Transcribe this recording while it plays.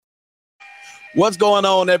What's going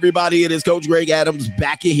on, everybody? It is Coach Greg Adams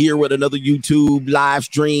back in here with another YouTube live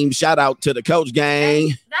stream. Shout out to the Coach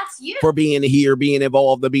Gang. And that's you. For being here, being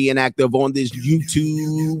involved, and being active on this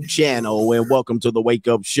YouTube channel. And welcome to the Wake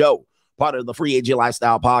Up Show, part of the Free Agent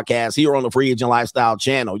Lifestyle podcast here on the Free Agent Lifestyle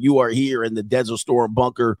channel. You are here in the Desert Storm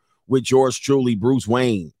bunker with yours truly, Bruce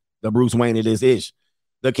Wayne. The Bruce Wayne it is Ish,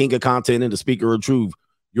 the king of content and the speaker of truth.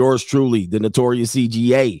 Yours truly, the notorious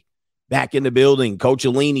CGA. Back in the building, Coach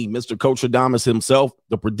Alini, Mr. Coach Adamas himself,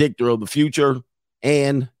 the predictor of the future,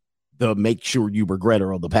 and the make sure you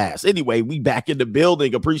regretter of the past. Anyway, we back in the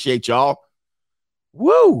building. Appreciate y'all.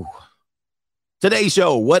 Woo! Today's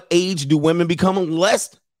show, what age do women become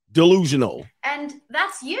less delusional? And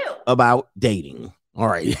that's you. About dating. All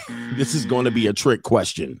right. This is going to be a trick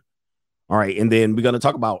question. All right. And then we're going to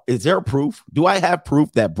talk about, is there proof? Do I have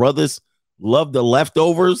proof that brothers love the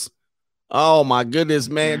leftovers? Oh, my goodness,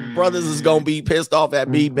 man. Brothers is going to be pissed off at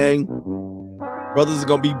me, man. Brothers is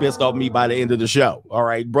going to be pissed off at me by the end of the show. All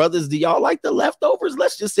right, brothers, do y'all like the leftovers?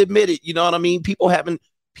 Let's just admit it. You know what I mean? People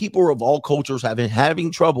of all cultures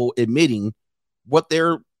having trouble admitting what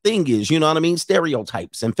their thing is. You know what I mean?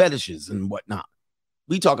 Stereotypes and fetishes and whatnot.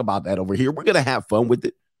 We talk about that over here. We're going to have fun with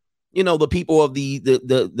it. You know, the people of the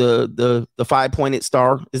 5-pointed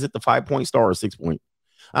star. Is it the 5-point star or 6-point?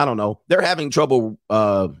 I don't know. They're having trouble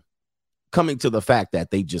coming to the fact that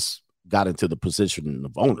they just got into the position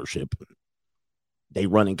of ownership. They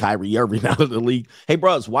running Kyrie Irving out of the league. Hey,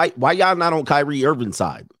 bros, why y'all not on Kyrie Irving's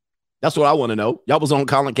side? That's what I want to know. Y'all was on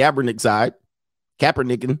Colin Kaepernick's side.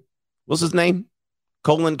 Kaepernick. What's his name?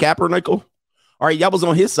 Colin Kaepernick. All right, y'all was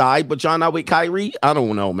on his side, but y'all not with Kyrie? I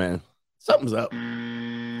don't know, man. Something's up.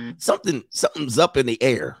 Something's up in the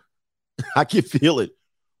air. I can feel it.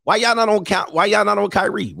 Why y'all not on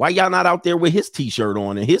Kyrie? Why y'all not out there with his t-shirt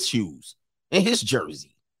on and his shoes and his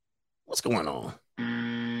jersey? What's going on?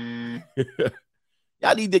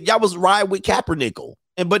 Y'all was ride with Kaepernick.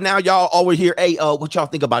 But now y'all always hear, hey, what y'all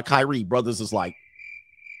think about Kyrie? Brothers is like,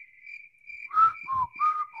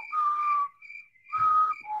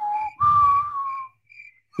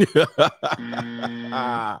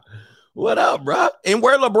 what up, bro? And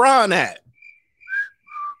where LeBron at?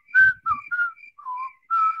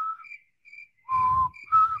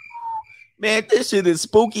 Man, this shit is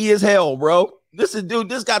spooky as hell, bro. This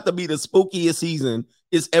got to be the spookiest season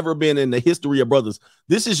it's ever been in the history of brothers.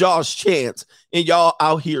 This is y'all's chance, and y'all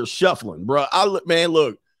out here shuffling, bro.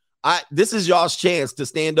 This is y'all's chance to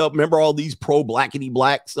stand up. Remember all these pro-blackity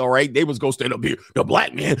blacks, all right? They was going to stand up here, the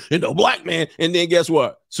black man, and then guess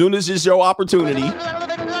what? Soon as it's your opportunity.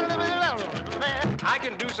 I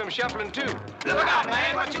can do some shuffling, too. Look out,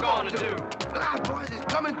 man. What you going to do? Look out, boys.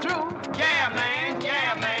 It's coming through. Yeah, man.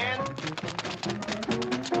 Yeah, man.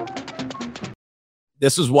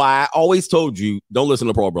 This is why I always told you, don't listen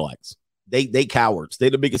to pro-blacks. They cowards. They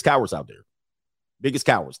the biggest cowards out there. Biggest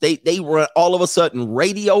cowards. They run all of a sudden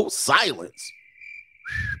radio silence.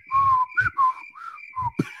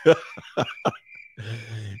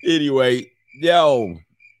 Anyway, yo,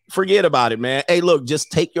 forget about it, man. Hey, look,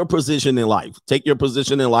 just take your position in life. Take your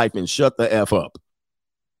position in life and shut the F up.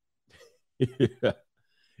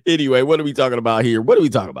 Anyway, what are we talking about here? What are we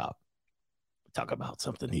talking about? Talk about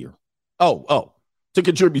something here. Oh. To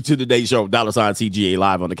contribute to today's show, $CGA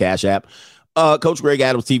live on the Cash App. Coach Greg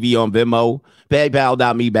Adams TV on Venmo.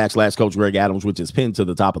 PayPal.me/Coach Greg Adams, which is pinned to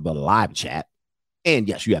the top of the live chat. And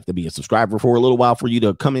yes, you have to be a subscriber for a little while for you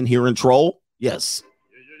to come in here and troll. Yes.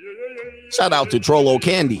 Shout out to Trollo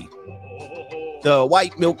Candy. The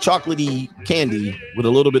white milk chocolatey candy with a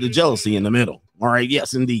little bit of jealousy in the middle. All right.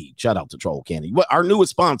 Yes, indeed. Shout out to Trollo Candy. Our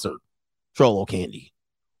newest sponsor, Trollo Candy.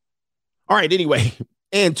 All right. Anyway.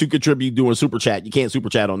 And to contribute doing super chat, you can't super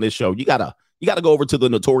chat on this show. You gotta go over to the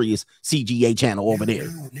notorious CGA channel over there,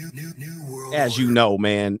 as you know,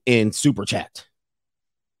 man, in super chat.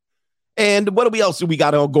 And what else do we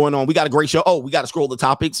got going on? We got a great show. Oh, we got to scroll the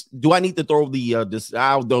topics. Do I need to throw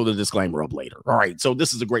I'll throw the disclaimer up later. All right. So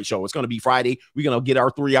this is a great show. It's going to be Friday. We're going to get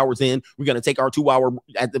our 3 hours in. We're going to take our 2-hour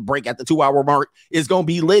at the 2-hour mark. It's going to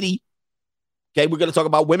be litty. Okay. We're going to talk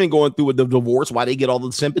about women going through a divorce, why they get all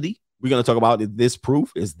the sympathy. We're going to talk about, is this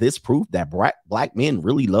proof that black men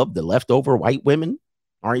really love the leftover white women?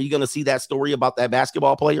 Are you going to see that story about that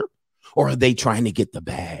basketball player? Or are they trying to get the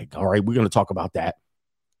bag? All right, we're going to talk about that.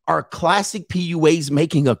 Are classic PUAs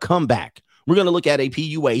making a comeback? We're going to look at a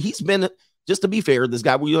PUA. He's been, just to be fair, this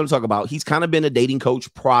guy we're going to talk about, he's kind of been a dating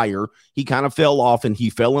coach prior. He kind of fell off and he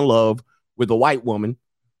fell in love with a white woman.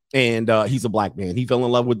 And he's a black man. He fell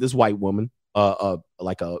in love with this white woman.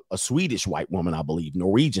 Like a Swedish white woman, I believe,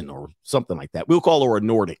 Norwegian or something like that. We'll call her a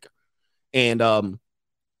Nordic. And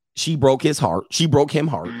she broke his heart. She broke him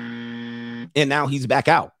heart. And now he's back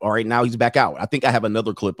out. All right, now he's back out. I think I have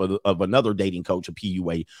another clip of another dating coach, a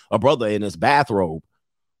PUA, a brother in his bathrobe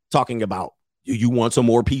talking about, you want some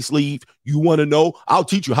more peace leave? You want to know? I'll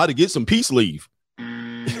teach you how to get some peace leave.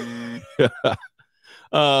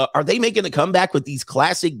 Are they making a comeback with these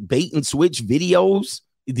classic bait and switch videos,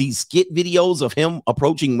 these skit videos of him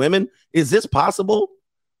approaching women? Is this possible?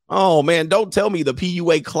 Oh, man, don't tell me the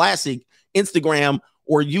PUA classic Instagram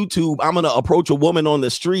or YouTube, I'm going to approach a woman on the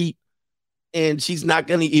street and she's not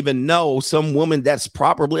going to even know, some woman that's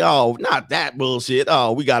properly, oh, not that bullshit.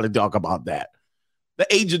 Oh, we got to talk about that.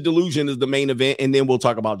 The Age of Delusion is the main event, and then we'll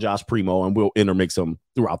talk about Josh Primo, and we'll intermix them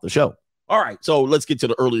throughout the show. All right, so let's get to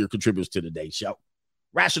the earlier contributors to today's show.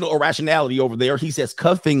 Rational Irrationality over there. He says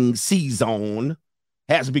cuffing season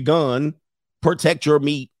has begun. Protect your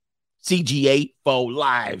meat. CGA for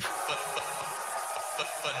life.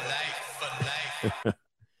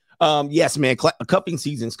 Yes, man. Cuffing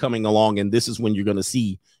season's coming along, and this is when you're going to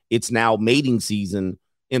see it's now mating season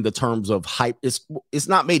in the terms of hype. It's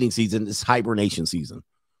not mating season, it's hibernation season.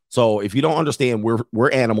 So if you don't understand,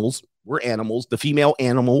 we're animals. We're animals. The female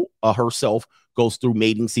animal herself goes through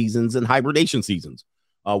mating seasons and hibernation seasons,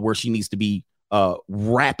 where she needs to be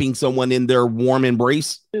wrapping someone in their warm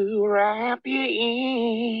embrace. To wrap you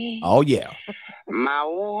in. Oh yeah. My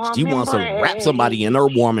warm She wants to wrap somebody in her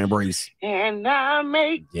warm embrace. And I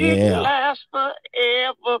make it last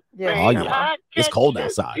forever. Yeah. Oh yeah. It's cold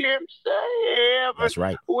outside. That's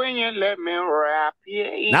right. When you let me wrap you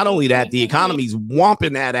in. Not only that, the economy's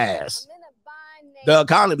whomping that ass. The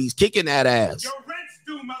economy's kicking that ass.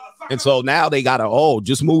 And so now they gotta,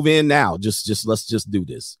 just move in now. Just let's just do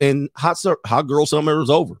this. And hot girl summer is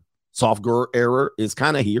over. Soft girl era is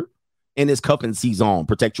kind of here. And it's cuffing season.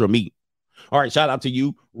 Protect your meat. All right, shout out to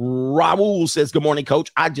you. Raul says, good morning,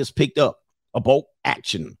 coach. I just picked up a bolt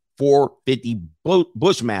action 450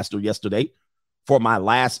 Bushmaster yesterday for my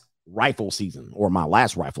last rifle season. Wait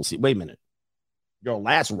a minute. Your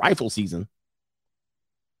last rifle season?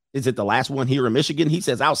 Is it the last one here in Michigan? He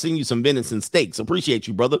says, I'll send you some venison steaks. Appreciate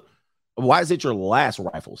you, brother. Why is it your last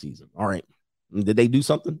rifle season? All right. Did they do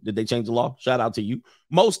something? Did they change the law? Shout out to you.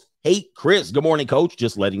 Most hate Chris. Good morning, coach.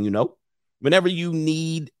 Just letting you know. Whenever you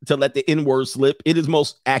need to let the N-word slip, it is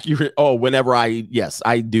most accurate. Oh, yes,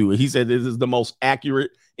 I do. He said this is the most accurate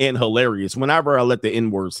and hilarious. Whenever I let the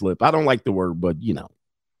N-word slip, I don't like the word, but you know.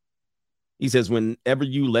 He says, whenever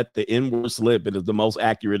you let the N-word slip, it is the most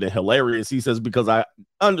accurate and hilarious. He says, because I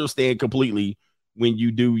understand completely when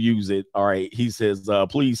you do use it. All right. He says,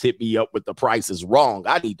 please hit me up with the price is wrong.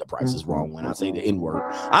 I need the price is wrong when I say the N-word.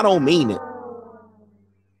 I don't mean it.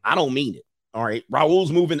 All right.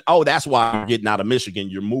 Raul's moving. Oh, that's why you're getting out of Michigan.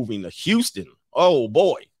 You're moving to Houston. Oh,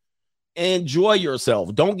 boy. Enjoy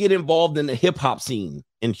yourself. Don't get involved in the hip hop scene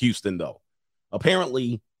in Houston, though.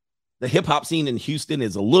 Apparently, the hip hop scene in Houston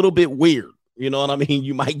is a little bit weird. You know what I mean?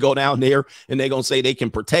 You might go down there and they're going to say they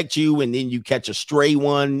can protect you, and then you catch a stray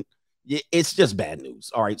one. It's just bad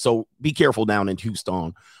news. All right. So be careful down in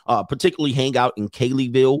Houston, particularly hang out in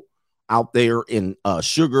Caleyville, out there in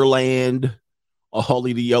Sugarland. All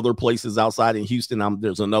of the other places outside in Houston,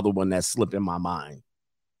 there's another one that's slipping my mind.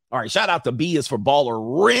 All right, shout out to B is for baller.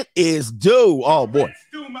 Rent is due. Oh, boy.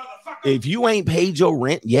 If you ain't paid your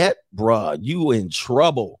rent yet, bruh, you in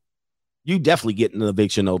trouble. You definitely getting an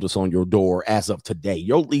eviction notice on your door as of today.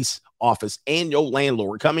 Your lease office and your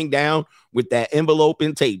landlord coming down with that envelope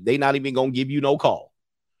and tape. They not even going to give you no call.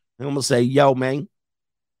 And I'm going to say, yo, man,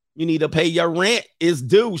 you need to pay your rent. It's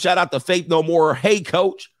due. Shout out to Faith No More. Hey,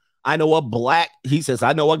 coach. I know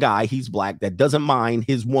I know a guy, he's black, that doesn't mind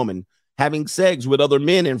his woman having sex with other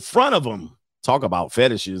men in front of him. Talk about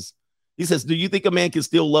fetishes. He says, do you think a man can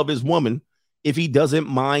still love his woman if he doesn't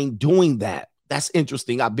mind doing that? That's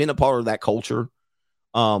interesting. I've been a part of that culture.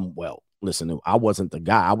 Well, listen, I wasn't the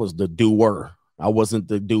guy. I was the doer. I wasn't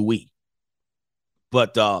the doee.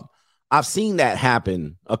 But I've seen that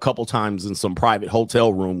happen a couple times in some private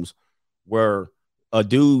hotel rooms where a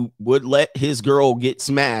dude would let his girl get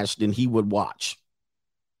smashed and he would watch.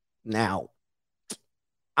 Now,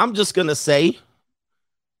 I'm just going to say,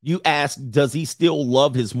 you ask, does he still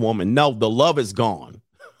love his woman? No, the love is gone.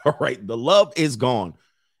 All right. The love is gone.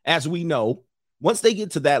 As we know, once they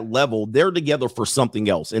get to that level, they're together for something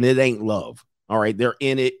else, and it ain't love. All right. They're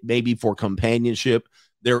in it maybe for companionship.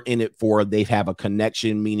 They're in it for they have a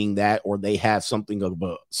connection, meaning that, or they have something of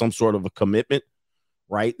some sort of a commitment.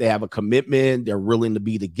 Right? They have a commitment. They're willing to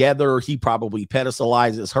be together. He probably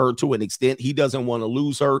pedestalizes her to an extent. He doesn't want to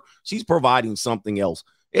lose her. She's providing something else.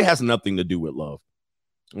 It has nothing to do with love.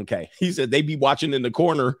 Okay. He said they be watching in the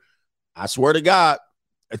corner. I swear to God,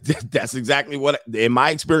 That's exactly what, in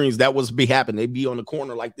my experience, that was be happening. They'd be on the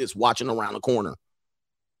corner like this, watching around the corner.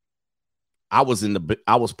 I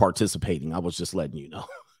was participating. I was just letting you know.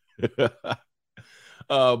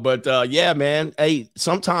 Yeah, man. Hey,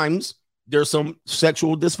 sometimes there's some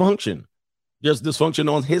sexual dysfunction. There's dysfunction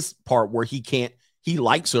on his part where he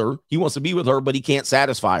likes her. He wants to be with her, but he can't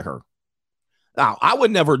satisfy her. Now, I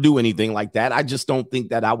would never do anything like that. I just don't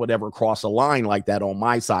think that I would ever cross a line like that on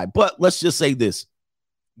my side. But let's just say this.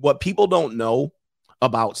 What people don't know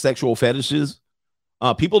about sexual fetishes,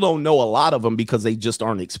 people don't know a lot of them because they just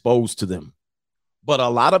aren't exposed to them. But a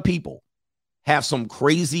lot of people have some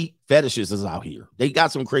crazy fetishes out here. They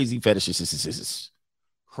got some crazy fetishes,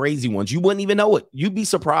 crazy ones. You wouldn't even know it. You'd be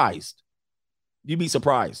surprised.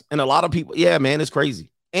 And a lot of people, yeah, man, it's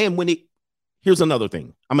crazy. And here's another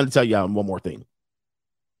thing. I'm going to tell you one more thing.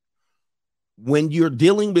 When you're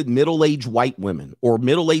dealing with middle-aged white women or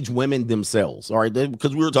middle-aged women themselves, all right,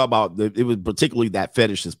 because we were talking about, it was particularly that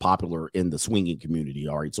fetish is popular in the swinging community,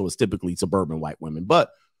 all right, so it's typically suburban white women.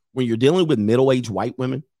 But when you're dealing with middle-aged white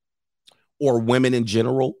women or women in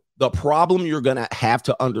general, the problem you're going to have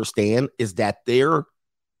to understand is that their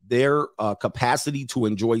capacity to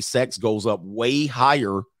enjoy sex goes up way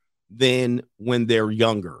higher than when they're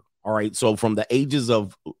younger, all right? So from the ages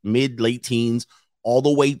of late teens all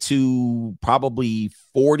the way to probably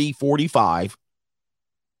 40, 45,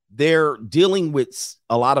 they're dealing with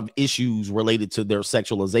a lot of issues related to their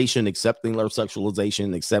sexualization, accepting their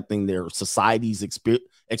sexualization, accepting their society's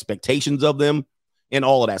expectations of them, and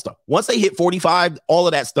all of that stuff. Once they hit 45, all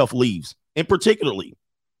of that stuff leaves. And particularly,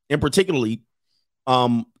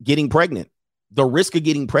 getting pregnant. The risk of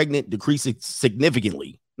getting pregnant decreases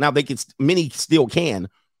significantly. Now, many still can,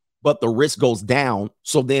 but the risk goes down.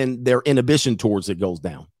 So then their inhibition towards it goes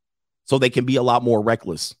down. So they can be a lot more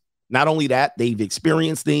reckless. Not only that, they've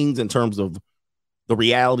experienced things in terms of the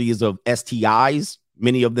realities of STIs.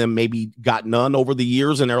 Many of them maybe got none over the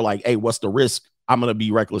years, and they're like, hey, what's the risk? I'm going to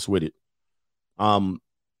be reckless with it. And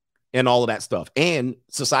all of that stuff. And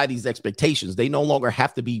society's expectations. They no longer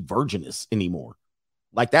have to be virginous anymore.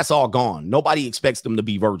 Like, that's all gone. Nobody expects them to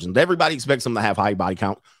be virgins. Everybody expects them to have high body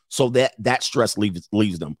count. So that stress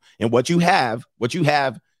leaves them. And what you have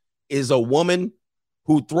is a woman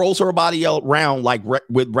who throws her body around like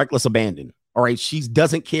with reckless abandon. All right. She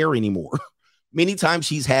doesn't care anymore. Many times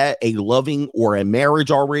she's had a loving or a marriage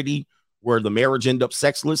already where the marriage ended up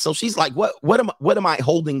sexless. So she's like, what am I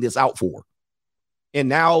holding this out for? And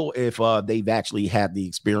now if they've actually had the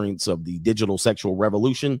experience of the digital sexual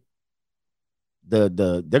revolution, they're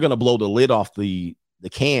going to blow the lid off the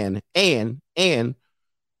can and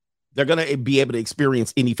they're going to be able to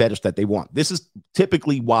experience any fetish that they want. This is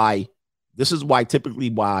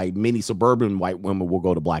why many suburban white women will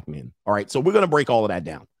go to black men. All right. So we're going to break all of that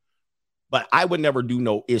down, but I would never do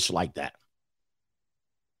no ish like that.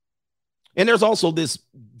 And there's also this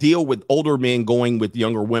deal with older men going with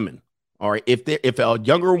younger women. All right. If a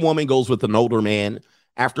younger woman goes with an older man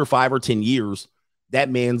after 5 or 10 years, that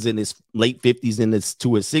man's in his late 50s and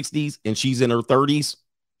to his 60s, and she's in her 30s.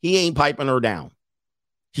 He ain't piping her down.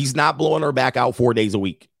 He's not blowing her back out 4 days a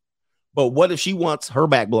week. But what if she wants her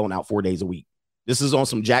back blown out 4 days a week? This is on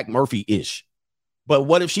some Jack Murphy-ish. But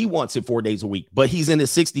what if she wants it 4 days a week, but he's in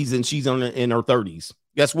his 60s and she's in her 30s?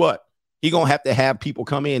 Guess what? He's going to have people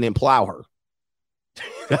come in and plow her.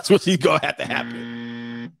 That's what she's going to have to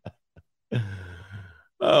happen.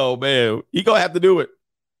 Oh, man. He's going to have to do it.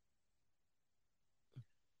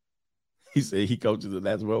 He said he coaches it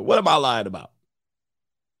as well. What am I lying about?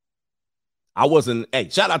 I wasn't. Hey,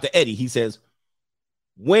 shout out to Eddie. He says,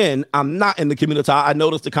 when I'm not in the community, I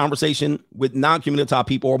noticed the conversation with non-community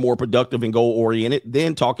people are more productive and goal-oriented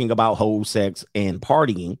than talking about whole sex and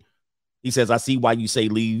partying. He says, I see why you say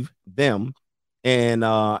leave them. And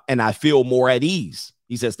I feel more at ease.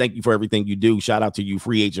 He says, thank you for everything you do. Shout out to you,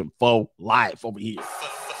 Free Agent Foe, live over here.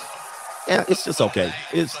 Yeah, it's just okay.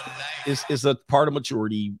 It's a part of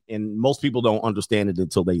maturity, and most people don't understand it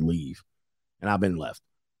until they leave. And I've been left.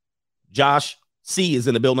 Josh C is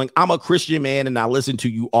in the building. I'm a Christian man, and I listen to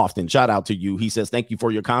you often. Shout out to you. He says, thank you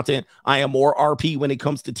for your content. I am more RP when it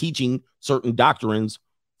comes to teaching certain doctrines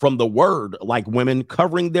from the word, like women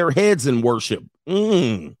covering their heads in worship.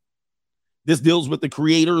 This deals with the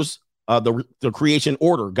creators, the creation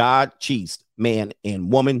order, God, cheese, man,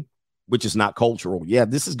 and woman, which is not cultural. Yeah,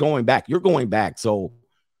 this is going back. You're going back. So,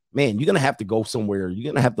 man, you're going to have to go somewhere. You're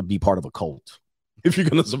going to have to be part of a cult if you're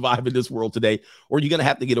going to survive in this world today, or you're going to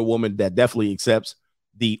have to get a woman that definitely accepts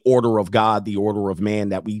the order of God, the order of man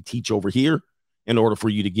that we teach over here in order for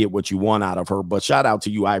you to get what you want out of her. But shout out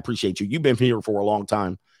to you. I appreciate you. You've been here for a long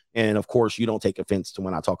time. And of course, you don't take offense to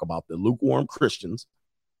when I talk about the lukewarm Christians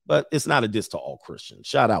but it's not a diss to all Christians.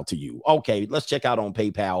 Shout out to you. Okay, let's check out on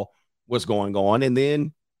PayPal what's going on, and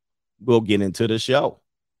then we'll get into the show.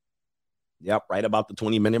 Yep, right about the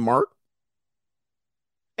 20-minute mark.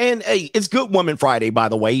 And hey, it's Good Woman Friday, by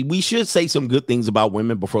the way. We should say some good things about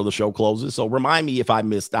women before the show closes. So remind me if I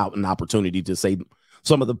missed out an opportunity to say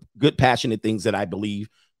some of the good, passionate things that I believe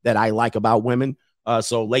that I like about women.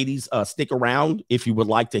 So ladies, stick around if you would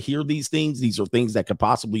like to hear these things. These are things that could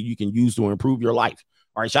possibly you can use to improve your life.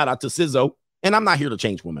 All right, shout out to Sizzo. And I'm not here to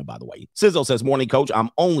change women, by the way. Sizzo says, morning, coach. I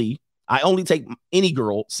only take any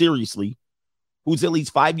girl seriously who's at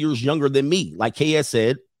least 5 years younger than me. Like KS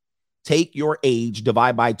said, take your age,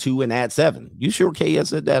 divide by 2, and add 7. You sure KS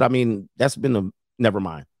said that? I mean, that's been a never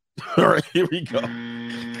mind. All right, here we go.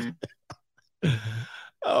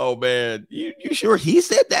 Oh, man. You sure he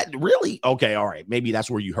said that? Really? Okay, all right. Maybe that's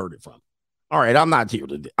where you heard it from. All right, I'm not here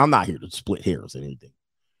to split hairs or anything.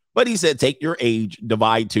 But he said, take your age,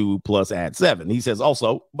 divide 2, plus add 7. He says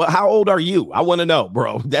also, but how old are you? I want to know,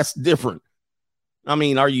 bro. That's different. I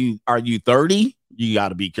mean, are you 30? You got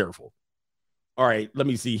to be careful. All right, let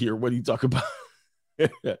me see here. What do you talk about?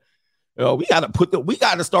 We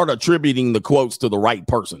got to start attributing the quotes to the right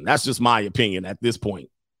person. That's just my opinion at this point.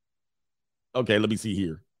 Okay, let me see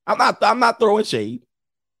here. I'm not throwing shade.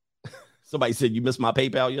 Somebody said you missed my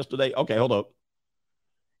PayPal yesterday. Okay, hold up.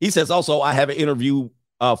 He says also, I have an interview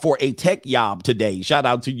for a tech job today. Shout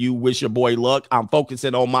out to you. Wish your boy luck. I'm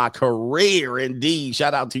focusing on my career. Indeed.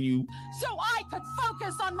 Shout out to you. So I could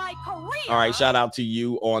focus on my career. All right. Shout out to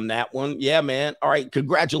you on that one. Yeah, man. All right.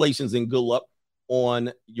 Congratulations and good luck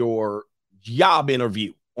on your job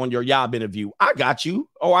interview. I got you.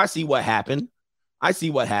 Oh, I see what happened. I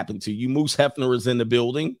see what happened to you. Moose Hefner is in the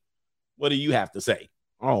building. What do you have to say?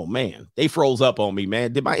 Oh, man. They froze up on me,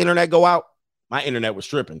 man. Did my internet go out? My internet was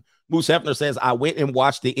tripping. Moose Hefner says, I went and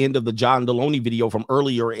watched the end of the John Deloney video from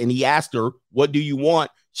earlier, and he asked her, what do you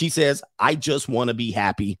want? She says, I just want to be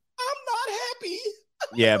happy. I'm not happy.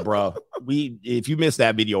 Yeah, bro. If you missed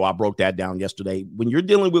that video, I broke that down yesterday. When you're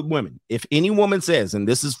dealing with women, if any woman says, and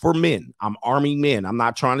this is for men, I'm arming men. I'm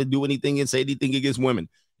not trying to do anything and say anything against women.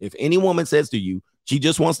 If any woman says to you, she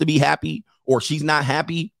just wants to be happy or she's not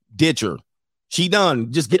happy, ditch her. She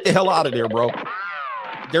done. Just get the hell out of there, bro.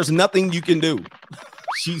 There's nothing you can do.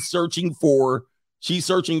 She's searching for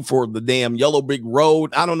the damn yellow brick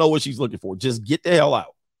road. I don't know what she's looking for. Just get the hell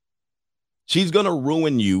out. She's going to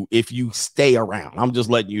ruin you if you stay around. I'm just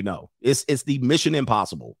letting you know. It's the mission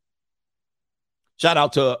impossible. Shout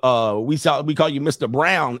out to we call you Mr.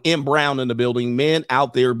 Brown, M. Brown in the building. Men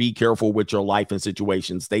out there, be careful with your life and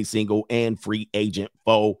situations. Stay single and free agent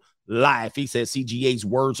for life. He says CGA's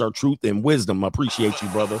words are truth and wisdom. Appreciate you,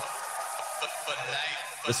 brother.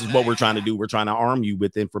 This is what we're trying to do. We're trying to arm you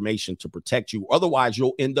with information to protect you. Otherwise,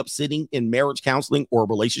 you'll end up sitting in marriage counseling or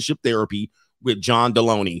relationship therapy with John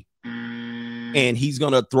Deloney. And he's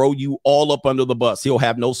going to throw you all up under the bus. He'll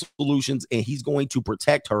have no solutions, and he's going to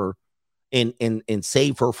protect her and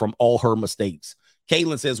save her from all her mistakes.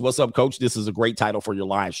 Caitlin says, what's up, coach? This is a great title for your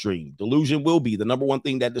live stream. Delusion will be the number one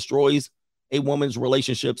thing that destroys a woman's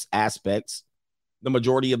relationships aspects. The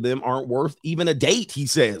majority of them aren't worth even a date, he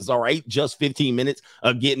says. All right, just 15 minutes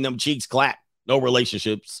of getting them cheeks clapped. No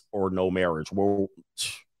relationships or no marriage. Well,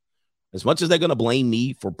 as much as they're going to blame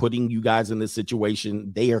me for putting you guys in this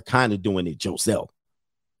situation, they are kind of doing it yourself.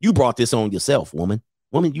 You brought this on yourself, woman.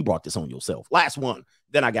 Woman, you brought this on yourself. Last one.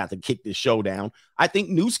 Then I got to kick this show down. I think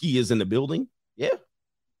Newski is in the building. Yeah.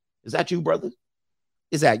 Is that you, brother?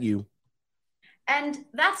 Is that you? And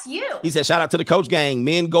that's you. He said, shout out to the coach gang.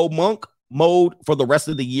 Men go monk mode for the rest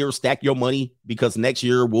of the year. Stack your money because next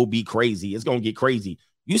year will be crazy. It's going to get crazy.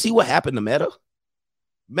 You see what happened to Meta?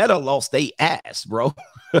 Meta lost their ass, bro.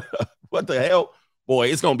 What the hell? Boy,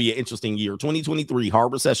 it's going to be an interesting year. 2023,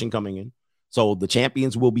 hard recession coming in. So the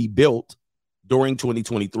champions will be built during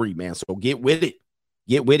 2023, man. So get with it.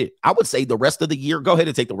 Get with it. I would say the rest of the year, go ahead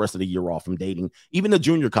and take the rest of the year off from dating. Even the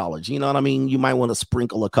junior college, you know what I mean? You might want to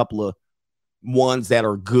sprinkle a couple of ones that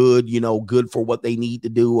are good, you know, good for what they need to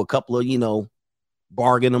do. A couple of, you know,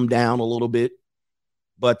 bargain them down a little bit.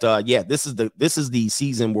 But yeah, this is the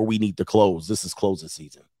season where we need to close. This is closing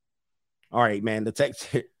season. All right, man. The tech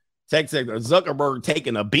sector, Zuckerberg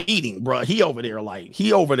taking a beating, bro. He over there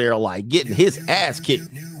like getting his ass kicked.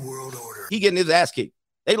 He getting his ass kicked.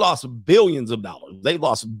 They lost billions of dollars. They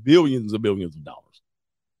lost billions of dollars.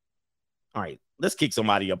 All right, let's kick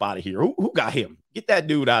somebody up out of here. Who got him? Get that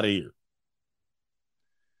dude out of here.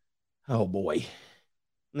 Oh boy.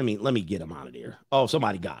 Let me get him out of there. Oh,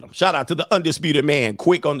 somebody got him. Shout out to the undisputed man,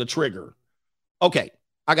 quick on the trigger. Okay,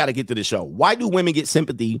 I got to get to the show. Why do women get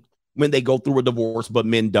sympathy when they go through a divorce, but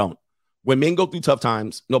men don't? When men go through tough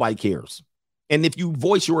times, nobody cares. And if you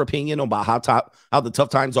voice your opinion about how the tough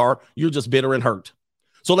times are, you're just bitter and hurt.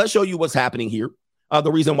 So let's show you what's happening here.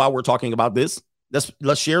 The reason why we're talking about this,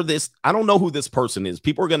 let's share this. I don't know who this person is.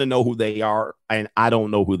 People are going to know who they are, and I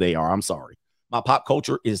don't know who they are. I'm sorry. My pop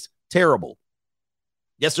culture is terrible.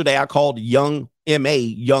 Yesterday, I called young M.A.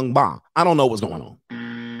 young Ma. I don't know what's going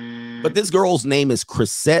on. But this girl's name is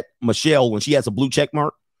Chrisette Michelle, and she has a blue check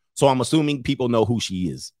mark. So I'm assuming people know who she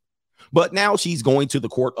is. But now she's going to the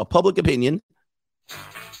court of public opinion.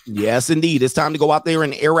 Yes, indeed. It's time to go out there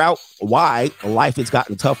and air out why life has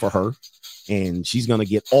gotten tough for her. And she's going to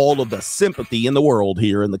get all of the sympathy in the world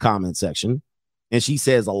here in the comment section. And she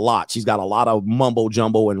says a lot. She's got a lot of mumbo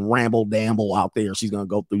jumbo and ramble damble out there. She's going to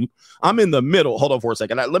go through. I'm in the middle. Hold on for a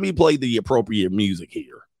second. Let me play the appropriate music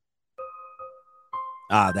here.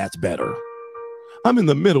 That's better. I'm in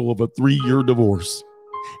the middle of a 3-year divorce.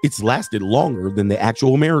 It's lasted longer than the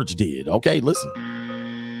actual marriage did. Okay, listen.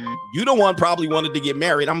 You the one probably wanted to get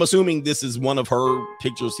married. I'm assuming this is one of her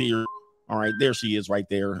pictures here. All right, there she is right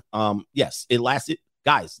there. Yes, it lasted.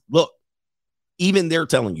 Guys, look, even they're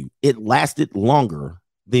telling you it lasted longer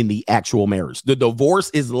than the actual marriage. The divorce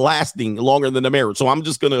is lasting longer than the marriage. So I'm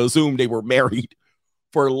just going to assume they were married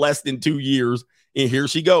for less than 2 years. And here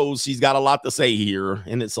she goes. She's got a lot to say here.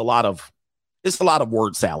 And it's a lot of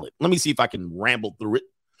word salad. Let me see if I can ramble through it.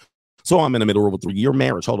 So I'm in the middle of a 3-year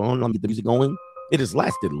marriage. Hold on, let me get the music going. It has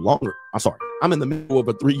lasted longer. I'm in the middle of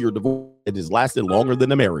a 3-year divorce. It has lasted longer than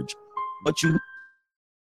the marriage. But you,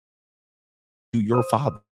 your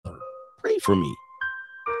father, pray for me.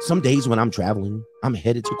 Some days when I'm traveling, I'm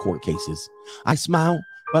headed to court cases. I smile,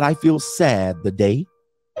 but I feel sad that day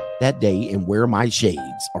and wear my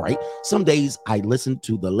shades. All right. Some days I listen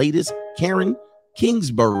to the latest Karen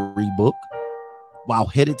Kingsbury book while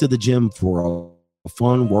headed to the gym for a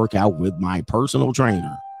fun workout with my personal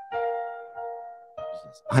trainer.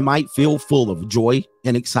 I might feel full of joy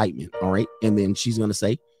and excitement. All right. And then she's going to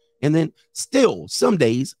say, and then still some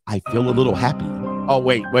days I feel a little happy. Oh,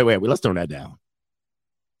 wait. Let's turn that down.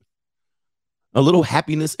 A little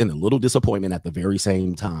happiness and a little disappointment at the very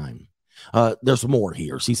same time. There's more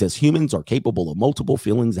here. She says humans are capable of multiple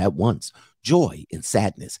feelings at once. Joy and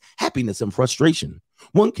sadness, happiness and frustration.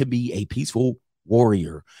 One can be a peaceful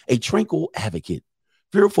warrior, a tranquil advocate,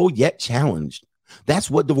 fearful yet challenged. That's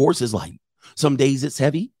what divorce is like. Some days it's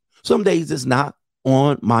heavy. Some days it's not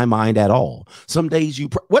on my mind at all. Some days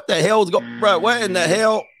what the hell is going, bro? What in the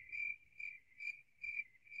hell?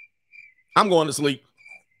 I'm going to sleep.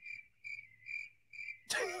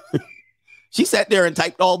 She sat there and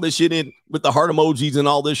typed all this shit in with the heart emojis and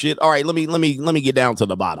all this shit. All right, let me get down to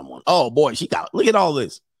the bottom one. Oh boy, look at all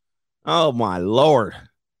this. Oh my Lord.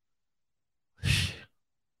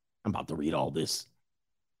 I'm about to read all this.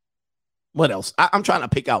 What else? I'm trying to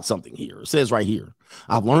pick out something here. It says right here,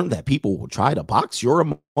 I've learned that people will try to box your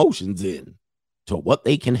emotions in to what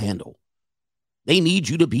they can handle. They need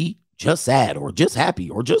you to be just sad or just happy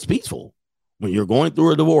or just peaceful. When you're going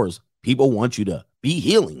through a divorce, people want you to be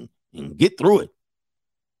healing and get through it.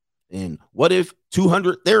 And what if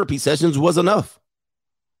 200 therapy sessions was enough?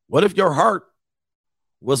 What if your heart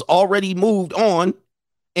was already moved on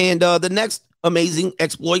and the next amazing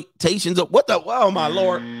exploitations of oh my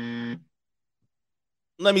Lord.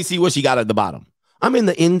 Let me see what she got at the bottom. I'm in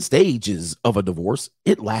the end stages of a divorce.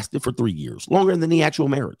 It lasted for 3 years, longer than the actual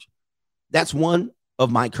marriage. That's one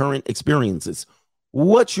of my current experiences.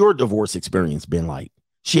 What's your divorce experience been like?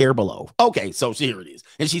 Share below. Okay, so here it is.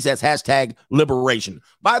 And she says, #liberation.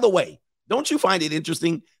 By the way, don't you find it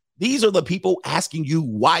interesting? These are the people asking you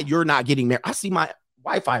why you're not getting married. I see my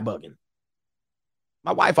Wi-Fi bugging.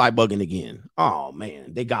 My Wi-Fi bugging again. Oh,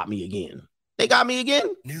 man, they got me again. They got me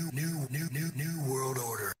again. New world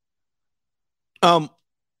order.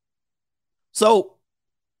 So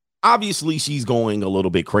obviously she's going a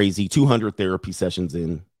little bit crazy. 200 therapy sessions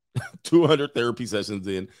in. 200 therapy sessions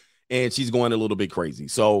in. And she's going a little bit crazy.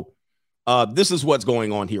 So this is what's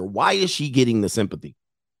going on here. Why is she getting the sympathy?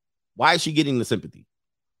 Why is she getting the sympathy?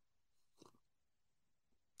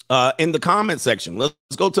 In the comment section, let's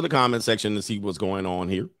go to the comment section and see what's going on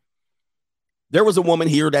here. There was a woman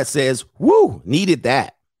here that says, woo, needed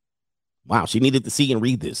that. Wow, she needed to see and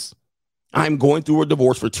read this. I'm going through a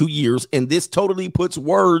divorce for 2 years, and this totally puts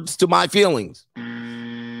words to my feelings.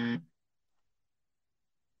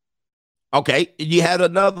 Okay, you had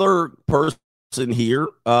another person here.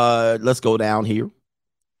 Let's go down here.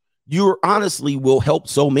 You honestly will help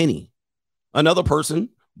so many. Another person,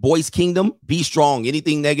 Boys Kingdom, be strong.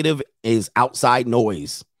 Anything negative is outside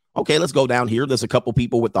noise. Okay, let's go down here. There's a couple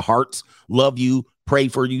people with the hearts. Love you. Pray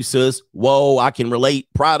for you, sis. Whoa, I can relate.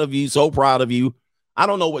 Proud of you. So proud of you. I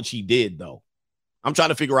don't know what she did, though. I'm trying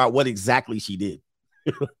to figure out what exactly she did.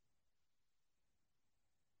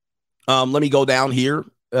 Let me go down here.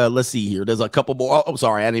 Let's see here. There's a couple more. Oh,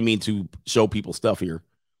 sorry. I didn't mean to show people stuff here.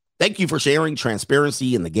 Thank you for sharing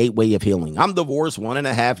transparency in the gateway of healing. I'm divorced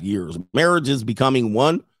 1.5 years. Marriage is becoming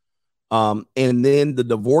one. And then the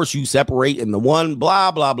divorce, you separate, and the one,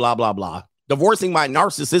 blah, blah, blah, blah, blah. Divorcing my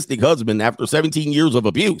narcissistic husband after 17 years of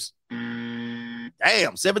abuse.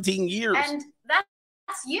 Damn, 17 years. And that's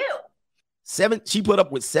you. She put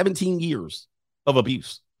up with 17 years of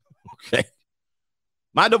abuse. Okay.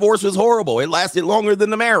 My divorce was horrible. It lasted longer than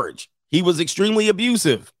the marriage. He was extremely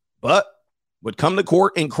abusive, but would come to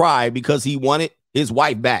court and cry because he wanted his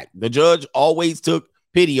wife back. The judge always took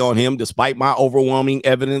pity on him despite my overwhelming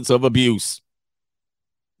evidence of abuse.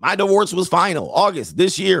 My divorce was final August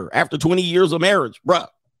this year after 20 years of marriage. Bruh.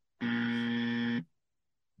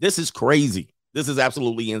 This is crazy. This is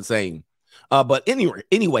absolutely insane. But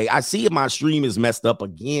anyway, I see my stream is messed up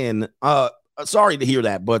again. Sorry to hear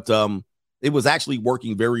that, but it was actually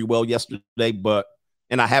working very well yesterday,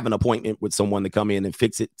 and I have an appointment with someone to come in and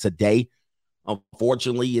fix it today.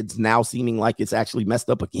 Unfortunately, it's now seeming like it's actually messed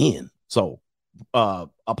up again. So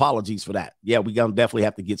apologies for that. Yeah, we're going to definitely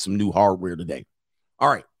have to get some new hardware today. All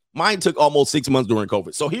right. Mine took almost 6 months during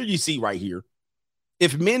COVID. So here you see right here,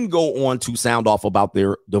 if men go on to sound off about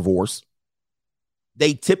their divorce,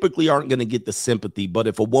 they typically aren't going to get the sympathy. But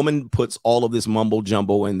if a woman puts all of this mumbo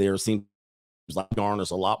jumbo in there, seems like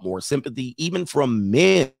garners a lot more sympathy, even from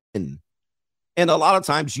men. And a lot of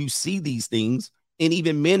times you see these things, and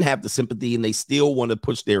even men have the sympathy and they still want to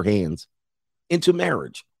push their hands into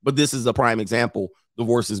marriage. But this is a prime example.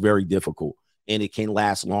 Divorce is very difficult and it can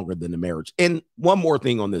last longer than the marriage. And one more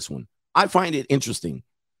thing on this one. I find it interesting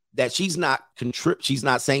that she's not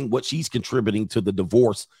saying what she's contributing to the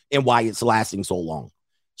divorce and why it's lasting so long.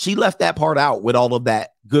 She left that part out with all of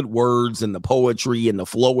that good words and the poetry and the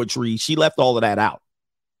flowetry. She left all of that out.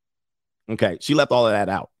 Okay. She left all of that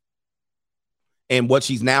out. And what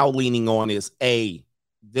she's now leaning on is,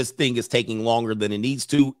 this thing is taking longer than it needs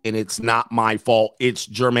to, and it's not my fault. It's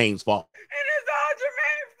Jermaine's fault. And it's all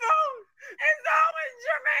Jermaine's fault. It's always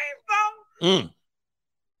Jermaine's fault.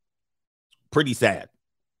 Pretty sad.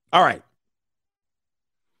 All right.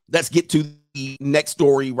 Let's get to the next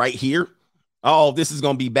story right here. Oh, this is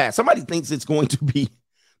going to be bad. Somebody thinks it's going to be.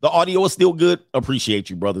 The audio is still good. Appreciate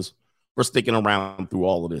you, brothers, for sticking around through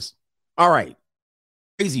all of this. All right.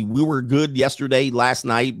 Crazy. We were good last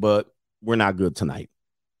night, but we're not good tonight.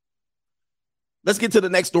 Let's get to the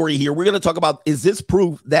next story here. We're going to talk about, is this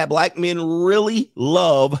proof that black men really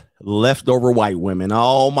love leftover white women?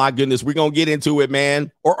 Oh my goodness. We're going to get into it,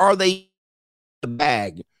 man. Or are they the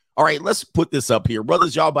bag? All right, let's put this up here.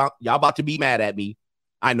 Brothers, y'all about to be mad at me.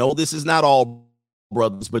 I know this is not all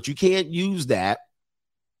brothers, but you can't use that.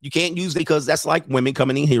 You can't use it because that's like women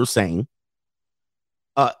coming in here saying,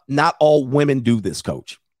 not all women do this,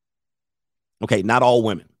 coach. Okay, not all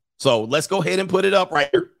women. So let's go ahead and put it up right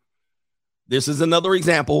here. This is another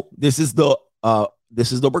example. This is the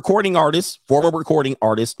recording artist, former recording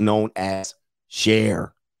artist known as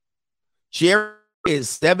Cher. Cher is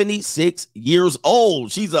 76 years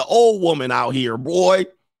old. She's an old woman out here, boy.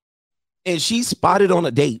 And she's spotted on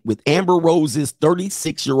a date with Amber Rose's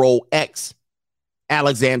 36-year-old ex,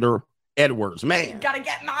 Alexander Edwards. Man. Gotta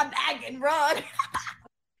get my bag and run.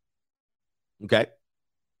 Okay.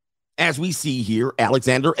 As we see here,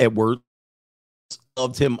 Alexander Edwards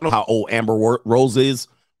loved him. I don't know how old Amber Rose is,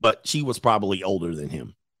 but she was probably older than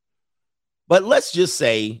him. But let's just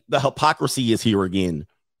say the hypocrisy is here again.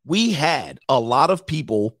 We had a lot of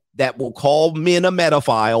people that will call men a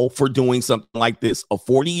pedophile for doing something like this. A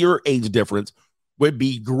 40-year age difference would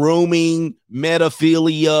be grooming,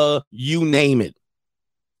 pedophilia, you name it.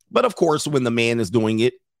 But of course, when the man is doing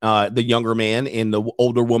it, the younger man and the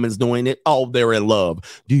older woman's doing it, oh, they're in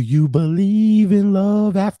love. Do you believe in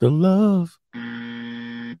love after love?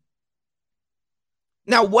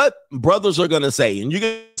 Now, what brothers are going to say, and you're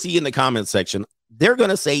going to see in the comment section, they're going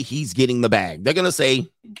to say he's getting the bag. They're going to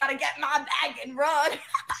say, gotta get my bag and run.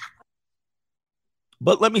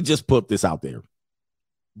 But let me just put this out there.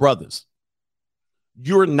 Brothers,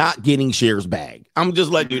 you're not getting Cher's bag. I'm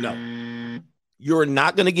just letting you know. You're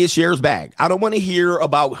not going to get Cher's bag. I don't want to hear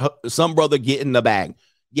about some brother getting the bag.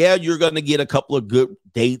 Yeah, you're going to get a couple of good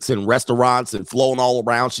dates and restaurants and flown all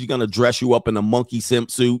around. She's going to dress you up in a monkey simp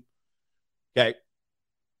suit. Okay.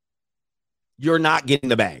 You're not getting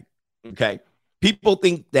the bag. Okay. People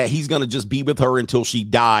think that he's going to just be with her until she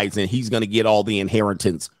dies and he's going to get all the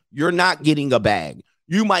inheritance. You're not getting a bag.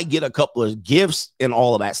 You might get a couple of gifts and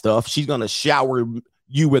all of that stuff. She's going to shower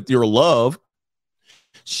you with your love.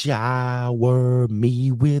 Shower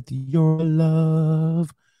me with your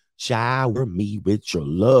love. Shower me with your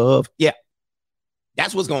love. Yeah,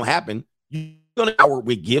 that's what's going to happen. You're going to shower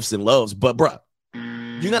with gifts and loves, but bruh,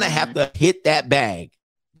 you're going to have to hit that bag.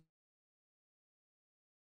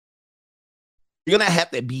 You're going to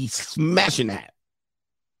have to be smashing that.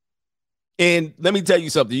 And let me tell you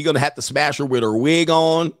something. You're going to have to smash her with her wig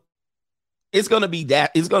on. It's going to be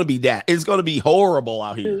that. It's going to be that. It's going to be horrible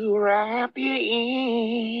out here. To wrap you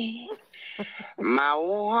in my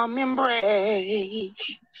warm embrace,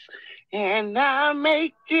 and I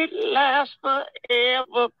make it last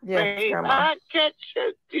forever, babe. I catch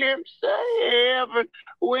a glimpse of heaven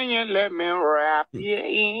when you let me wrap you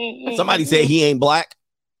in. Somebody said he ain't black.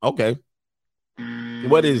 Okay.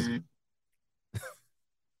 What is it?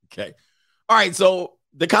 Okay. All right. So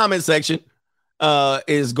the comment section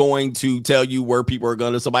is going to tell you where people are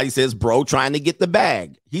going to. Somebody says, bro, trying to get the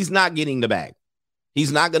bag. He's not getting the bag.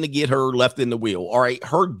 He's not going to get her left in the wheel. All right.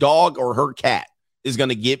 Her dog or her cat is going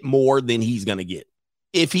to get more than he's going to get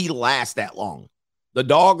if he lasts that long. The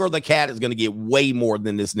dog or the cat is going to get way more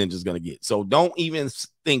than this ninja's going to get. So don't even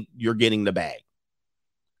think you're getting the bag.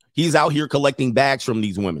 He's out here collecting bags from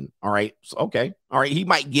these women. All right. So, okay. All right. He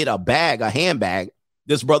might get a bag, a handbag.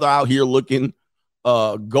 This brother out here looking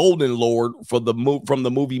Golden Lord from the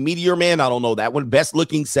movie Meteor Man. I don't know that one. Best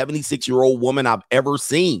looking 76-year-old woman I've ever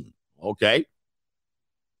seen. Okay.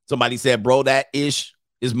 Somebody said, bro, that ish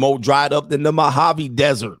is more dried up than the Mojave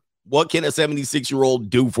Desert. What can a 76-year-old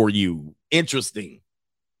do for you? Interesting.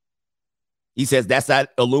 He says that's that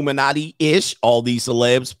Illuminati-ish. All these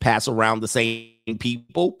celebs pass around the same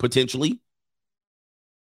people, potentially.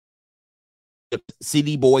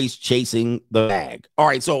 City boys chasing the bag. All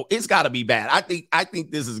right, so it's got to be bad. I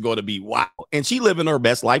think this is going to be wow. And she living her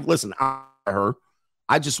best life. Listen,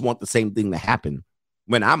 I just want the same thing to happen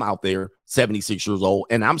when I'm out there, 76 years old,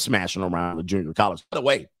 and I'm smashing around the junior college. By the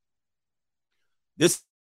way, this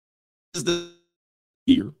is the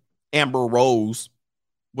year Amber Rose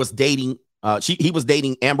was dating. He was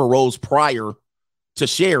dating Amber Rose prior to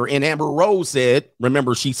Cher, and Amber Rose said,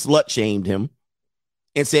 remember, she slut shamed him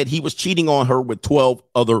and said he was cheating on her with 12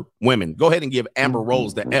 other women. Go ahead and give Amber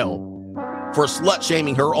Rose the L for slut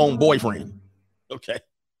shaming her own boyfriend. Okay.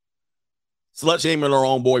 Slut shaming her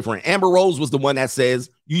own boyfriend. Amber Rose was the one that says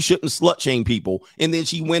you shouldn't slut shame people. And then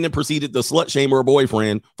she went and proceeded to slut shame her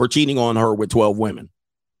boyfriend for cheating on her with 12 women.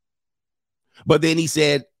 But then he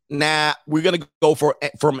said, nah, we're going to go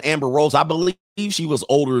from Amber Rose. I believe she was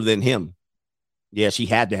older than him. Yeah, she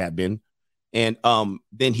had to have been. And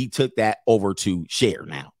then he took that over to Cher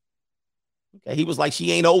now. Okay, he was like,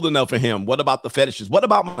 she ain't old enough for him. What about the fetishes? What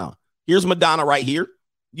about Madonna? Here's Madonna right here.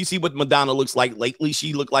 You see what Madonna looks like lately.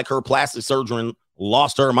 She looked like her plastic surgeon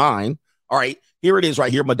lost her mind. All right, here it is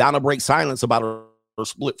right here. Madonna breaks silence about her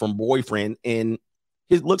split from boyfriend. And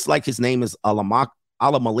it looks like his name is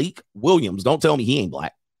Malik Williams. Don't tell me he ain't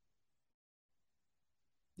black.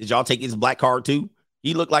 Did y'all take his black card too?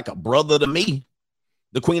 He looked like a brother to me.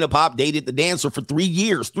 The Queen of Pop dated the dancer for 3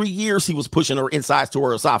 years. 3 years he was pushing her insides to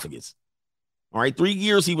her esophagus. All right, 3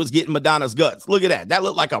 years he was getting Madonna's guts. Look at that. That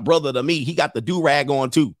looked like a brother to me. He got the do-rag on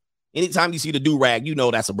too. Anytime you see the do-rag, you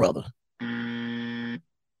know that's a brother. The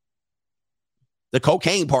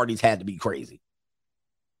cocaine parties had to be crazy.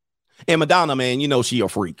 And Madonna, man, you know she a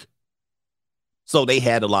freak. So they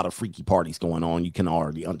had a lot of freaky parties going on. You can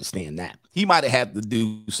already understand that. He might have had to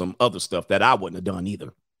do some other stuff that I wouldn't have done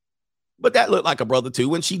either. But that looked like a brother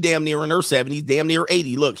too. And she damn near in her 70s, damn near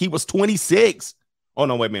 80. Look, he was 26. Oh,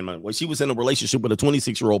 no, wait a minute. Well, she was in a relationship with a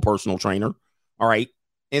 26-year-old personal trainer. All right.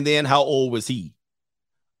 And then how old was he?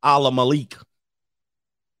 Ala Malik.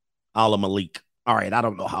 All right. I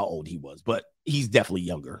don't know how old he was, but he's definitely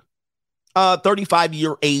younger.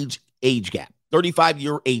 35-year age gap.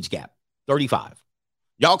 35-year age gap. 35.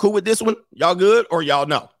 Y'all cool with this one? Y'all good or y'all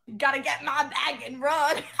no? Gotta get my bag and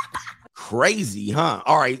run. Crazy, huh?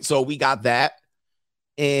 All right, so we got that.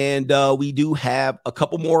 And we do have a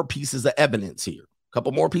couple more pieces of evidence here.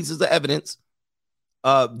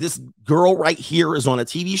 This girl right here is on a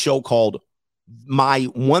TV show called My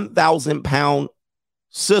 1,000-Pound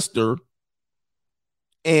Sister.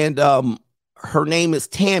 And her name is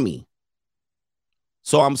Tammy.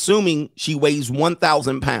 So I'm assuming she weighs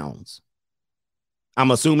 1,000 pounds.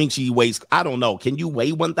 I'm assuming she weighs, I don't know. Can you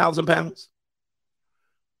weigh 1,000 pounds?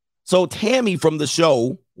 So Tammy from the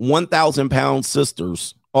show, 1,000-Pound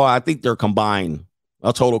Sisters. Oh, I think they're combined,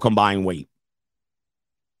 a total combined weight.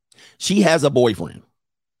 She has a boyfriend.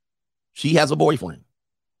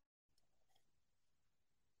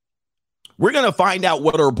 We're going to find out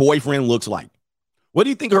what her boyfriend looks like. What do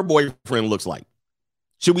you think her boyfriend looks like?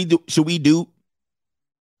 Should we do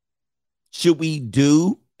Should we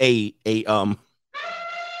do a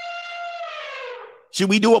should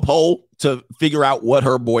we do a poll to figure out what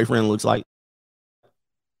her boyfriend looks like?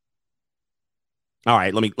 All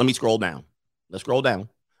right, let me scroll down. Let's scroll down.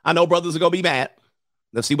 I know brothers are gonna be mad.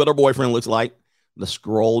 Let's see what her boyfriend looks like. Let's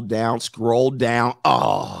scroll down. Scroll down.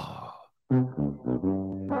 Oh.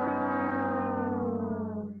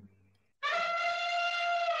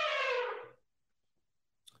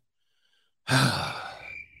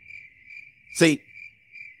 See,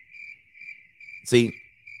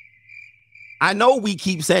 I know we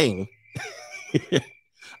keep saying,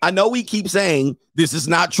 this is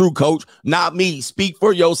not true, coach, not me. Speak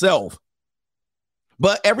for yourself.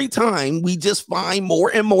 But every time we just find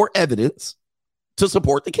more and more evidence to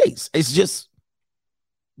support the case. It's just,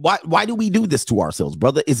 why do we do this to ourselves,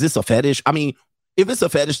 brother? Is this a fetish? I mean, if it's a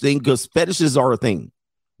fetish thing, because fetishes are a thing,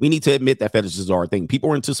 we need to admit that fetishes are a thing.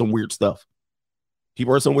 People are into some weird stuff.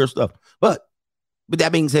 But with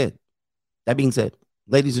that being said,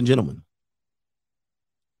 ladies and gentlemen,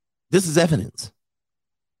 this is evidence.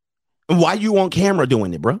 And why you on camera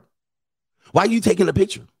doing it, bro? Why you taking a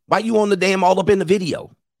picture? Why you on the damn all up in the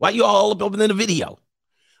video? Why you all up in the video?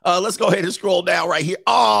 Let's go ahead and scroll down right here.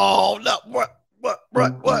 Oh, no. What?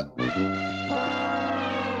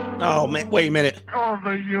 Oh, man. Wait a minute. Oh,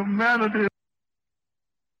 the humanity.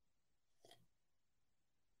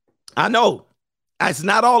 I know. It's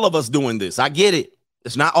not all of us doing this. I get it.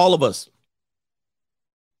 It's not all of us.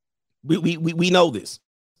 We know this.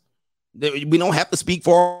 We don't have to speak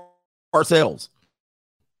for ourselves.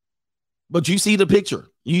 But you see the picture.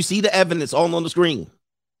 You see the evidence all on the screen.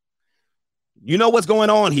 You know what's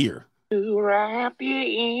going on here. To wrap you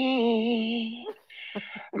in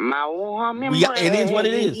my warm embrace. It is what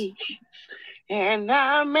it is. And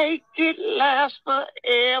I make it last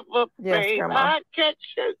forever, babe. I catch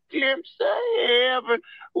a glimpse of heaven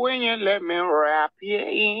when you let me wrap you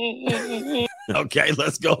in. Okay,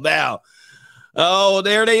 let's go now. Oh,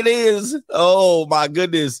 there it is. Oh, my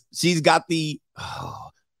goodness. She's got the,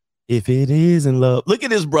 if it is in love. Look at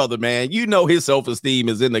this brother, man. You know his self-esteem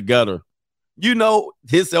is in the gutter. Look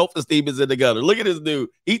at this dude.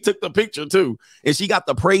 He took the picture, too. And she got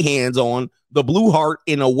the pray hands on, the blue heart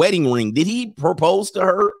in a wedding ring. Did he propose to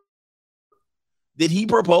her?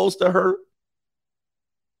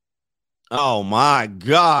 Oh, my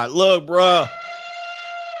God. Look, bro.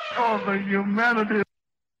 Oh, the humanity.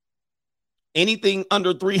 Anything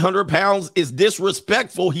under 300 pounds is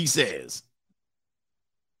disrespectful, he says.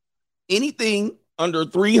 Anything under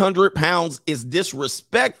 300 pounds is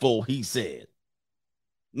disrespectful, he said.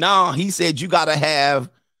 No, he said you got to have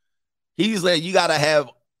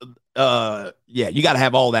all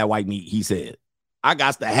that white meat, he said. I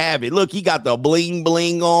got to have it. Look, he got the bling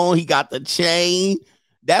bling on. He got the chain.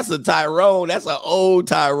 That's a Tyrone. That's an old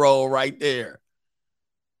Tyrone right there.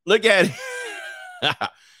 Look at it.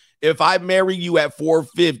 If I marry you at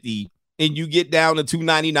 450 and you get down to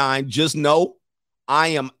 299, just know I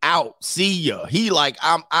am out. See ya. He like,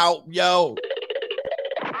 I'm out, yo.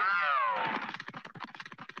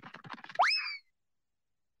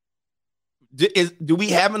 Do we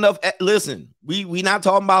have enough? Listen, we not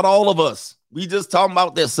talking about all of us. We just talking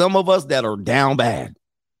about there's some of us that are down bad.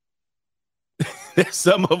 There's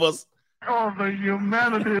some of us. Oh, the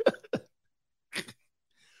humanity.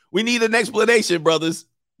 We need an explanation, brothers.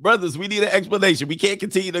 Brothers, we need an explanation. We can't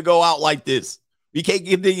continue to go out like this. We can't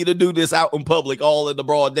continue to do this out in public, all in the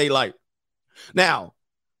broad daylight. Now,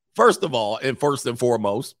 first and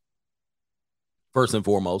foremost,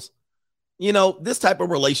 you know, this type of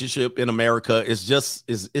relationship in America is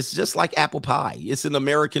just like apple pie. It's an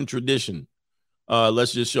American tradition.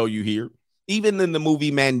 Let's just show you here. Even in the movie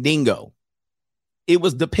Mandingo, it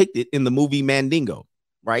was depicted in the movie Mandingo,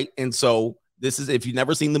 right? And so this is, if you've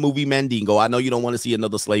never seen the movie Mandingo, I know you don't want to see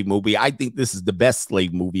another slave movie. I think this is the best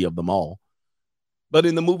slave movie of them all. But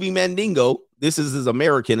in the movie Mandingo, this is as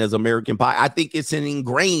American as American Pie. I think it's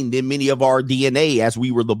ingrained in many of our DNA as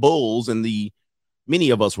we were the bulls and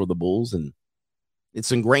many of us were the bulls, and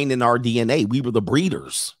it's ingrained in our DNA. We were the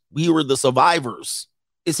breeders. We were the survivors.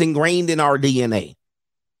 It's ingrained in our DNA.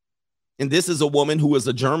 And this is a woman who is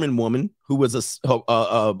a German woman who was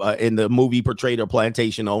in the movie portrayed a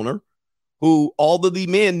plantation owner, who all of the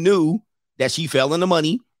men knew that she fell into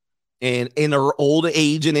money, and in her old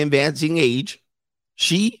age and advancing age,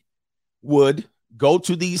 she would go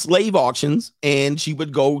to these slave auctions and she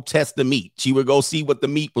would go test the meat. She would go see what the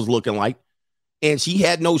meat was looking like. And she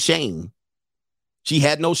had no shame. She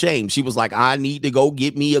was like, I need to go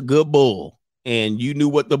get me a good bull. And you knew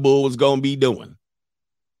what the bull was going to be doing.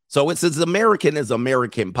 So it's as American as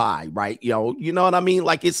American Pie, right? You know what I mean?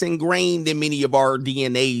 Like, it's ingrained in many of our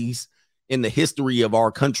DNAs in the history of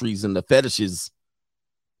our countries and the fetishes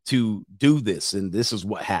to do this. And this is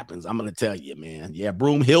what happens. I'm going to tell you, man. Yeah,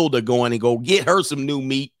 Broomhilda going and go get her some new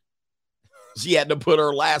meat. She had to put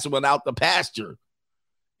her last one out the pasture.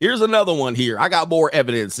 Here's another one here. I got more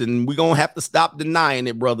evidence, and we're going to have to stop denying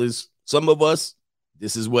it, brothers. Some of us,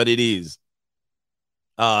 this is what it is.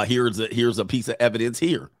 Here's a piece of evidence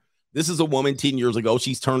here. This is a woman 10 years ago.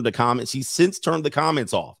 She's since turned the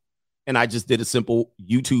comments off. And I just did a simple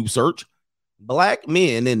YouTube search. Black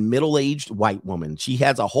men and middle-aged white woman. She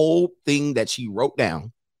has a whole thing that she wrote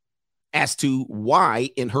down as to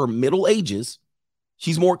why in her middle ages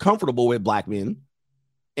she's more comfortable with black men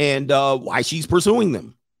and why she's pursuing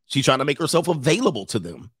them. She's trying to make herself available to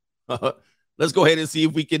them. Let's go ahead and see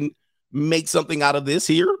if we can make something out of this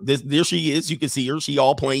here. There she is. You can see her. She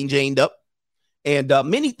all plain Janed up. And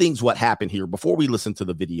many things what happened here before we listen to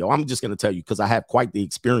the video. I'm just going to tell you because I have quite the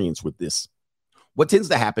experience with this. What tends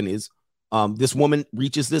to happen is this woman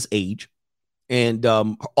reaches this age and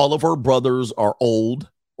all of her brothers are old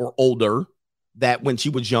or older, that when she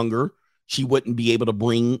was younger, she wouldn't be able to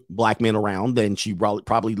bring black men around. And she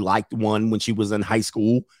probably liked one when she was in high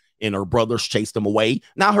school and her brothers chased them away.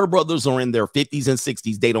 Now her brothers are in their 50s and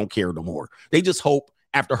 60s. They don't care no more. They just hope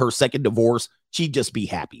after her second divorce, she'd just be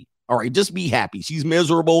happy. All right, just be happy. She's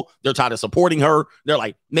miserable. They're tired of supporting her. They're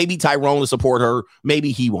like, maybe Tyrone will support her.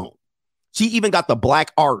 Maybe he won't. She even got the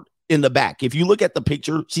black art in the back. If you look at the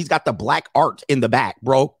picture, she's got the black art in the back,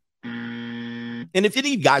 bro. And if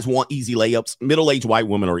any of you guys want easy layups, middle-aged white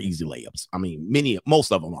women are easy layups. I mean,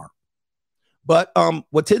 most of them are. But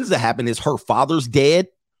what tends to happen is her father's dead.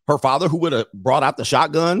 Her father, who would have brought out the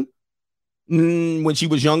shotgun when she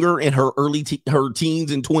was younger in her her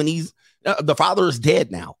teens and 20s, the father is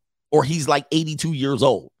dead now, or he's like 82 years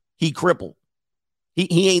old. He crippled.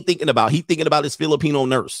 He ain't thinking about. He's thinking about his Filipino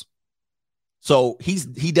nurse. So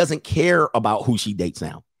he doesn't care about who she dates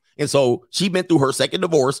now. And so she been through her second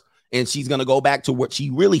divorce, and she's going to go back to what she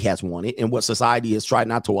really has wanted and what society has tried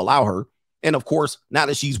not to allow her. And of course, now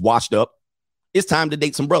that she's washed up, it's time to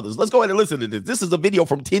date some brothers. Let's go ahead and listen to this. This is a video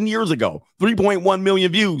from 10 years ago, 3.1 million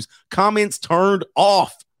views. Comments turned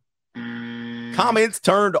off. Comments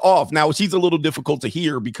turned off. Now, she's a little difficult to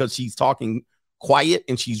hear because she's talking quiet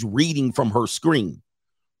and she's reading from her screen.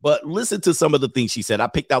 But listen to some of the things she said. I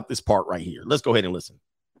picked out this part right here. Let's go ahead and listen.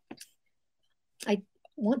 I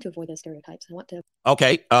want to avoid those stereotypes.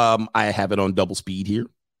 Okay. I have it on double speed here.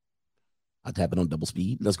 I have it on double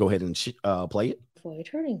speed. Let's go ahead and play it. Avoid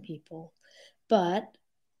hurting people. But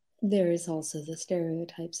there is also the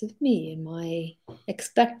stereotypes of me and my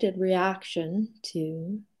expected reaction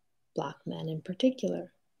to black men in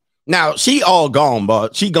particular. Now, she all gone,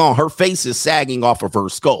 but she gone. Her face is sagging off of her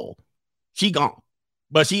skull. She gone.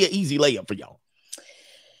 But she an easy layup for y'all.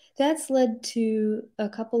 That's led to a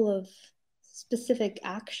couple of specific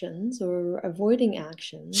actions or avoiding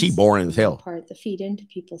actions. She boring as hell. Part that feed into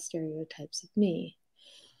people's stereotypes of me.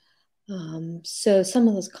 So some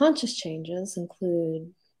of those conscious changes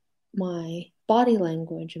include my body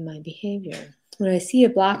language and my behavior. When I see a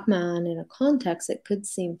black man in a context that could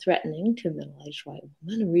seem threatening to a middle-aged white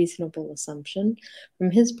woman, a reasonable assumption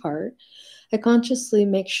from his part, I consciously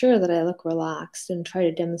make sure that I look relaxed and try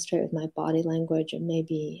to demonstrate with my body language and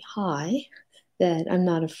maybe hi that I'm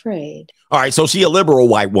not afraid. All right, so she a liberal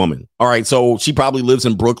white woman. All right, so she probably lives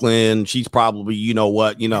in Brooklyn. She's probably,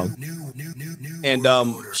 and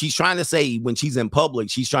she's trying to say when she's in public,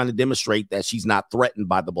 she's trying to demonstrate that she's not threatened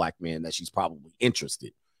by the black man, that she's probably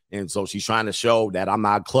interested. And so she's trying to show that I'm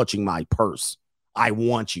not clutching my purse. I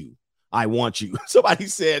want you. I want you. Somebody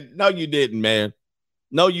said, no, you didn't, man.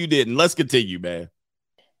 No, you didn't. Let's continue, man.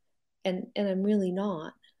 And I'm really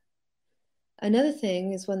not. Another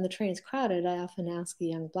thing is when the train is crowded, I often ask a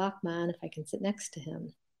young black man if I can sit next to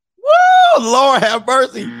him. Woo! Lord have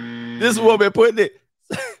mercy. This woman putting it.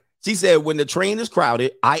 She said, when the train is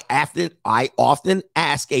crowded, I often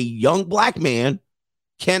ask a young black man,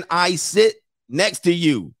 can I sit next to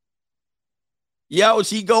you? Yo,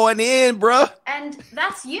 she going in, bruh. And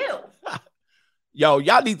that's you. Yo,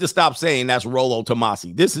 y'all need to stop saying that's Rollo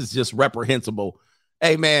Tomasi. This is just reprehensible.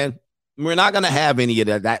 Hey, man, we're not going to have any of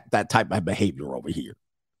that type of behavior over here.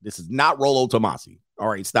 This is not Rollo Tomasi. All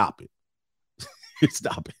right, stop it.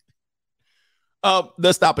 Stop it.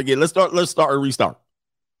 Let's stop again. Let's start and restart.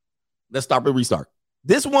 Let's stop and restart.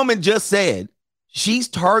 This woman just said she's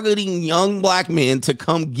targeting young black men to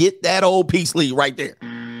come get that old peace league right there.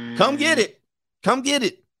 Come get it. Come get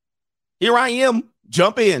it. Here I am.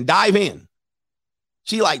 Jump in. Dive in.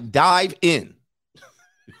 She like dive in.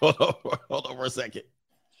 Hold on for a second.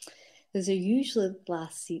 Those are usually the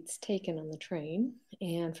last seats taken on the train.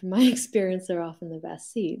 And from my experience, they're often the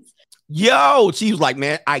best seats. Yo, she was like,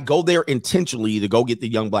 man, I go there intentionally to go get the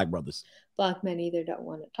young black brothers. Black men either don't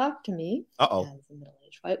want to talk to me as a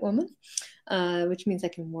middle-aged white woman, which means I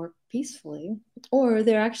can work peacefully, or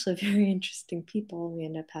they're actually very interesting people and we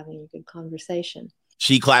end up having a good conversation.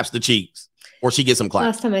 She claps the cheeks, or she gets some claps.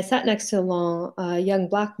 Last time I sat next to a young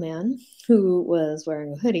black man who was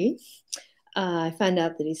wearing a hoodie, I found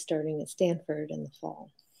out that he's starting at Stanford in the fall.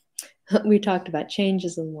 We talked about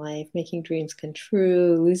changes in life, making dreams come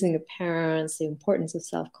true, losing a parent, the importance of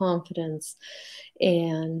self-confidence,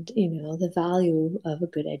 and, the value of a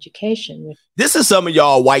good education. This is some of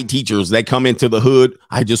y'all white teachers that come into the hood.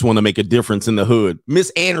 I just want to make a difference in the hood. Miss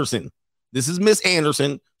Anderson. This is Miss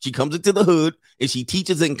Anderson. She comes into the hood and she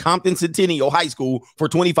teaches in Compton Centennial High School for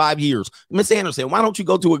 25 years. Miss Anderson, why don't you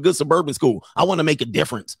go to a good suburban school? I want to make a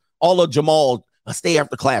difference. All of Jamal, stay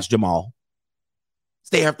after class, Jamal.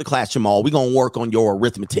 Stay after class, Jamal. We're going to work on your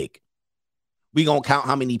arithmetic. We're going to count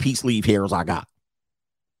how many peace leave hairs I got.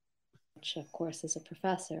 Which, of course, as a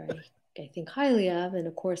professor, I think highly of, and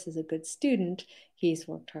of course, as a good student, he's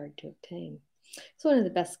worked hard to obtain. It's one of the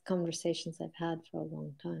best conversations I've had for a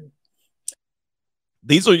long time.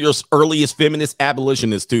 These are your earliest feminist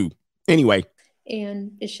abolitionists, too. Anyway.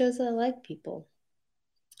 And it shows that I like people.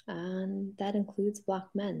 And that includes black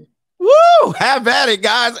men. Woo! Have at it,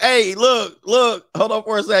 guys. Hey, look. Hold on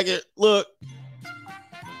for a second. Look.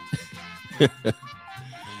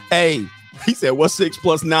 Hey, he said, what's 6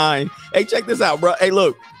 + 9? Hey, check this out, bro. Hey,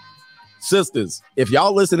 look. Sisters, if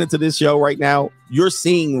y'all listening to this show right now, you're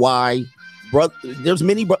seeing why there's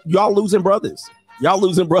many y'all losing brothers. Y'all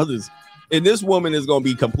losing brothers. And this woman is going to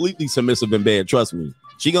be completely submissive in bed. Trust me.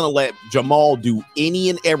 She's going to let Jamal do any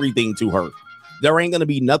and everything to her. There ain't going to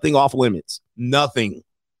be nothing off limits. Nothing.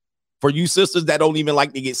 For you sisters that don't even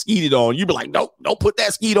like to get skeeted on, you be like, nope, don't put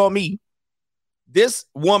that skeet on me. This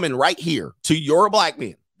woman right here, to your black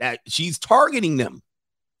men, that she's targeting them.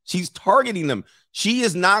 She's targeting them. She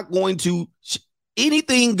is not going to,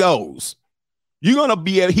 anything goes. He's going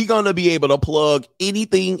to be able to plug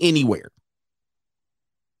anything anywhere.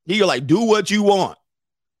 You're like, do what you want.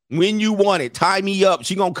 When you want it, tie me up.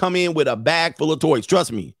 She going to come in with a bag full of toys.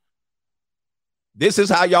 Trust me. This is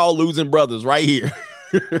how y'all losing brothers right here.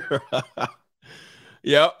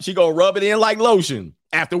 Yep. She going to rub it in like lotion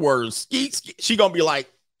afterwards. Skeet. She going to be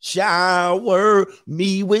like, shower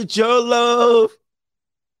me with your love.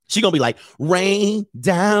 She going to be like, rain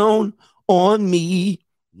down on me.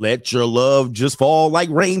 Let your love just fall like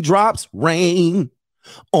raindrops. Rain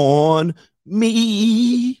on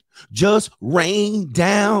me, just rain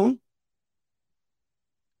down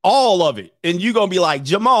all of it. And you're gonna be like,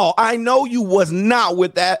 Jamal, I know you was not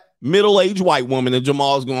with that middle-aged white woman. And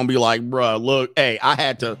Jamal's gonna be like, bruh, look, hey, I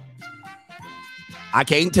can't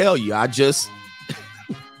tell you. I just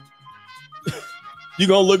you're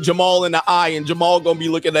gonna look Jamal in the eye, and Jamal gonna be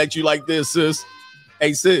looking at you like this, sis.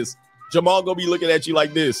 Hey, sis, Jamal gonna be looking at you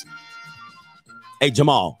like this. Hey,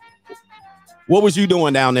 Jamal, what was you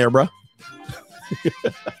doing down there, bruh?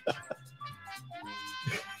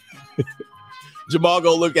 Jamal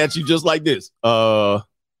gonna look at you just like this.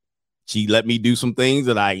 She let me do some things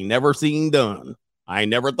that I ain't never seen done. I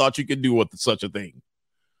never thought you could do with such a thing.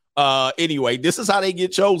 Anyway, this is how they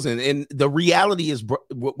get chosen. And the reality is,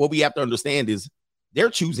 what we have to understand is they're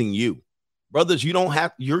choosing you. Brothers,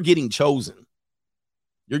 you're getting chosen.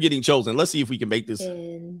 You're getting chosen. Let's see if we can make this.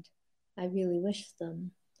 And I really wish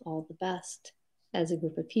them all the best as a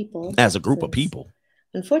group of people. As a group of people.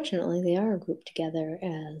 Unfortunately, they are grouped together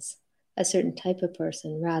as a certain type of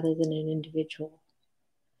person rather than an individual.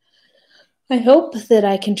 I hope that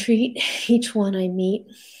I can treat each one I meet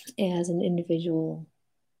as an individual.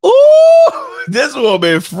 Ooh, this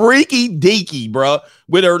woman freaky deaky, bro.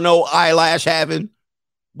 With her no eyelash having,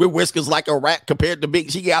 with whiskers like a rat compared to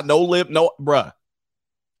Big. She got no lip, no, bruh.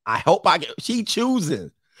 I hope she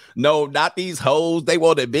choosing. No, not these hoes. They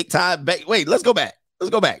want a big time. Wait, let's go back.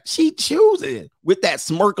 She choosing with that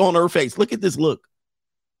smirk on her face. Look at this look.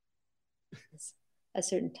 A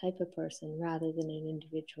certain type of person rather than an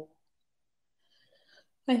individual.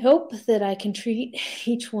 I hope that I can treat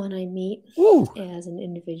each one I meet as an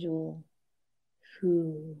individual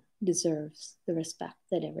who deserves the respect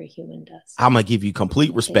that every human does. I'm going to give you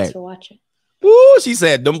complete respect. Thanks for watching. Ooh, she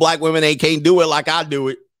said, them black women can't do it like I do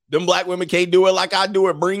it. Them black women can't do it like I do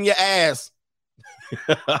it. Bring your ass.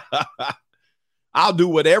 I'll do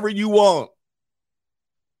whatever you want.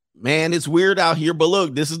 Man, it's weird out here, but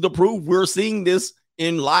look, this is the proof. We're seeing this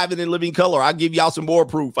in live and in living color. I'll give y'all some more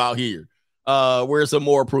proof out here. Where's some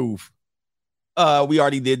more proof? We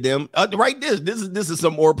already did them. Right, this is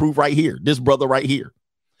some more proof right here. This brother right here.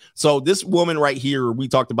 So this woman right here, we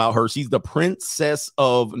talked about her. She's the princess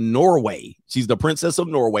of Norway. She's the princess of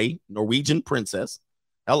Norway, Norwegian princess.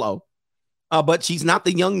 Hello. But she's not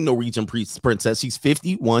the young Norwegian princess. She's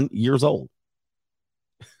 51 years old.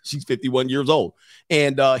 She's 51 years old.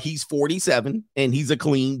 And he's 47, and he's a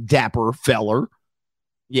clean, dapper feller.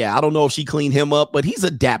 Yeah, I don't know if she cleaned him up, but he's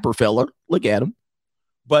a dapper feller. Look at him.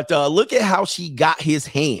 But look at how she got his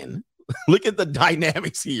hand. Look at the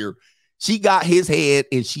dynamics here. She got his hand,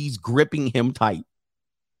 and she's gripping him tight.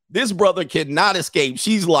 This brother cannot escape.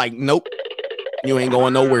 She's like, nope, you ain't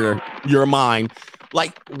going nowhere. You're mine.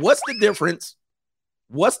 Like, what's the difference?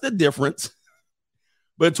 What's the difference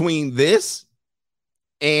between this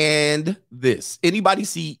and this? Anybody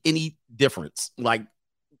see any difference? Like,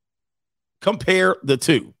 compare the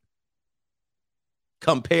two.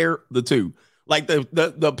 Compare the two. Like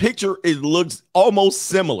the picture, it looks almost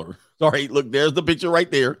similar. All right, look, there's the picture right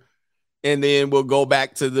there. And then we'll go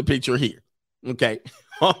back to the picture here. Okay,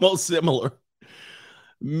 almost similar.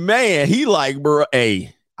 Man, he like, bro,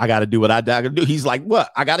 hey, I got to do what I got to do. He's like,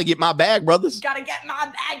 what? I got to get my bag, brothers. Got to get my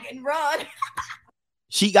bag and run.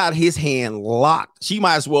 She got his hand locked. She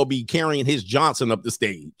might as well be carrying his Johnson up the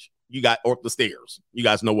stage. Or up the stairs. You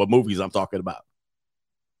guys know what movies I'm talking about.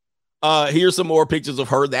 Here's some more pictures of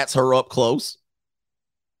her. That's her up close.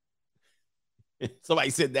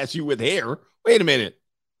 Somebody said that's you with hair. Wait a minute.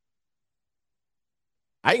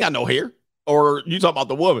 I ain't got no hair. Or you talking about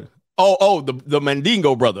the woman? Oh, the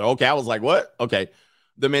Mandingo brother. Okay, I was like, what? Okay,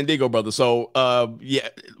 the Mandingo brother. So, yeah,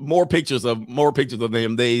 more pictures of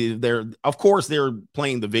them. They're of course they're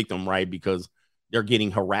playing the victim, right? Because they're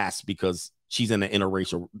getting harassed because she's in an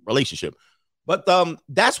interracial relationship. But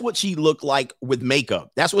that's what she looked like with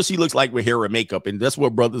makeup. That's what she looks like with hair and makeup, and that's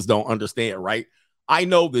what brothers don't understand, right? I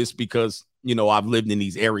know this because I've lived in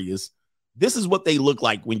these areas. This is what they look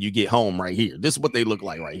like when you get home right here. This is what they look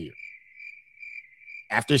like right here.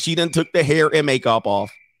 After she done took the hair and makeup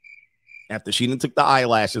off, after she done took the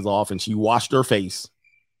eyelashes off and she washed her face,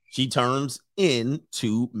 she turns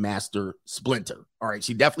into Master Splinter. All right,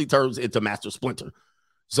 she definitely turns into Master Splinter.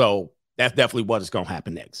 So that's definitely what is going to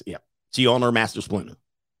happen next. Yeah, she on her Master Splinter.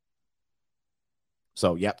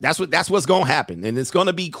 So yeah, that's what's going to happen, and it's going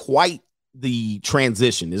to be quite the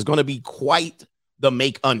transition. It's going to be quite the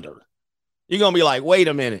make under. You're going to be like, wait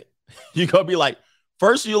a minute. You're going to be like,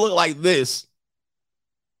 first you look like this.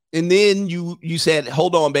 And then you said,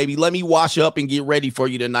 hold on, baby, let me wash up and get ready for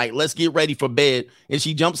you tonight. Let's get ready for bed. And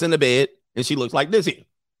she jumps into bed and she looks like this here.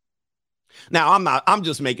 Now, I'm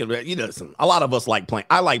just making, listen, a lot of us like plain.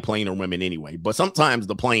 I like plainer women anyway, but sometimes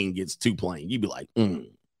the plain gets too plain. You'd be like,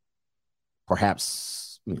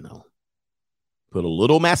 perhaps, put a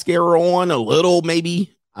little mascara on, a little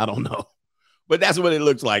maybe, I don't know. But that's what it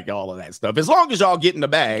looks like, all of that stuff. As long as y'all get in the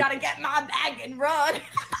bag. Got to get my bag and run.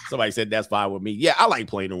 Somebody said that's fine with me. Yeah, I like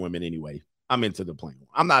plainer women anyway. I'm into the plain.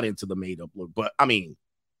 I'm not into the made up look, but I mean,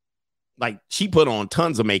 like she put on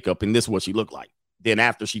tons of makeup and this is what she looked like. Then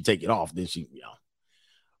after she take it off, then she,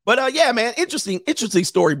 But yeah, man, interesting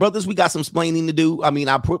story, brothers. We got some explaining to do. I mean,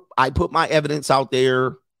 I put my evidence out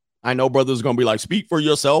there. I know brothers are gonna be like, speak for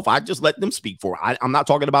yourself. I just let them speak for it. I'm not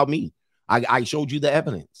talking about me. I showed you the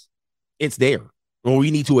evidence. It's there. Well,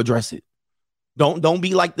 we need to address it. Don't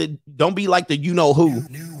be like the you know who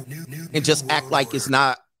and just act like it's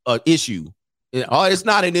not an issue. Oh, it's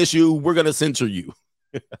not an issue. We're gonna censor you.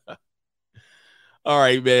 All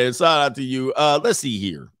right, man. Shout out to you. Let's see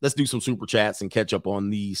here. Let's do some super chats and catch up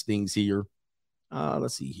on these things here.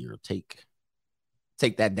 Let's see here.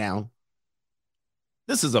 Take that down.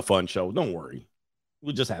 This is a fun show. Don't worry.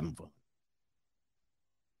 We're just having fun.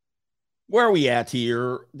 Where are we at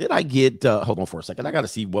here? Did I get, hold on for a second. I got to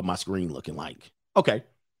see what my screen looking like. Okay.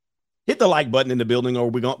 Hit the like button in the building or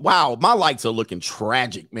we're going, wow, my likes are looking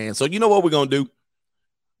tragic, man. So you know what we're going to do?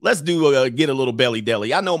 Let's get a little belly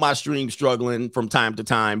deli. I know my stream's struggling from time to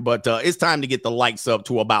time, but it's time to get the likes up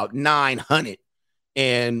to about 900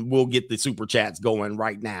 and we'll get the super chats going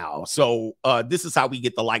right now. So this is how we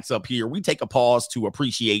get the likes up here. We take a pause to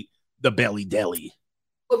appreciate the belly deli.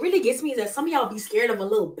 What really gets me is that some of y'all be scared of a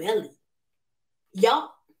little belly. Y'all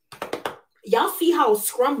see how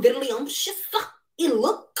scrum-diddly it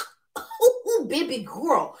look? Oh, baby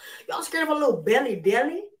girl. Y'all scared of a little belly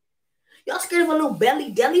deli? Y'all scared of a little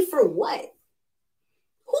belly deli for what?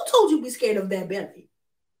 Who told you be scared of that belly?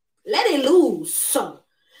 Let it loose, son.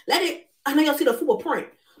 Let it. I know y'all see the FUPA print.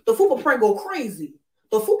 The FUPA print go crazy.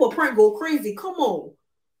 The FUPA print go crazy. Come on.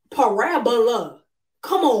 Parabola.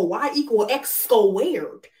 Come on. Y equal X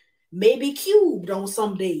squared. Maybe cubed on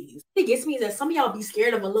some days. It gets me that some of y'all be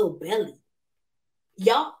scared of a little belly.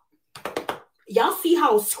 Y'all see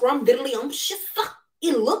how scrum-diddly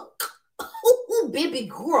It look, ooh, baby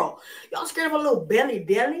girl. Y'all scared of a little belly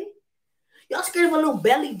deli? Y'all scared of a little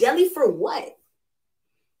belly deli for what?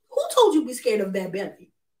 Who told you be scared of that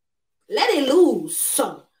belly? Let it loose.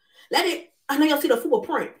 Let it, I know y'all see the football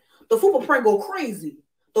print. The football print go crazy.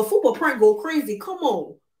 The football print go crazy. Come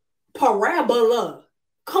on. Parabola.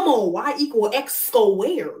 Come on. Y equal X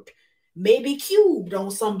squared. Maybe cubed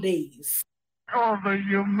on some days. Oh, the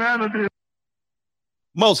humanity.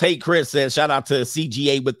 Most Hate Chris says, shout out to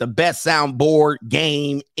CGA with the best soundboard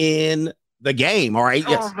game in the game. All right.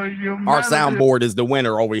 Yes. Our soundboard is the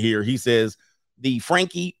winner over here. He says, the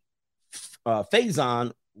Frankie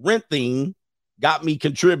Faison rent thing got me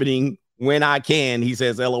contributing when I can. He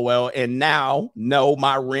says, LOL. And now, no,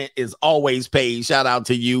 my rent is always paid. Shout out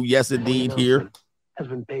to you. Yes, indeed. Here has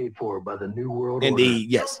been paid for by the New World Indeed. Order.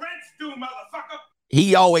 Yes. Your rent's due, motherfucker.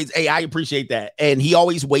 He always, hey, I appreciate that. And he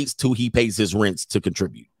always waits till he pays his rents to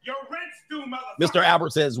contribute. Your rent's due, motherfucker. Mr.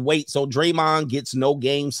 Albert says, wait, so Draymond gets no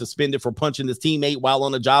games suspended for punching his teammate while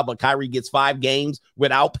on the job, but Kyrie gets 5 games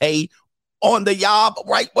without pay on the job,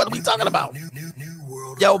 right? What are we talking about? New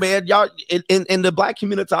World Yo, Order. man, y'all in the black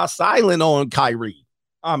community are silent on Kyrie.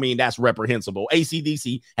 I mean, that's reprehensible.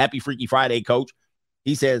 ACDC, happy Freaky Friday, coach.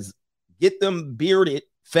 He says, get them bearded,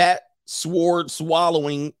 fat, sword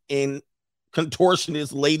swallowing, and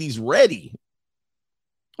contortionist ladies ready.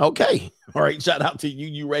 Okay. All right. Shout out to you.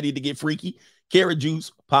 You ready to get freaky? Carrot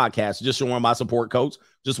Juice podcast. Just showing my support, coach.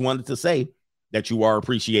 Just wanted to say that you are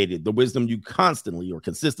appreciated. The wisdom you constantly or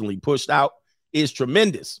consistently pushed out is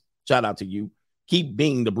tremendous. Shout out to you. Keep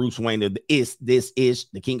being the Bruce Wayne of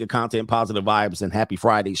the king of content, positive vibes, and happy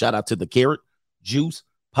Friday. Shout out to the Carrot Juice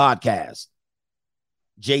podcast.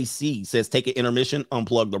 JC says, take an intermission,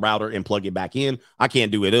 unplug the router, and plug it back in. I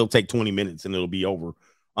can't do it. It'll take 20 minutes and it'll be over.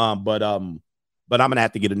 But I'm gonna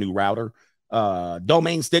have to get a new router.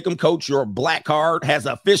 Domain Stickum, coach, your black card has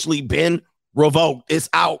officially been revoked. It's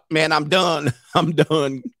out, man. I'm done. I'm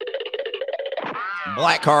done.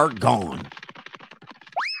 Black card gone.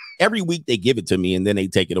 Every week they give it to me and then they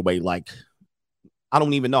take it away. Like, I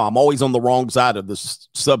don't even know. I'm always on the wrong side of the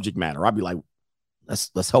subject matter. I'd be like,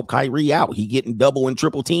 let's help Kyrie out. He getting double and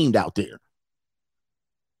triple teamed out there.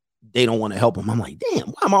 They don't want to help him. I'm like, damn,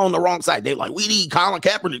 why am I on the wrong side? They're like, we need Colin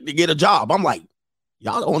Kaepernick to get a job. I'm like,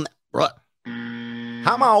 y'all on that, bro.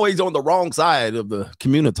 How am I always on the wrong side of the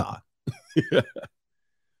community? All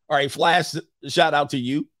right, Flash, shout out to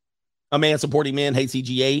you. A man supporting man hates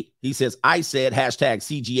CGA. He says, I said hashtag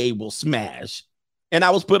CGA will smash. And I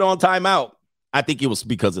was put on timeout. I think it was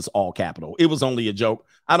because it's all capital. It was only a joke.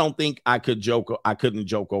 I don't think I could joke. I couldn't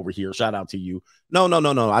joke over here. Shout out to you. No.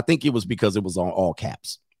 I think it was because it was on all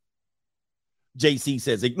caps. JC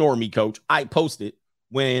says, ignore me, coach. I posted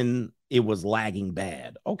when it was lagging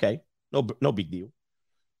bad. Okay. No big deal.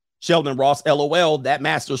 Sheldon Ross, LOL, that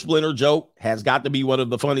Master Splinter joke has got to be one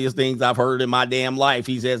of the funniest things I've heard in my damn life.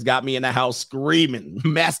 He says, got me in the house screaming,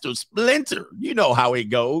 Master Splinter. You know how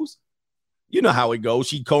it goes.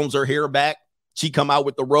 She combs her hair back. She come out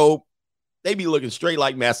with the robe. They be looking straight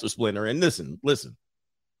like Master Splinter. And listen,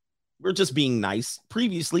 we're just being nice.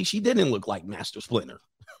 Previously, she didn't look like Master Splinter.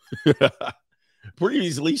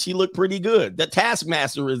 Previously, she looked pretty good. The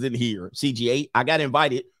Taskmaster is in here. CGA, I got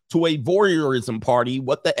invited to a voyeurism party.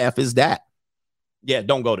 What the F is that? Yeah,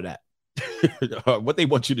 don't go to that. What they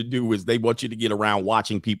want you to do is they want you to get around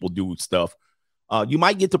watching people do stuff. You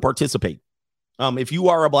might get to participate. If you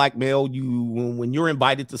are a black male, when you're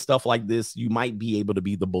invited to stuff like this, you might be able to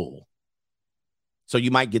be the bull. So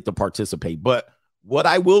you might get to participate. But what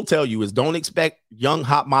I will tell you is don't expect young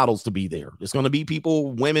hot models to be there. It's going to be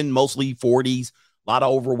people, women, mostly 40s, a lot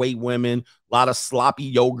of overweight women, a lot of sloppy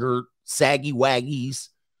yogurt, saggy waggies.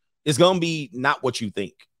 It's going to be not what you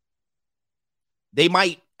think. They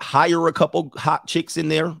might hire a couple hot chicks in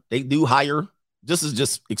there. They do hire. This is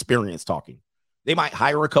just experience talking. They might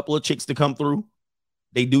hire a couple of chicks to come through.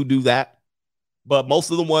 They do that. But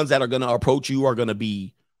most of the ones that are going to approach you are going to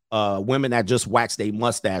be women that just waxed their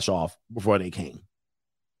mustache off before they came.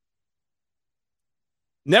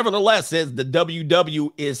 Nevertheless, says the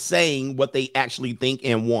WW is saying what they actually think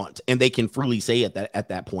and want, and they can freely say it at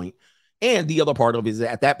that point. And the other part of it is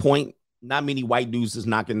at that point, not many white dudes is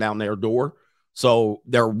knocking down their door. So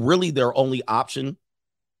their only option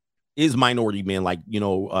is minority men, like,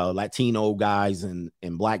 Latino guys and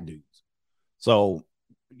black dudes. So,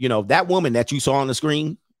 that woman that you saw on the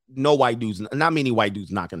screen, not many white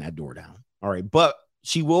dudes knocking that door down. All right. But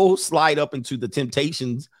she will slide up into the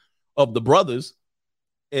temptations of the brothers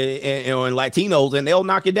and Latinos, and they'll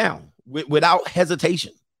knock it down without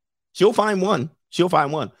hesitation. She'll find one.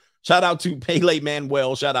 Shout out to Pele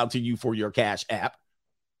Manuel. Shout out to you for your Cash App.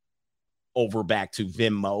 over back to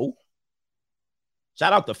Venmo.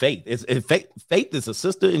 Shout out to Faith. Faith is a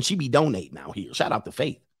sister, and she be donating out here. Shout out to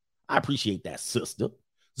Faith. I appreciate that, sister.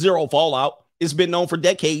 Zero Fallout. It's been known for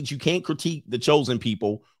decades you can't critique the chosen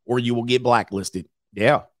people or you will get blacklisted.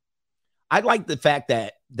 Yeah. I like the fact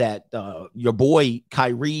that your boy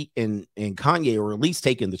Kyrie and Kanye are at least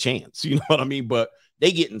taking the chance. You know what I mean? But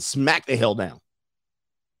they getting smacked the hell down.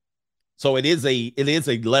 So it is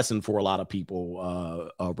a lesson for a lot of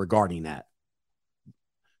people regarding that.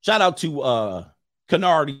 Shout out to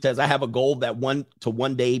Kennard. He says, I have a goal that one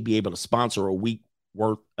day be able to sponsor a week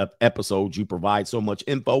worth of episodes. You provide so much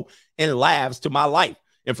info and laughs to my life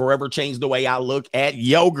and forever change the way I look at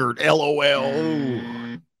yogurt. LOL.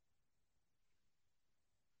 Ooh.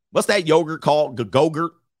 What's that yogurt called? The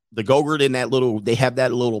Go-Gurt? The Go-Gurt in that little, they have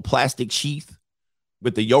that little plastic sheath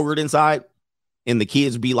with the yogurt inside, and the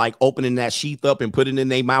kids be like opening that sheath up and putting it in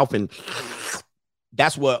their mouth, and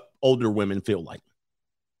that's what older women feel like.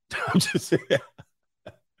 I'm just saying.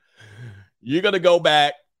 You're going to go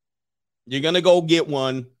back. You're going to go get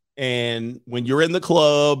one. And when you're in the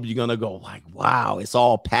club, you're going to go like, wow, it's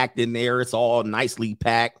all packed in there. It's all nicely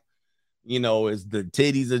packed. You know, it's the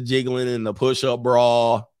titties are jiggling in the push-up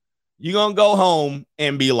bra. You're going to go home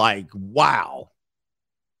and be like, wow.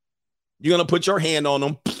 You're going to put your hand on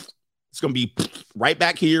them. It's going to be right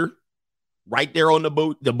back here, right there on the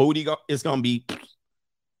boot. The booty is going to be.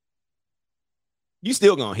 You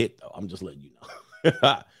still going to hit, though. I'm just letting you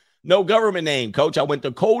know. No government name, coach. I went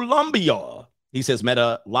to Colombia. He says, met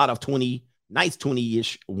a lot of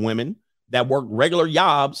 20-ish women that worked regular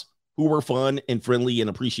jobs who were fun and friendly and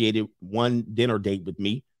appreciated one dinner date with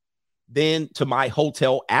me. Then to my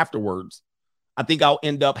hotel afterwards. I think I'll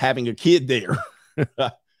end up having a kid there.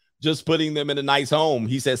 Just putting them in a nice home.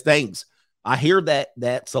 He says, thanks. I hear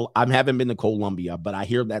that's I haven't been to Colombia, but I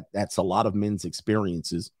hear that's a lot of men's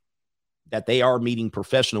experiences, that they are meeting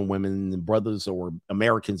professional women, and brothers or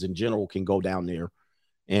Americans in general can go down there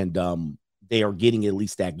and they are getting at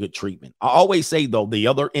least that good treatment. I always say, though, the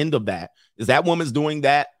other end of that is that woman's doing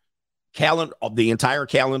that the entire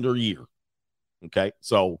calendar year. Okay.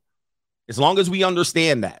 So as long as we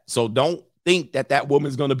understand that, so don't think that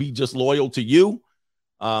woman's going to be just loyal to you.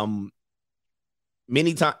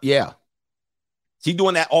 Many times. Yeah. She's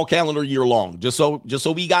doing that all calendar year long, just so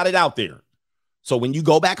we got it out there. So when you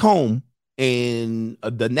go back home and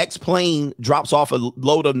the next plane drops off a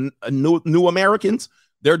load of new Americans,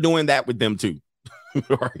 they're doing that with them too.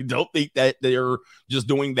 Right? Don't think that they're just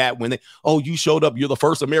doing that when you showed up. You're the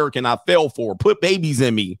first American I fell for. Put babies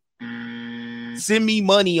in me. Send me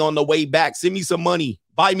money on the way back. Send me some money.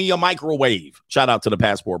 Buy me a microwave. Shout out to the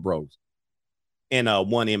Passport Bros. And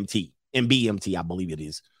 1MT and BMT, I believe it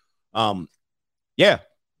is. Yeah,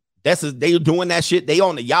 they're doing that shit. They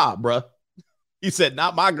on the yacht, bro. He said,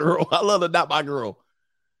 not my girl. I love it, not my girl.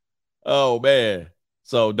 Oh, man.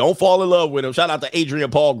 So don't fall in love with him. Shout out to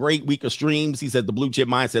Adrian Paul. Great week of streams. He said the Blue Chip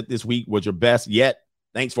Mindset this week was your best yet.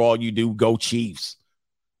 Thanks for all you do. Go Chiefs.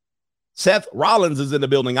 Seth Rollins is in the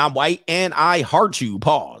building. I'm white and I heart you.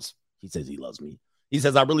 Pause. He says he loves me. He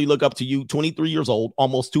says, I really look up to you. 23 years old,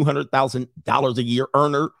 almost $200,000 a year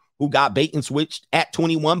earner who got bait and switched at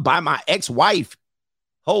 21 by my ex-wife.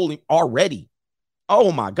 Holy, already.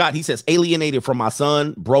 Oh my God. He says, alienated from my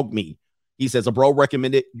son, broke me. He says, a bro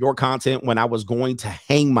recommended your content when I was going to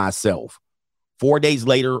hang myself 4 days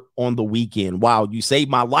later on the weekend. Wow, you saved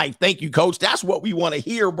my life. Thank you, coach. That's what we want to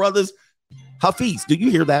hear, brothers. Hafiz, do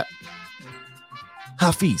you hear that?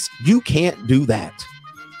 Hafiz, you can't do that.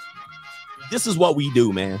 This is what we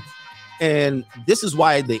do, man. And this is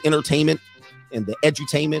why the entertainment and the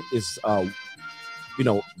edutainment is,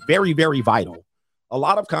 very, very vital. A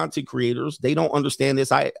lot of content creators, they don't understand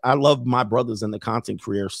this. I love my brothers in the content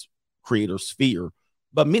creator sphere,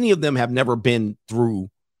 but many of them have never been through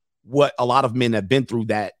what a lot of men have been through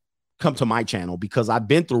that come to my channel, because I've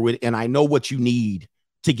been through it and I know what you need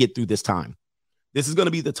to get through this time. This is going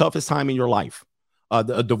to be the toughest time in your life.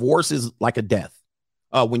 A divorce is like a death.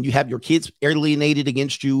 When you have your kids alienated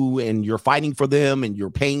against you and you're fighting for them and you're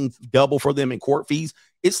paying double for them in court fees,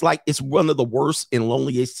 it's one of the worst and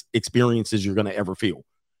loneliest experiences you're going to ever feel.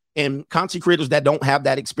 And content creators that don't have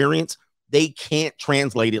that experience, they can't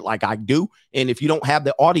translate it like I do. And if you don't have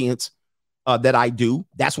the audience that I do,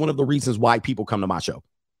 that's one of the reasons why people come to my show.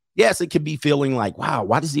 Yes, it could be feeling like, wow,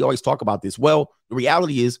 why does he always talk about this? Well, the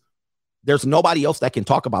reality is there's nobody else that can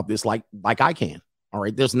talk about this like I can. All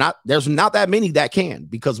right. There's not that many that can,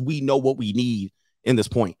 because we know what we need in this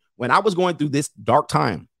point. When I was going through this dark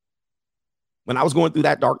time,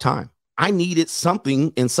 I needed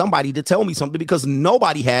something and somebody to tell me something, because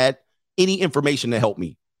nobody had any information to help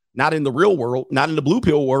me. Not in the real world, not in the blue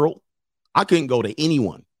pill world. I couldn't go to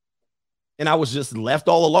anyone. And I was just left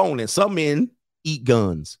all alone. And some men eat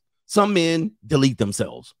guns. Some men delete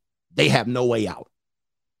themselves. They have no way out.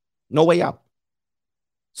 No way out.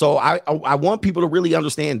 So I want people to really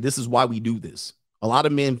understand this is why we do this. A lot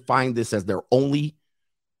of men find this as their only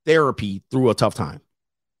therapy through a tough time.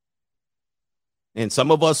 And some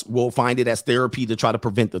of us will find it as therapy to try to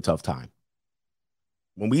prevent the tough time.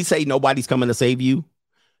 When we say nobody's coming to save you,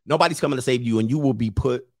 nobody's coming to save you, and you will be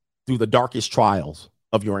put through the darkest trials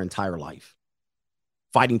of your entire life,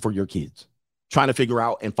 fighting for your kids, trying to figure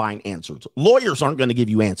out and find answers. Lawyers aren't going to give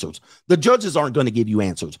you answers. The judges aren't going to give you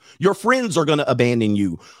answers. Your friends are going to abandon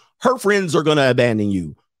you. Her friends are going to abandon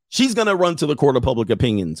you. She's going to run to the court of public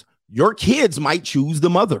opinions. Your kids might choose the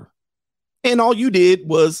mother. And all you did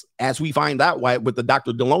was, as we find out why with the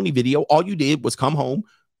Dr. Deloney video, all you did was come home,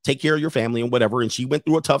 take care of your family and whatever. And she went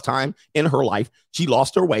through a tough time in her life. She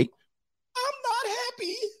lost her way. I'm not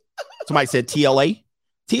happy. Somebody said TLA.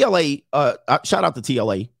 TLA, shout out to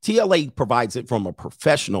TLA. TLA provides it from a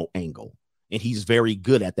professional angle, and he's very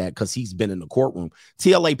good at that because he's been in the courtroom.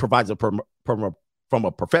 TLA provides it from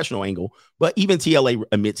a professional angle, but even TLA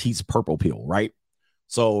admits he's purple pill, right?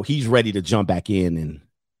 So he's ready to jump back in and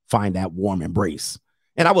find that warm embrace.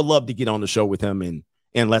 And I would love to get on the show with him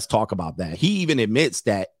and let's talk about that. He even admits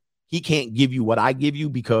that he can't give you what I give you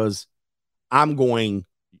because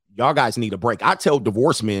y'all guys need a break. I tell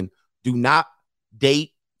divorced men, do not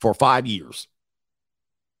date for 5 years.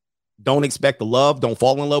 Don't expect the love. Don't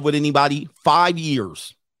fall in love with anybody. 5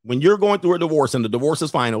 years. When you're going through a divorce and the divorce is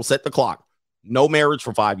final, set the clock. No marriage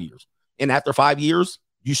for 5 years. And after 5 years,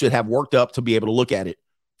 you should have worked up to be able to look at it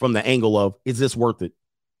from the angle of, is this worth it?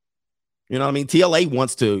 You know what I mean? TLA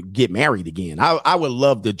wants to get married again. I would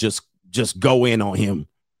love to just go in on him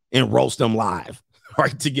and roast them live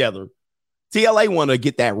right together. TLA want to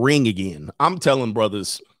get that ring again. I'm telling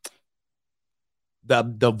brothers, the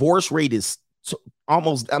divorce rate is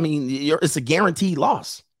almost, it's a guaranteed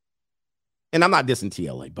loss. And I'm not dissing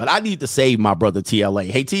TLA, but I need to save my brother TLA.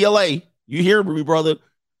 Hey, TLA, you hear me, brother?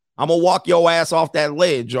 I'm going to walk your ass off that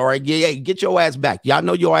ledge, all right? Get your ass back. Y'all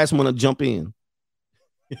know your ass want to jump in.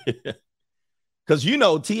 Because,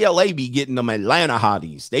 TLA be getting them Atlanta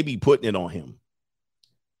hotties. They be putting it on him.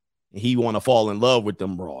 And he want to fall in love with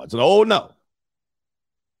them broads. And, oh, no.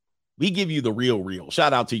 We give you the real.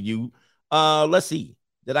 Shout out to you. Let's see.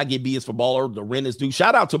 Did I get B is for baller? The rent is due.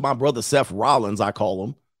 Shout out to my brother Seth Rollins, I call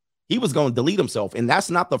him. He was going to delete himself. And that's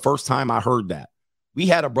not the first time I heard that. We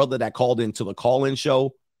had a brother that called into the call-in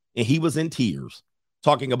show, and he was in tears,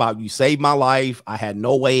 talking about, you saved my life. I had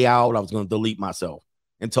no way out. I was going to delete myself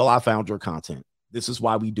until I found your content. This is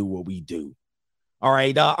why we do what we do. All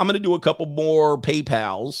right. I'm going to do a couple more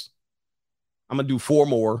PayPals. I'm going to do 4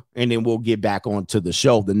 more, and then we'll get back onto the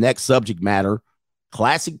show. The next subject matter,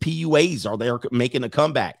 classic PUAs are there making a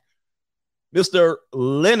comeback. Mr.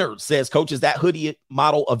 Leonard says, Coach, is that hoodie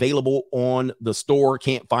model available on the store?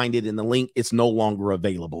 Can't find it in the link. It's no longer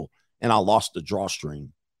available. And I lost the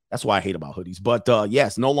drawstring. That's why I hate about hoodies. But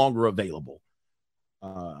yes, no longer available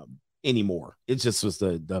anymore. It just was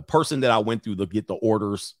the person that I went through to get the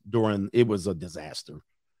orders during, it was a disaster.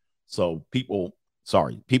 So people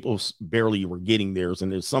barely were getting theirs.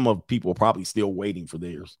 And there's some of people probably still waiting for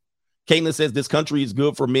theirs. Caitlin says this country is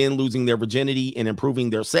good for men losing their virginity and improving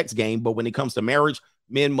their sex game. But when it comes to marriage,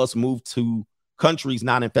 men must move to countries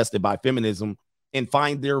not infested by feminism and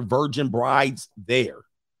find their virgin brides there.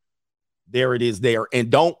 There it is there. And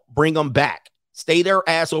don't bring them back. Stay their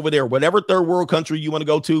ass over there. Whatever third world country you want to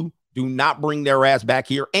go to, do not bring their ass back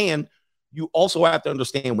here. And you also have to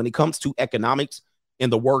understand when it comes to economics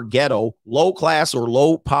and the word ghetto, low class or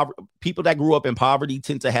low poverty, people that grew up in poverty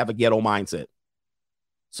tend to have a ghetto mindset.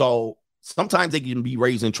 So sometimes they can be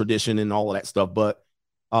raised in tradition and all of that stuff, but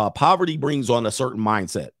poverty brings on a certain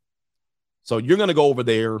mindset. So you're going to go over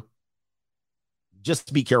there.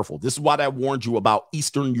 Just be careful. This is what I warned you about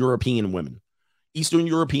Eastern European women. Eastern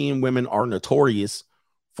European women are notorious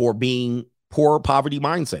for being poor poverty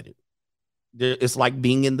mindseted. It's like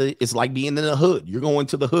being in the hood. You're going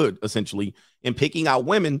to the hood essentially and picking out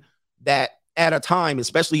women that at a time,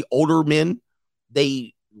 especially older men,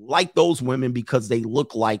 they like those women because they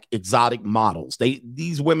look like exotic models.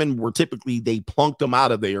 These women were typically, they plunked them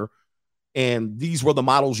out of there. And these were the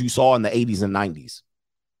models you saw in the 80s and 90s.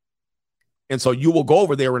 And so you will go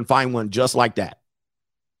over there and find one just like that.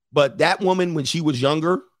 But that woman, when she was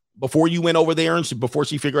younger, before you went over there and before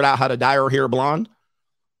she figured out how to dye her hair blonde,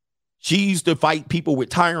 she used to fight people with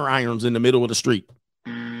tire irons in the middle of the street.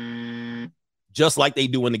 Just like they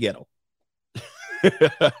do in the ghetto.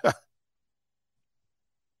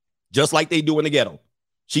 Just like they do in the ghetto.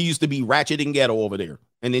 She used to be ratchet and ghetto over there.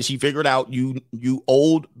 And then she figured out you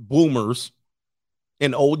old boomers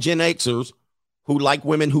and old Gen Xers who like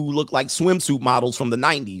women who look like swimsuit models from the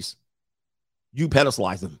 90s, you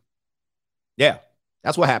pedestalize them. Yeah,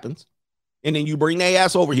 that's what happens. And then you bring their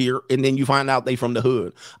ass over here, and then you find out they from the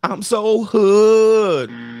hood. I'm so hood.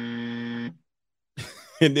 And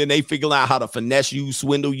then they figure out how to finesse you,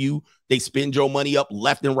 swindle you. They spend your money up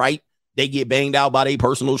left and right. They get banged out by their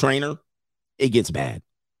personal trainer. It gets bad.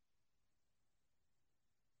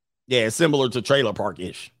 Yeah, it's similar to Trailer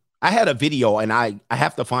Park-ish. I had a video, and I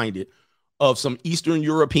have to find it, of some Eastern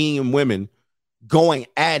European women going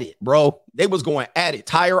at it, bro. They was going at it.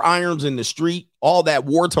 Tire irons in the street, all that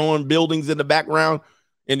war-torn buildings in the background,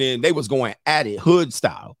 and then they was going at it, hood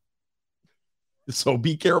style. So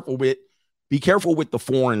be careful with the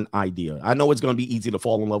foreign idea. I know it's going to be easy to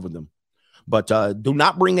fall in love with them, but do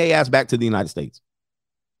not bring their ass back to the United States.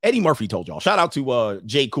 Eddie Murphy told y'all. Shout out to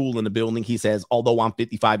Jay Cool in the building. He says, although I'm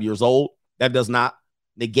 55 years old, that does not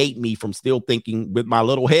negate me from still thinking with my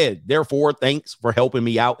little head. Therefore, thanks for helping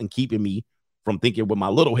me out and keeping me from thinking with my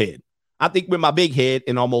little head. I think with my big head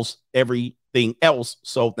and almost everything else.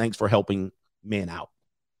 So thanks for helping men out.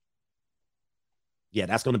 Yeah,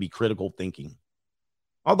 that's going to be critical thinking.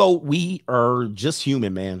 Although we are just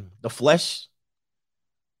human, man. The flesh,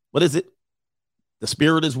 what is it? The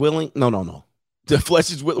spirit is willing. No. The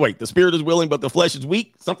flesh is willing. Wait, the spirit is willing, but the flesh is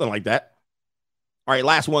weak. Something like that. All right,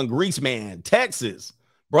 last one. Grease Man, Texas.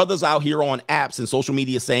 Brothers out here on apps and social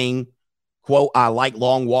media saying, quote, I like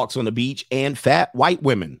long walks on the beach and fat white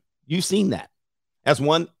women. You've seen that. As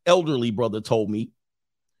one elderly brother told me,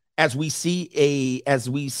 as we seen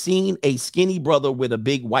a skinny brother with a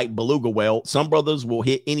big white beluga whale, some brothers will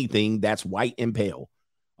hit anything that's white and pale.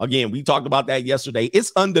 Again, we talked about that yesterday.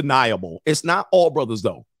 It's undeniable. It's not all brothers,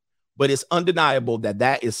 though, but it's undeniable that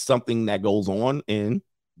that is something that goes on, and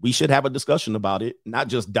we should have a discussion about it, not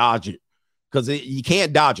just dodge it. Because you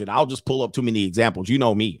can't dodge it. I'll just pull up too many examples. You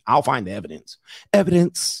know me. I'll find the evidence.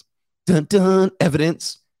 Evidence. Dun, dun.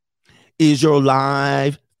 Evidence. Is your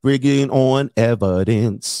life friggin' on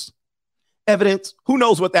evidence? Evidence. Who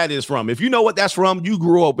knows what that is from? If you know what that's from, you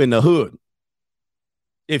grew up in the hood.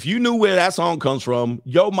 If you knew where that song comes from,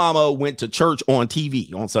 your mama went to church on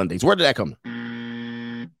TV on Sundays. Where did that come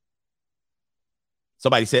from?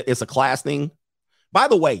 Somebody said it's a class thing. By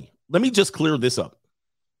the way, let me just clear this up.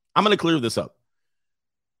 I'm going to clear this up.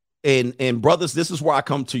 And brothers, this is where I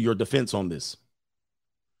come to your defense on this.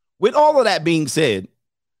 With all of that being said,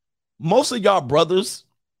 most of y'all brothers,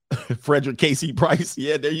 Frederick K.C. Price.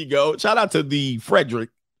 Yeah, there you go. Shout out to the Frederick,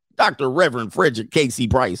 Dr. Reverend Frederick K.C.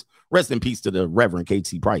 Price. Rest in peace to the Reverend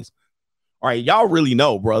K.C. Price. All right, y'all really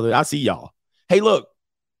know, brother. I see y'all. Hey, look,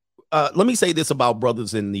 let me say this about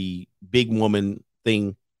brothers in the big woman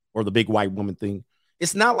thing or the big white woman thing.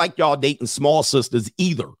 It's not like y'all dating small sisters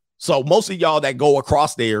either. So most of y'all that go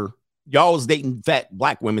across there, y'all was dating fat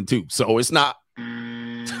black women too. So it's not.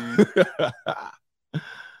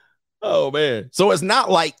 Oh, man. So it's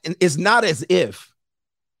not like, it's not as if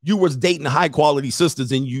you was dating high quality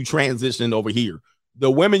sisters and you transitioned over here.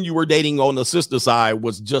 The women you were dating on the sister side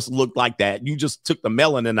was just looked like that. You just took the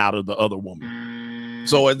melanin out of the other woman.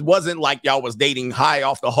 So it wasn't like y'all was dating high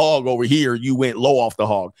off the hog over here. You went low off the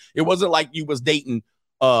hog. It wasn't like you was dating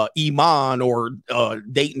Iman or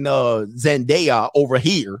dating Zendaya over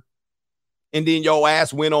here. And then your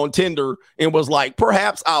ass went on Tinder and was like,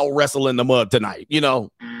 perhaps I'll wrestle in the mud tonight. You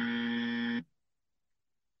know,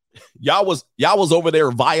 y'all was over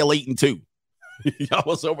there violating too. y'all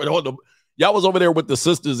was over there with the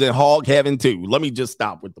sisters in hog heaven too. Let me just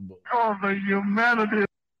stop with the book. Oh, the humanity.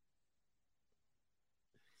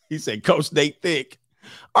 He said, Coach, they thick.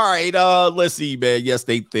 All right, let's see, man. Yes,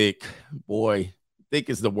 they thick. Boy, thick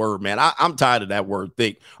is the word, man. I'm tired of that word,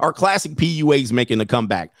 thick. Our classic PUA's making a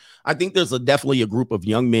comeback. I think there's definitely a group of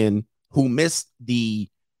young men who missed the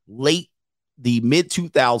mid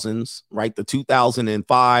 2000s, right? The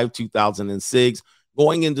 2005, 2006,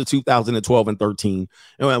 going into 2012 and 13,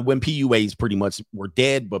 when PUAs pretty much were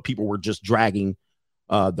dead, but people were just dragging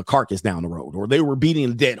the carcass down the road, or they were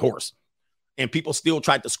beating a dead horse. And people still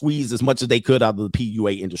tried to squeeze as much as they could out of the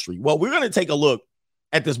PUA industry. Well, we're going to take a look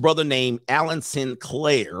at this brother named Alan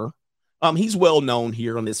Sinclair. He's well known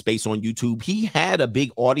here on this space on YouTube. He had a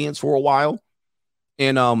big audience for a while.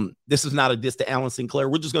 And this is not a diss to Alan Sinclair.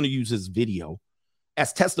 We're just going to use his video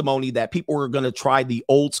as testimony that people are going to try the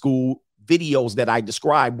old school videos that I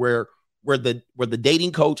described where the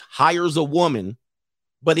dating coach hires a woman,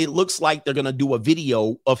 but it looks like they're going to do a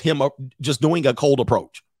video of him just doing a cold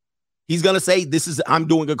approach. He's going to say, I'm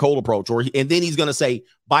doing a cold approach, and then he's going to say,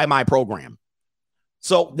 buy my program.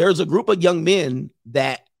 So there's a group of young men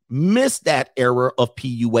that missed that era of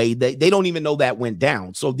PUA. They don't even know that went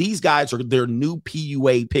down. So these guys are their new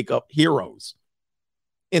PUA pickup heroes.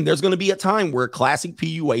 And there's going to be a time where classic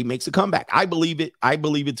PUA makes a comeback. I believe it. I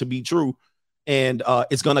believe it to be true. And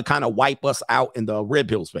it's going to kind of wipe us out in the red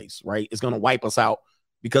pill space, right? It's going to wipe us out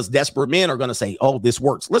because desperate men are going to say, oh, this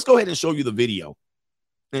works. Let's go ahead and show you the video.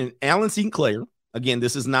 And Alan Sinclair, again,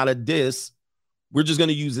 this is not a diss. We're just going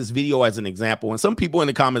to use this video as an example. And some people in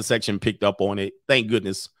the comment section picked up on it. Thank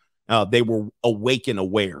goodness they were awake and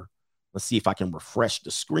aware. Let's see if I can refresh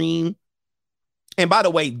the screen. And by the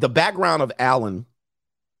way, the background of Alan,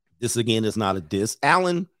 this again is not a diss.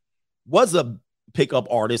 Alan was a pickup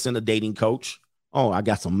artist and a dating coach. Oh, I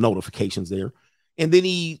got some notifications there. And then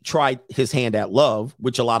he tried his hand at love,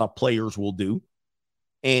 which a lot of players will do.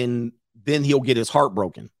 And then he'll get his heart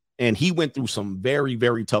broken. And he went through some very,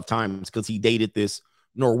 very tough times because he dated this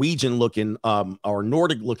Norwegian looking or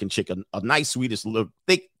Nordic looking chick, a nice Swedish look,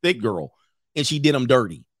 thick girl. And she did him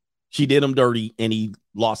dirty. She did him dirty and he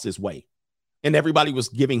lost his way. And everybody was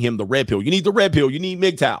giving him the red pill. You need the red pill. You need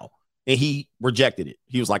MGTOW. And he rejected it.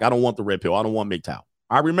 He was like, I don't want the red pill. I don't want MGTOW.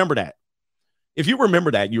 I remember that. If you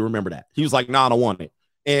remember that, you remember that. He was like, no, I don't want it.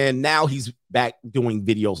 And now he's back doing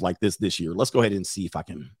videos like this year. Let's go ahead and see if I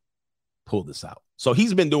can pull this out. So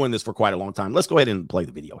he's been doing this for quite a long time. Let's go ahead and play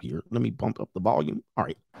the video here. Let me bump up the volume. All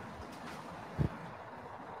right.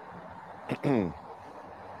 Hi.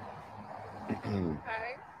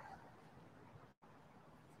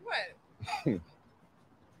 What? What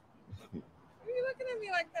are you looking at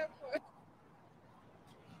me like that for?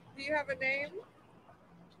 Do you have a name?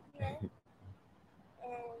 No.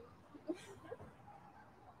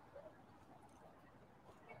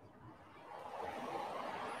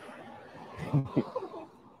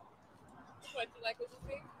 What, you like what you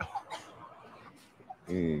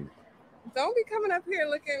see? Don't be coming up here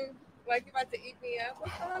looking like you're about to eat me up.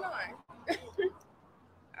 What's going on?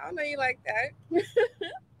 I don't know you like that.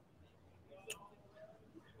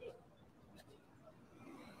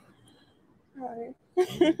 Hi.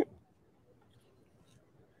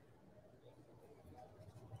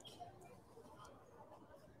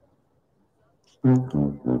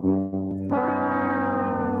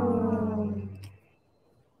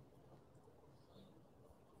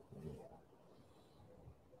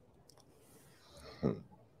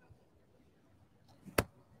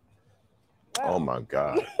 Oh my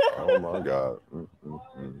God. Oh my God. Well,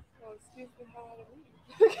 excuse me, how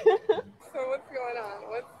so what's going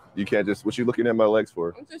on? You can't just, what you looking at my legs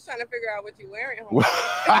for? I'm just trying to figure out what you're wearing.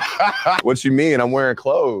 What you mean? I'm wearing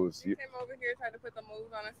clothes. You came over here trying to put the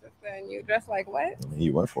moves on a sister and you dressed like what?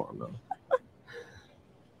 You went for him though.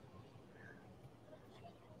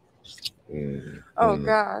 Oh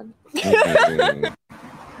God.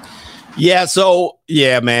 Yeah, so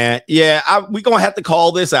yeah, man. Yeah, we're gonna have to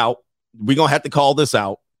call this out. We're gonna have to call this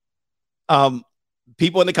out.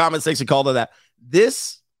 People in the comment section called it that.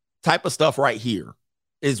 This type of stuff right here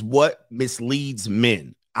is what misleads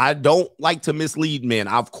men. I don't like to mislead men.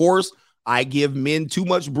 Of course, I give men too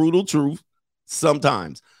much brutal truth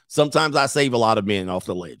sometimes. Sometimes I save a lot of men off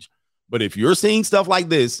the ledge. But if you're seeing stuff like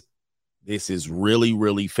this, this is really,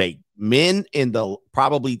 really fake. Men in the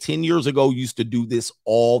probably 10 years ago used to do this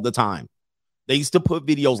all the time. They used to put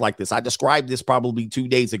videos like this. I described this probably 2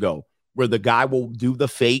 days ago, where the guy will do the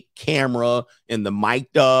fake camera and the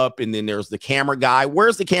mic'd up, and then there's the camera guy.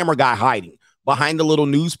 Where's the camera guy hiding? Behind the little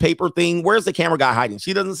newspaper thing? Where's the camera guy hiding?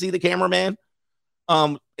 She doesn't see the cameraman.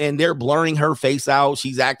 And they're blurring her face out.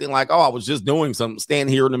 She's acting like, oh, I was just doing something,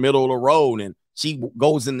 standing here in the middle of the road, and she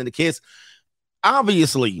goes into the kiss.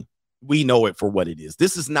 Obviously, we know it for what it is.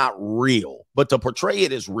 This is not real, but to portray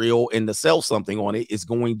it as real and to sell something on it is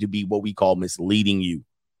going to be what we call misleading you.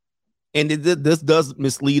 And this does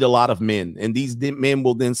mislead a lot of men. And these men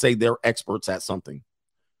will then say they're experts at something.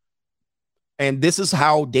 And this is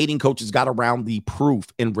how dating coaches got around the proof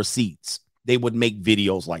and receipts. They would make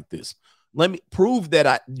videos like this. Let me prove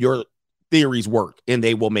that your theories work, and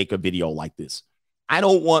they will make a video like this. I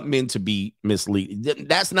don't want men to be misleading.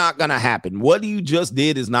 That's not going to happen. What you just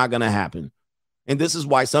did is not going to happen. And this is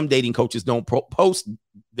why some dating coaches don't post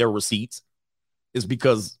their receipts, is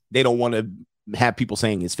because they don't want to have people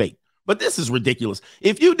saying it's fake. But this is ridiculous.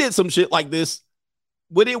 If you did some shit like this,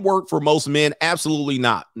 would it work for most men? Absolutely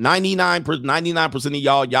not. 99% of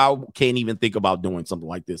y'all can't even think about doing something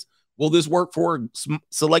like this. Will this work for a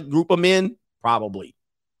select group of men? Probably.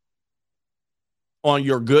 On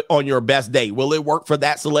your best day. Will it work for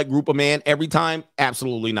that select group of men every time?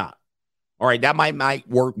 Absolutely not. All right, that might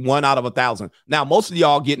work 1 out of 1,000. Now, most of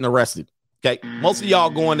y'all getting arrested. Okay, most of y'all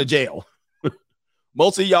going to jail.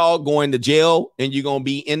 Most of y'all going to jail and you're going to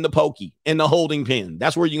be in the pokey, in the holding pen.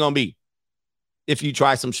 That's where you're going to be if you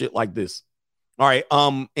try some shit like this. All right.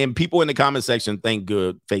 And people in the comment section, thank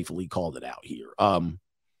good, faithfully called it out here.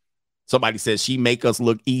 Somebody says she make us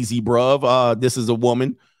look easy, bruv. This is a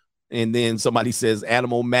woman. And then somebody says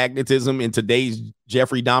animal magnetism in today's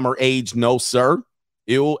Jeffrey Dahmer age. No, sir.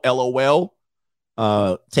 Ew, LOL.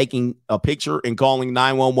 Taking a picture and calling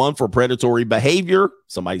 911 for predatory behavior.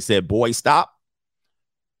 Somebody said, boy, stop.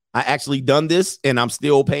 I actually done this and I'm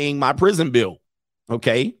still paying my prison bill.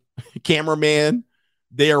 Okay. Cameraman,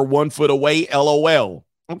 they are 1 foot away. LOL.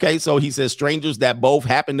 Okay. So he says strangers that both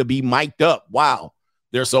happen to be mic'd up. Wow.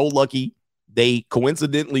 They're so lucky. They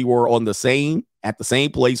coincidentally were at the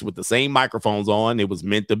same place with the same microphones on. It was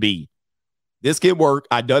meant to be. This can work.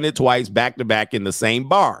 I done it twice back to back in the same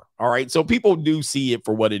bar. All right. So people do see it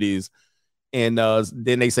for what it is. And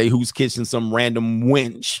then they say, who's kissing some random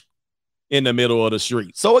wench in the middle of the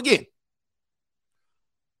street? So again,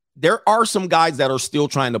 there are some guys that are still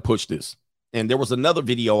trying to push this. And there was another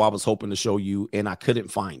video I was hoping to show you and I couldn't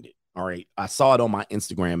find it. All right. I saw it on my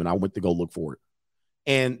Instagram and I went to go look for it.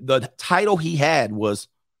 And the title he had was,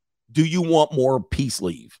 do you want more peace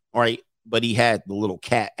leave? All right. But he had the little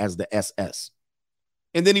cat as the SS.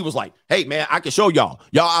 And then he was like, hey, man, I can show y'all.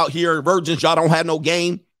 Y'all out here, virgins, y'all don't have no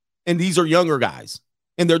game. And these are younger guys.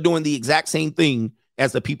 And they're doing the exact same thing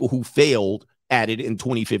as the people who failed at it in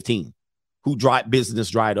 2015, who business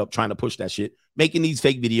dried up trying to push that shit, making these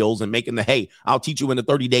fake videos and making hey, I'll teach you in a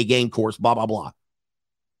 30-day game course, blah, blah, blah.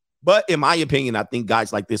 But in my opinion, I think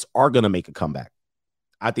guys like this are going to make a comeback.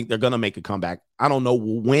 I think they're going to make a comeback. I don't know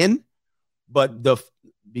when, but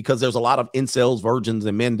because there's a lot of incels, virgins,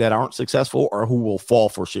 and men that aren't successful or who will fall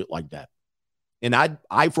for shit like that. And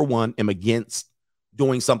I for one, am against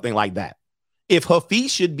doing something like that. If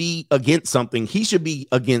Hafiz should be against something, he should be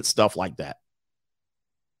against stuff like that.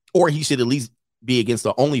 Or he should at least be against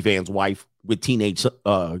the OnlyFans wife with teenage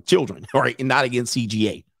children, all right, and not against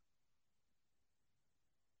CGA.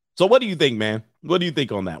 So what do you think, man? What do you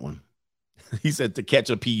think on that one? He said to catch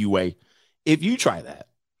a PUA. If you try that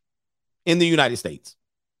in the United States,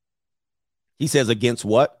 he says against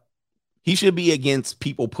what? He should be against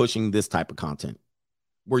people pushing this type of content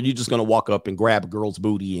where you're just going to walk up and grab a girl's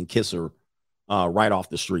booty and kiss her right off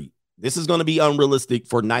the street. This is going to be unrealistic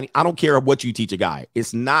for 90. I don't care what you teach a guy.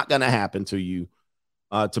 It's not going to happen to you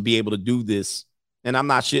to be able to do this. And I'm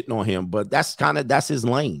not shitting on him, but that's his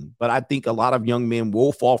lane. But I think a lot of young men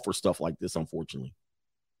will fall for stuff like this, unfortunately.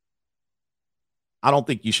 I don't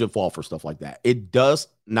think you should fall for stuff like that. It does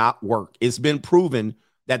not work. It's been proven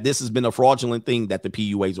that this has been a fraudulent thing that the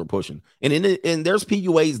PUAs are pushing. And there's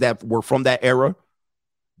PUAs that were from that era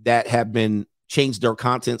that have been changed their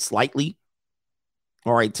content slightly.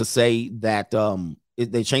 All right, to say that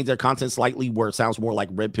they changed their content slightly where it sounds more like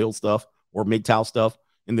red pill stuff or MGTOW stuff.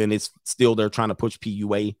 And then it's still they're trying to push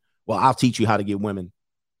PUA. Well, I'll teach you how to get women.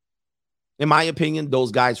 In my opinion,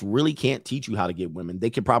 those guys really can't teach you how to get women.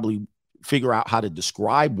 They can probably figure out how to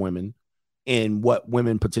describe women and what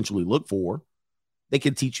women potentially look for. They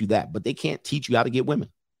can teach you that, but they can't teach you how to get women.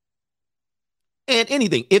 And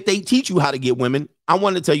anything, if they teach you how to get women, I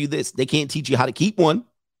want to tell you this, they can't teach you how to keep one.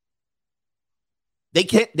 They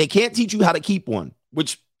can't teach you how to keep one,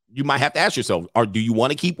 which you might have to ask yourself, do you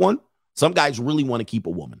want to keep one? Some guys really want to keep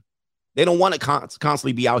a woman. They don't want to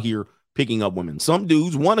constantly be out here picking up women. Some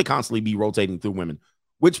dudes want to constantly be rotating through women,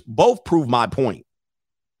 which both prove my point.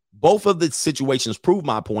 Both of the situations prove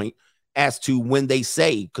my point as to when they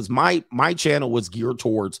say, because my channel was geared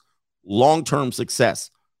towards long-term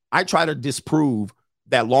success. I try to disprove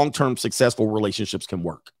that long-term successful relationships can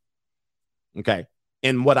work. Okay.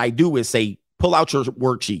 And what I do is say, pull out your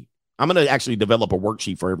worksheet. I'm going to actually develop a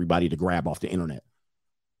worksheet for everybody to grab off the internet.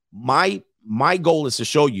 My goal is to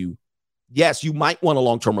show you, yes, you might want a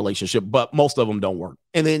long-term relationship, but most of them don't work.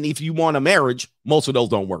 And then if you want a marriage, most of those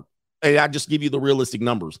don't work. And I just give you the realistic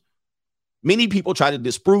numbers. Many people try to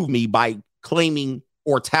disprove me by claiming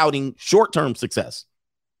or touting short-term success.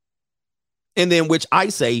 And then which I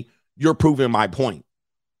say, you're proving my point.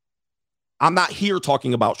 I'm not here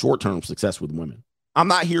talking about short-term success with women. I'm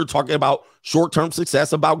not here talking about short-term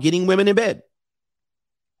success about getting women in bed.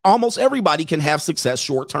 Almost everybody can have success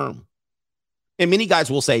short-term. And many guys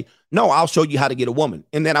will say, no, I'll show you how to get a woman.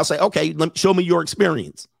 And then I'll say, okay, show me your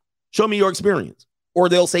experience. Show me your experience. Or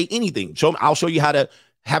they'll say anything. I'll show you how to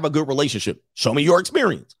have a good relationship. Show me your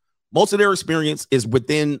experience. Most of their experience is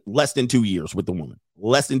within less than 2 years with the woman.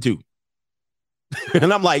 Less than 2.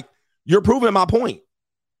 And I'm like, you're proving my point.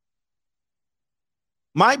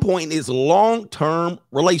 My point is long-term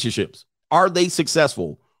relationships. Are they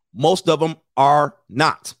successful? Most of them are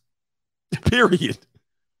not. Period.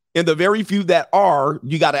 And the very few that are,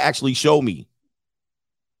 you got to actually show me.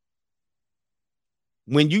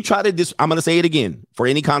 When you try to I'm going to say it again for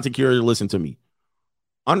any content creator, listen to me.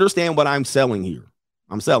 Understand what I'm selling here.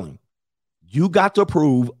 I'm selling. You got to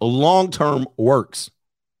prove long-term works.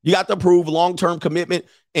 You got to prove long-term commitment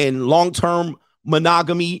and long-term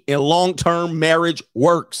monogamy and long-term marriage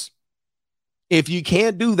works. If you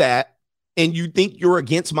can't do that and you think you're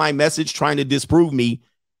against my message trying to disprove me,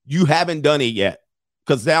 you haven't done it yet.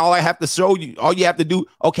 Because now all I have to show you, all you have to do,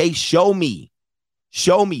 okay, show me.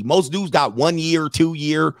 Show me. Most dudes got 1 year, 2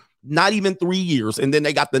 year, not even 3 years, and then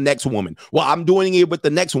they got the next woman. Well, I'm doing it with the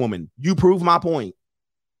next woman. You prove my point.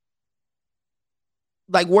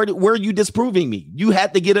 Like, where are you disproving me? You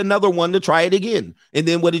had to get another one to try it again. And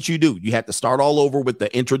then what did you do? You had to start all over with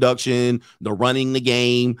the introduction, the running the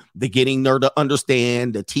game, the getting her to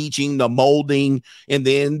understand, the teaching, the molding, and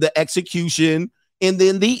then the execution, and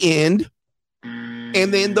then the end,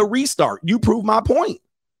 and then the restart. You proved my point.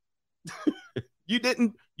 You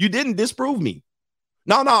didn't disprove me.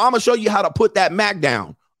 No, I'm going to show you how to put that Mac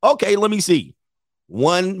down. Okay, let me see.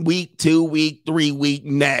 1 week, 2 week, 3 week,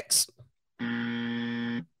 next.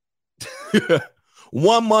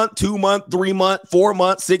 1 month, 2 month, 3 month, 4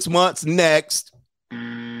 months, 6 months, next.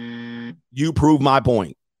 You prove my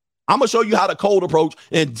point. I'm going to show you how to cold approach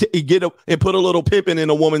and put a little pippin in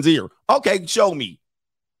a woman's ear. Okay, show me.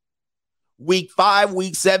 Week 5,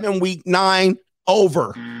 week 7, week 9,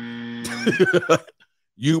 over.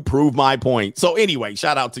 You prove my point. So anyway,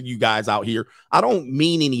 shout out to you guys out here. I don't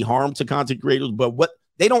mean any harm to content creators, but what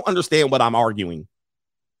they don't understand what I'm arguing.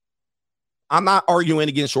 I'm not arguing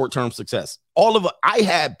against short-term success.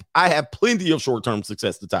 I have plenty of short-term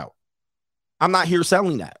success to tout. I'm not here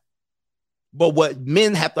selling that. But what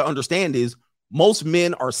men have to understand is most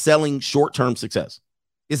men are selling short-term success.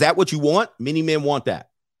 Is that what you want? Many men want that.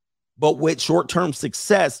 But with short-term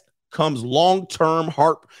success comes long-term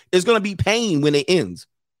heart. It's going to be pain when it ends.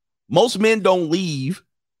 Most men don't leave.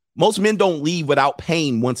 Most men don't leave without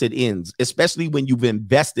pain once it ends, especially when you've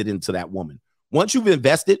invested into that woman. Once you've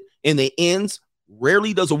invested and it ends,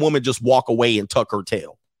 rarely does a woman just walk away and tuck her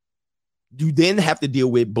tail. You then have to deal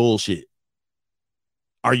with bullshit.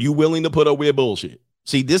 Are you willing to put up with bullshit?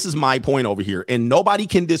 See, this is my point over here. And nobody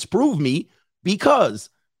can disprove me because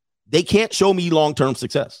they can't show me long-term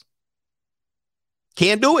success.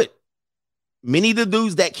 Can't do it. Many of the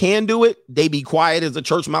dudes that can do it, they be quiet as a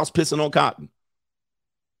church mouse pissing on cotton.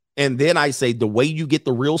 And then I say, the way you get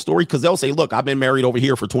the real story, because they'll say, look, I've been married over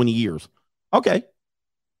here for 20 years. Okay.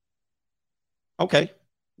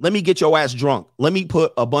 Let me get your ass drunk. Let me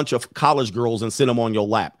put a bunch of college girls and sit them on your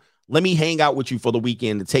lap. Let me hang out with you for the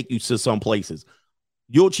weekend and take you to some places.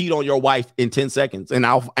 You'll cheat on your wife in 10 seconds. And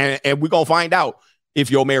we're going to find out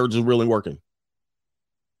if your marriage is really working.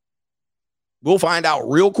 We'll find out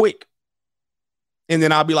real quick. And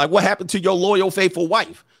then I'll be like, what happened to your loyal, faithful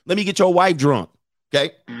wife? Let me get your wife drunk.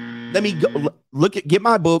 Okay. Let me go get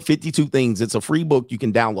my book, 52 Things. It's a free book. You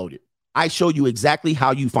can download it. I show you exactly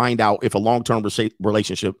how you find out if a long-term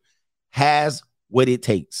relationship has what it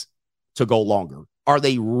takes to go longer. Are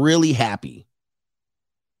they really happy?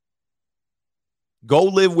 Go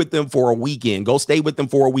live with them for a weekend. Go stay with them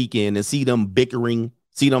for a weekend and see them bickering,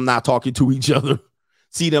 see them not talking to each other,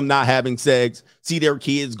 see them not having sex, see their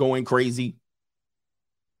kids going crazy.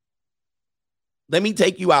 Let me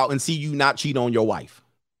take you out and see you not cheat on your wife.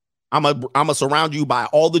 I'm gonna surround you by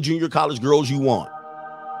all the junior college girls you want.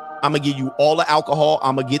 I'm going to give you all the alcohol.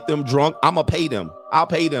 I'm going to get them drunk. I'm going to pay them. I'll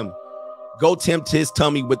pay them. Go tempt his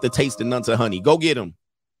tummy with the taste of nuts and honey. Go get him.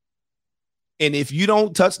 And if you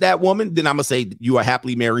don't touch that woman, then I'm going to say you are a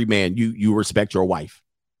happily married man. You respect your wife.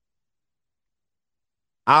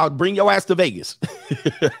 I'll bring your ass to Vegas.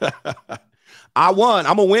 I won.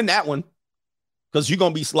 I'm going to win that one because you're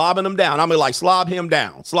going to be slobbing him down. I'm going to like slob him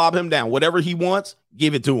down. Whatever he wants,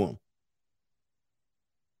 give it to him.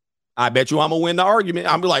 I bet you I'm going to win the argument.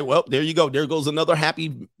 I'm like, well, there you go. There goes another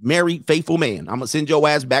happy, married, faithful man. I'm going to send your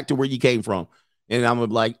ass back to where you came from. And I'm going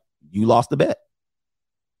to be like, you lost the bet.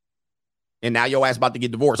 And now your ass about to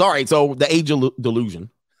get divorced. All right, so the age of delusion.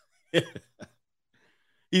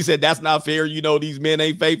 He said, that's not fair. You know, these men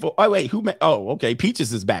ain't faithful. Oh, wait, okay.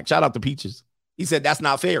 Peaches is back. Shout out to Peaches. He said, that's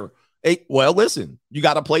not fair. Hey, well, listen, you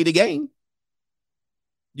got to play the game.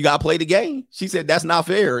 She said, that's not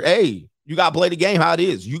fair. Hey, you got to play the game how it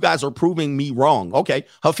is. You guys are proving me wrong. Okay,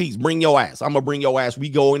 Hafiz, bring your ass. I'm going to bring your ass. We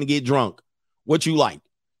go in and get drunk. What you like?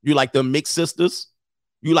 You like them mixed sisters?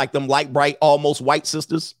 You like them light, bright, almost white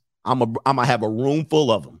sisters? I'm going to have a room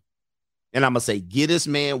full of them. And I'm going to say, get this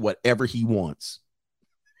man whatever he wants.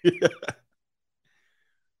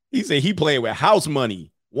 He said he playing with house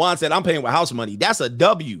money. Juan said, I'm paying with house money. That's a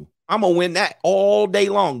W. I'm going to win that all day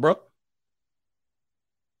long, bro.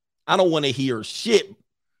 I don't want to hear shit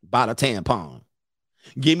about a tampon.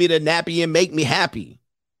 Give me the nappy and make me happy.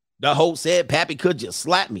 The hoe said Pappy could just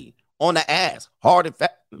slap me on the ass. Hard and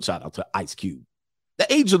fat. Shout out to Ice Cube.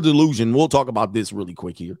 The age of delusion. We'll talk about this really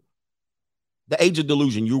quick here. The age of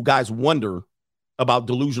delusion. You guys wonder about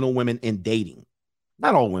delusional women in dating.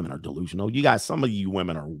 Not all women are delusional. You guys, some of you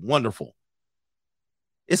women are wonderful.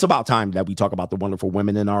 It's about time that we talk about the wonderful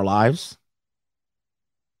women in our lives.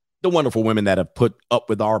 The wonderful women that have put up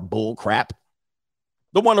with our bull crap.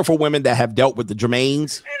 The wonderful women that have dealt with the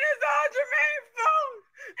Jermaines.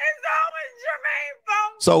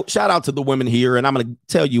 So shout out to the women here. And I'm going to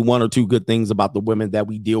tell you one or two good things about the women that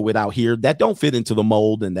we deal with out here that don't fit into the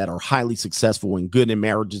mold and that are highly successful and good in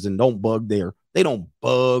marriages and don't bug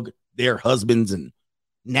their husbands and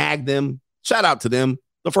nag them. Shout out to them.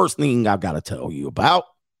 The first thing I've got to tell you about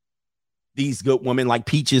these good women like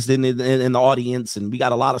Peaches in the audience. And we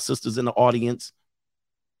got a lot of sisters in the audience.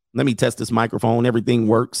 Let me test this microphone. Everything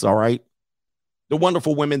works. All right. The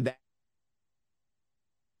wonderful women that,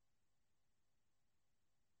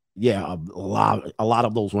 yeah, a lot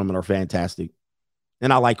of those women are fantastic.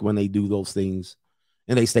 And I like when they do those things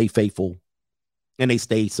and they stay faithful and they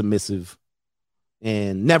stay submissive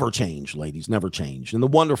and never change, ladies, never change. And the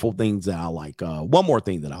wonderful things that I like, one more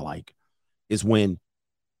thing that I like is when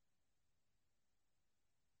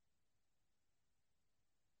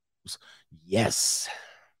yes,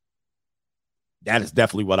 that is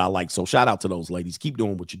definitely what I like. So shout out to those ladies. Keep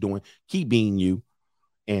doing what you're doing. Keep being you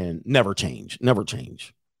and never change. Never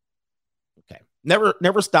change. Okay.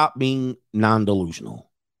 Never stop being non-delusional.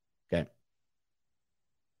 Okay.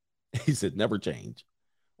 He said, never change.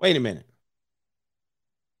 Wait a minute.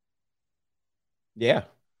 Yeah.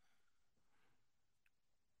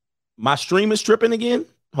 My stream is tripping again.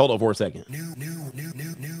 Hold on for a second. New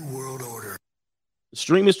world order.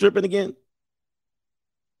 Stream is tripping again.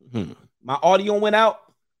 My audio went out.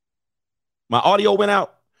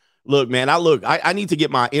 Look, man, I need to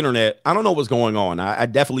get my internet. I don't know what's going on. I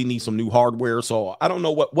definitely need some new hardware. So I don't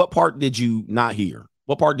know what part did you not hear?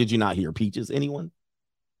 What part did you not hear? Peaches, anyone?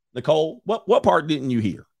 Nicole, what part didn't you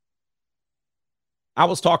hear? I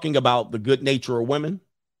was talking about the good nature of women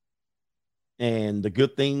and the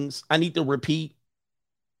good things. I need to repeat.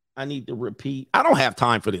 I don't have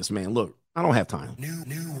time for this, man. Look, I don't have time. New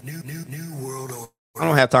world order. I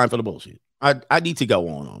don't have time for the bullshit. I need to go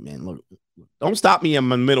on, man. Look, don't stop me in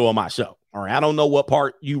the middle of my show. All right. I don't know what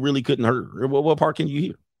part you really couldn't hear. What part can you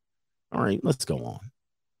hear? All right, let's go on.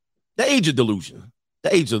 The age of delusion.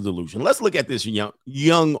 Let's look at this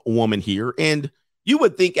young woman here. And you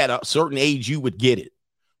would think at a certain age you would get it.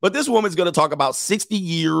 But this woman's going to talk about 60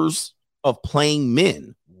 years of playing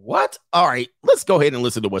men. What? All right, let's go ahead and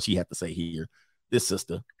listen to what she had to say here. This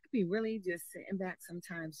sister. I'd be really just sitting back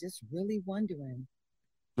sometimes, just really wondering.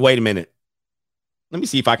 Wait a minute. Let me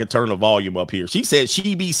see if I can turn the volume up here. She said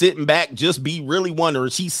she be sitting back, just be really wondering.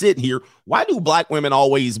 She's sitting here. Why do black women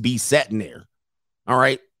always be sitting there? All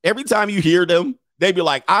right. Every time you hear them, they be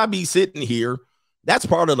like, I be sitting here. That's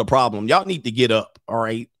part of the problem. Y'all need to get up. All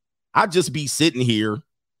right. I just be sitting here.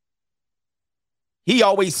 He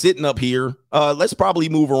always sitting up here. Let's probably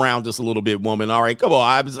move around just a little bit, woman. All right. Come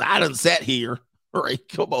on. I done sat here. All right.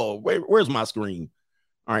 Come on. Where's my screen?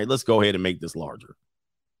 All right. Let's go ahead and make this larger.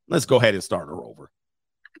 Let's go ahead and start her over.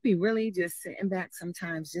 I'd be really just sitting back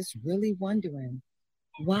sometimes, just really wondering,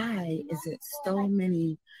 why is it so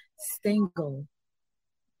many single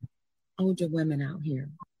older women out here?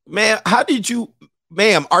 Man,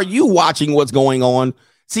 ma'am, are you watching what's going on?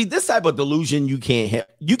 See, this type of delusion, you can't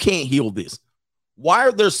heal this. Why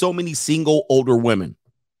are there so many single older women?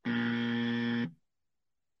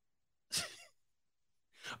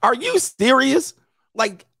 Are you serious?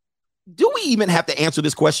 Like, do we even have to answer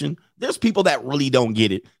this question? There's people that really don't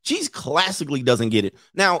get it. She's classically doesn't get it.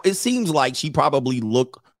 Now, it seems like she probably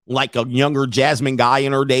looked like a younger Jasmine Guy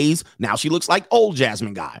in her days. Now she looks like old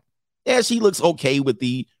Jasmine Guy. Yeah, she looks okay with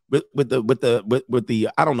the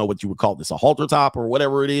I don't know what you would call this, a halter top or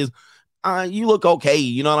whatever it is. You look okay.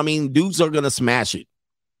 You know what I mean? Dudes are going to smash it.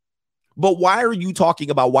 But why are you talking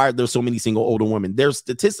about why there's so many single older women? There's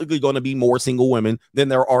statistically going to be more single women than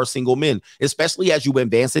there are single men, especially as you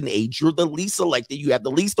advance in age. You're the least selected. You have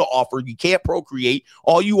the least to offer. You can't procreate.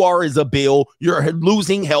 All you are is a bill. You're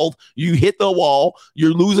losing health. You hit the wall.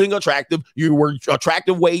 You're losing attractive. You were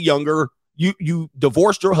attractive way younger. You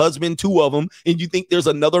divorced your husband, 2 of them, and you think there's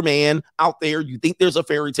another man out there. You think there's a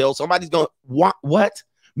fairy tale. Somebody's going, what?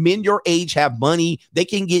 Men your age have money. They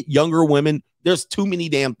can get younger women. There's too many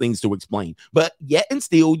damn things to explain. But yet and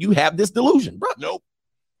still, you have this delusion. Bro, nope.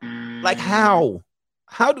 Like how?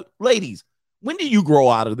 How do ladies? When do you grow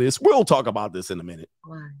out of this? We'll talk about this in a minute.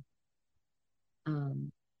 Why?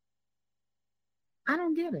 I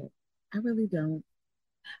don't get it. I really don't.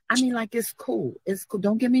 I mean, like, it's cool. It's cool.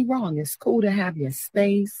 Don't get me wrong. It's cool to have your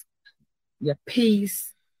space, your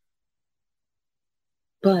peace.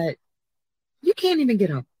 But you can't even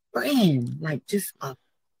get a friend, like just a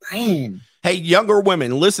friend. Hey, younger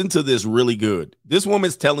women, listen to this really good. This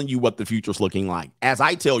woman's telling you what the future's looking like. As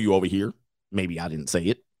I tell you over here, maybe I didn't say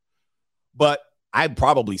it, but I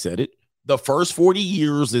probably said it. The first 40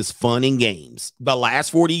 years is fun and games. The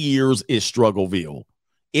last 40 years is struggleville.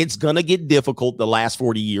 It's going to get difficult the last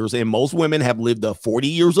 40 years, and most women have lived the 40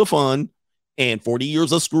 years of fun and 40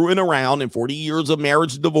 years of screwing around and 40 years of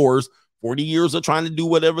marriage, divorce, 40 years of trying to do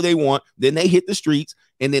whatever they want. Then they hit the streets,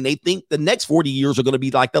 and then they think the next 40 years are going to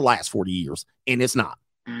be like the last 40 years, and it's not.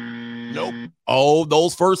 Nope. Oh,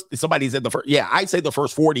 those first, somebody said the first, yeah, I'd say the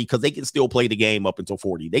first 40 because they can still play the game up until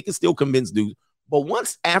 40. They can still convince dudes, but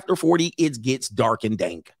once after 40, it gets dark and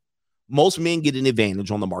dank. Most men get an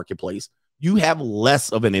advantage on the marketplace. You have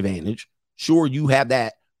less of an advantage. Sure, you have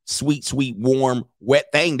that sweet, sweet, warm,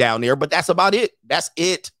 wet thing down there, but that's about it. That's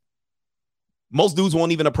it. Most dudes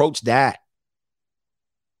won't even approach that.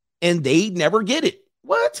 And they never get it.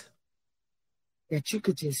 What? That you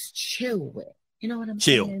could just chill with. You know what I'm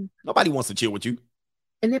chill. saying? Nobody wants to chill with you.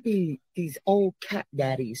 And there be these old cat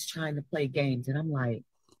daddies trying to play games. And I'm like,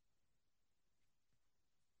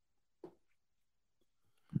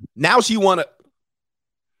 now she want to,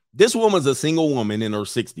 this woman's a single woman in her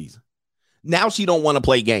 60s. Now she don't want to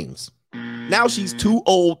play games. Now she's too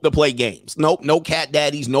old to play games. Nope, no cat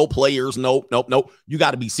daddies, no players. Nope. You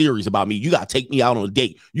got to be serious about me. You got to take me out on a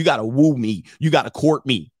date. You got to woo me. You got to court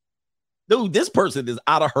me. Dude, this person is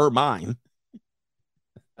out of her mind.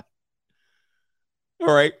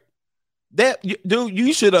 All right. Dude,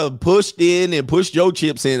 you should have pushed in and pushed your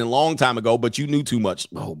chips in a long time ago, but you knew too much.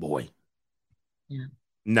 Oh, boy. Yeah.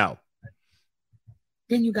 No.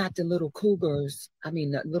 Then you got the little cougars.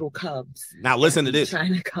 The little cubs. Now listen to this.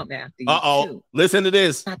 Trying to come after you. Too. Listen to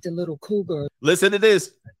this. Got the little cougars. Listen to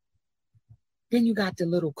this. Then you got the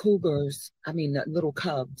little cougars. The little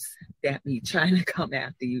cubs that be trying to come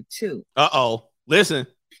after you too. Listen.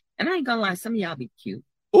 And I ain't gonna lie, some of y'all be cute.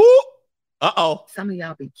 Ooh. Some of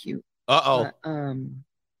y'all be cute. But,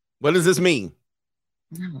 what does this mean?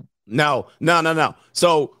 No.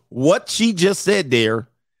 So what she just said there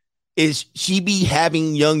is she be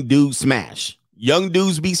having young dudes smash. Young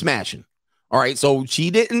dudes be smashing. All right. So she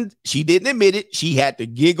didn't admit it. She had to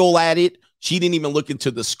giggle at it. She didn't even look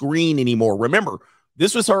into the screen anymore. Remember,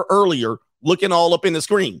 this was her earlier looking all up in the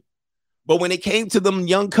screen. But when it came to them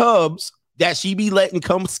young cubs that she be letting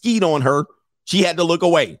come skeet on her, she had to look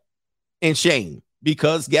away in shame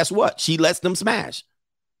because guess what? She lets them smash.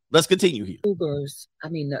 Let's continue here. Cougars,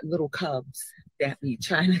 the little cubs that be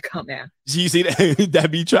trying to come after. You see that?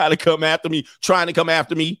 That be trying to come after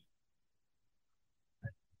me.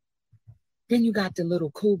 Then you got the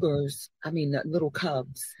little cougars, the little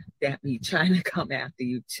cubs that be trying to come after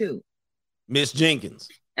you too. Miss Jenkins.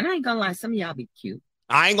 And I ain't gonna lie, some of y'all be cute.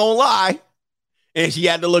 I ain't gonna lie. And she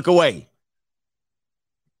had to look away.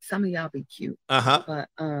 Some of y'all be cute. But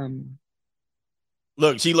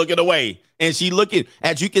look, she looking away. And she looking,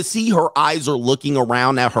 as you can see, her eyes are looking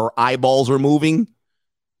around, at her eyeballs are moving.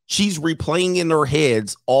 She's replaying in her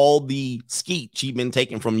heads all the skeet she's been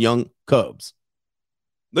taking from young cubs.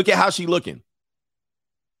 Look at how she's looking.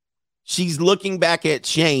 She's looking back at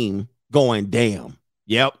shame, going, damn.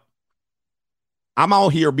 Yep. I'm out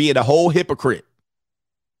here being a whole hypocrite.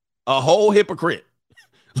 Look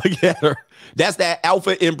at her. That's that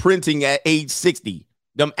alpha imprinting at age 60.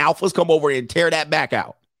 Them alphas come over and tear that back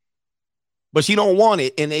out. But she don't want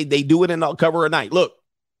it, and they do it in the cover of night. Look.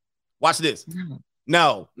 Watch this.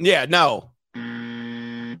 No. Yeah, no.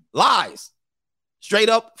 Lies. Straight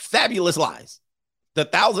up fabulous lies. The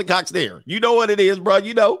 1,000 cocks there. You know what it is, bro.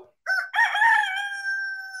 You know.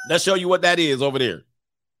 Let's show you what that is over there.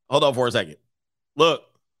 Hold on for a second. Look.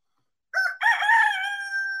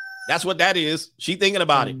 That's what that is. She thinking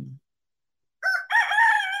about it.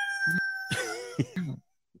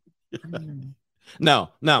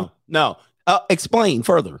 No. Explain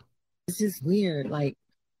further. It's just weird. Like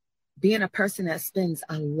being a person that spends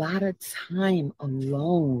a lot of time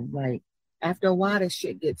alone. Like after a while, this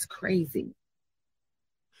shit gets crazy.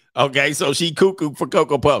 Okay, so she cuckoo for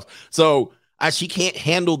Cocoa Puffs. So she can't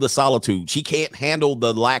handle the solitude. She can't handle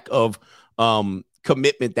the lack of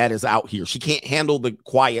commitment that is out here. She can't handle the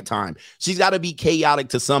quiet time. She's got to be chaotic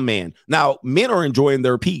to some man. Now, men are enjoying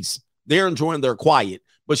their peace. They're enjoying their quiet.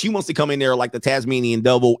 But she wants to come in there like the Tasmanian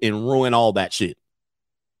devil and ruin all that shit.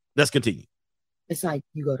 Let's continue. It's like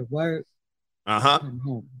you go to work, come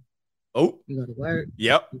home. Oh, you go to work.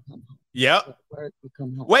 Yep. You come home. Yep. You go to work, you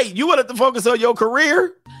come home. Wait, you wanted to focus on your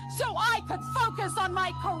career? So I could focus on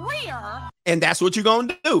my career. And that's what you're going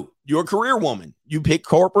to do. You're a career woman. You pick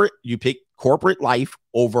corporate life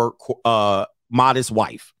over modest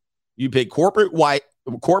wife. You pick corporate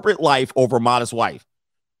life over modest wife.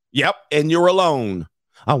 Yep. And you're alone.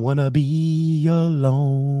 I want to be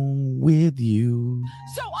alone with you.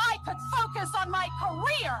 So I could focus on my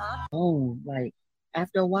career. Oh, like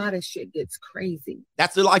after a while, the shit gets crazy.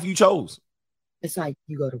 That's the life you chose. It's like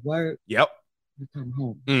you go to work. Yep. You come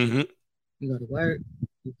home. Mm-hmm. You go to work.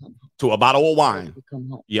 You come home. To a bottle of wine. You come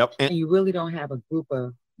home. Yep. And you really don't have a group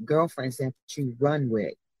of girlfriends that you run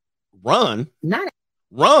with. Run? Not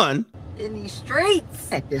run in these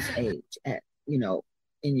streets at this age. At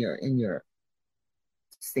in your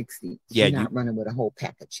 60s. Yeah, you're not running with a whole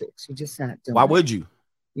pack of chicks. You're just not doing Why would you?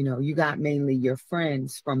 You got mainly your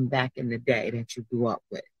friends from back in the day that you grew up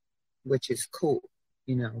with, which is cool,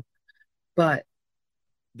 But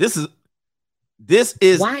this is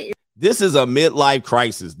a midlife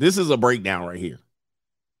crisis. This is a breakdown right here.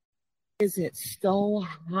 Is it so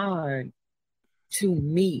hard to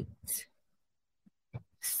meet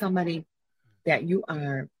somebody that you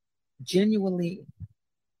are genuinely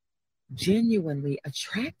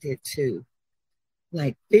attracted to,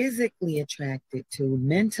 like physically attracted to,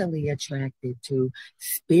 mentally attracted to,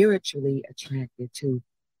 spiritually attracted to?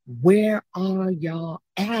 Where are y'all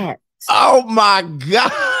at? Oh my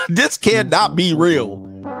God, this cannot be real.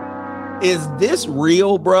 Is this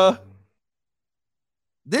real, bruh?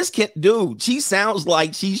 Dude, she sounds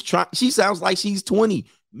like she's 20.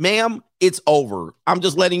 Ma'am, it's over. I'm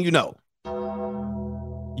just letting you know.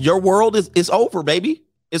 Your world is over, baby.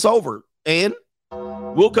 It's over. And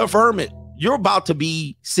we'll confirm it. You're about to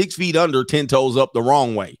be 6 feet under, 10 toes up the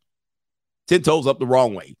wrong way. 10 toes up the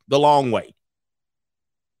wrong way. The long way.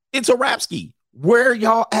 It's a rap ski. Where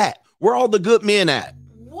y'all at? Where all the good men at?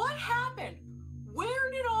 What happened? Where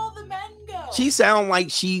did all the men go? She sounds like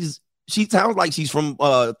she's from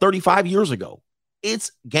 35 years ago.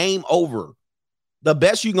 It's game over. The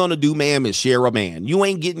best you're going to do, ma'am, is share a man. You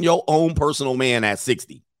ain't getting your own personal man at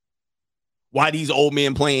 60. Why these old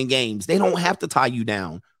men playing games? They don't have to tie you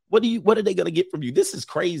down. What are they going to get from you? This is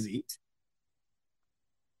crazy.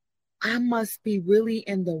 I must be really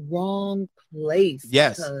in the wrong place.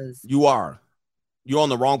 Yes, you are. You're on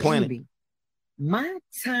the wrong planet. Baby, my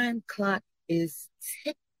time clock is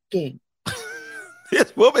ticking.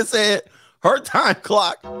 This woman said her time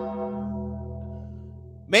clock.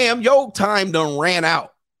 Ma'am, your time done ran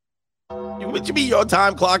out. What you mean your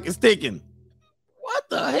time clock is ticking? What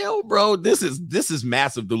the hell, bro? This is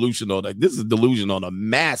massive delusional. This is delusion on a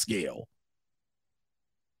mass scale.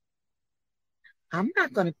 I'm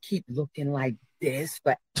not gonna keep looking like this,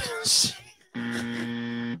 but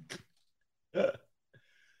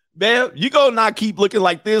man, you gonna not keep looking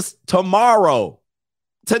like this tomorrow.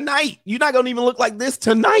 Tonight. You're not gonna even look like this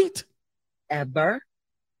tonight. Ever.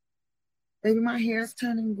 Baby, my hair is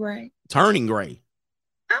turning gray. Turning gray.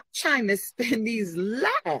 I'm trying to spend these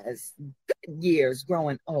last good years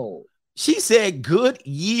growing old. She said good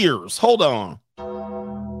years. Hold on.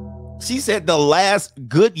 She said the last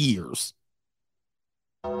good years.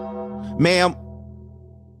 Ma'am.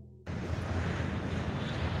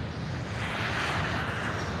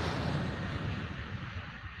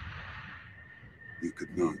 You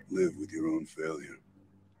could not live with your own failure.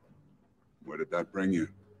 Where did that bring you?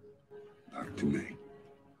 Back to me.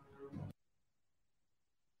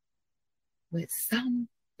 With somebody.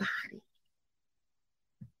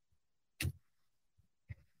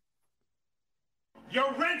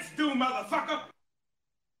 Your rent's due, motherfucker.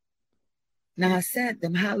 Now I said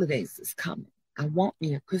them holidays is coming. I want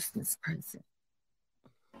me a Christmas present.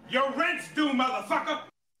 Your rent's due, motherfucker.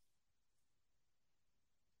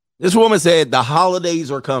 This woman said the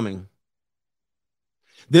holidays are coming.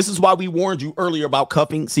 This is why we warned you earlier about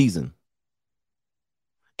cuffing season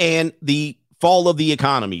and the fall of the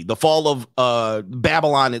economy, the fall of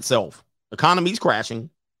Babylon itself. Economy's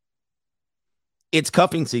crashing. It's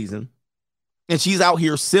cuffing season. And she's out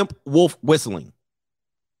here simp wolf whistling.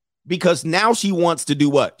 Because now she wants to do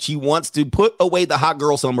what? She wants to put away the hot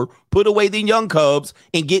girl summer, put away the young cubs,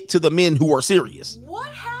 and get to the men who are serious. What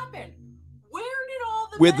happened? Where did all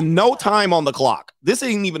the With men no go? time on the clock. This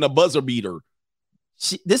ain't even a buzzer beater.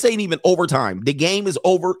 This ain't even overtime. The game is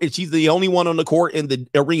over, and she's the only one on the court in the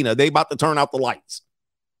arena. They about to turn out the lights.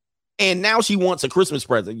 And now she wants a Christmas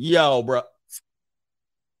present. Yo, bro.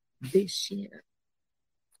 This year,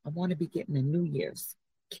 I want to be getting a New Year's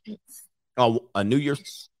kiss. Oh, a New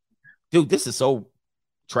Year's. Dude, this is so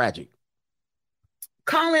Tragic.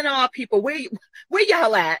 Calling all people. Where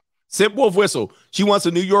y'all at? Simp Wolf Whistle. She wants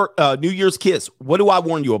a New Year's kiss. What do I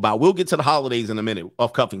warn you about? We'll get to the holidays in a minute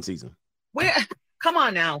of cuffing season. Come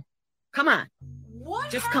on now. Come on. What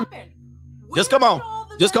Just happened? Just come on.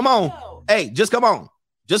 Just come on. Hey, just come on.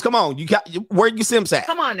 Just come on. Where you Simps at?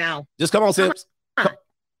 Come on now. Just come on, Simps.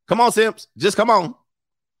 Come on, Simps. Just come on.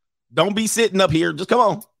 Don't be sitting up here. Just come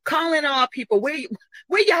on. Calling all people. Where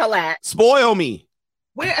y'all at? Spoil me.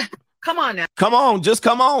 Come on now. Come on. Just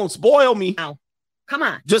come on. Spoil me. Now. Come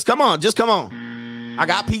on. Just come on. Just come on. I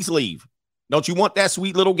got peace leave. Don't you want that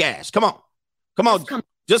sweet little gash? Come on. Come on.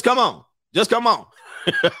 Just come on. Just come on.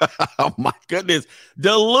 Oh, my goodness.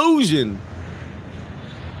 Delusion.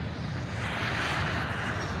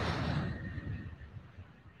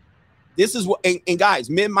 This is what, and guys,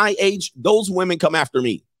 men my age, those women come after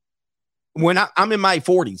me. When I'm in my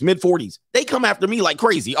 40s, mid 40s, they come after me like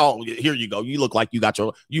crazy. Oh, here you go. You look like you got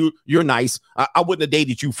you're nice. I wouldn't have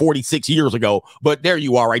dated you 46 years ago, but there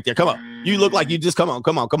you are right there. Come on. You look like you just come on.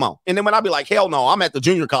 And then when I be like, hell no, I'm at the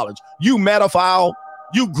junior college. You pedophile,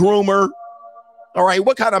 you groomer. All right.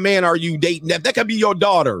 What kind of man are you dating? That could be your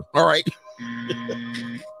daughter. All right.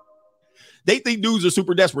 They think dudes are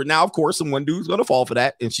super desperate. Now, of course, one dude's going to fall for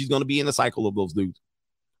that, and she's going to be in the cycle of those dudes.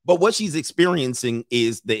 But what she's experiencing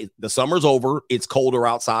is the summer's over. It's colder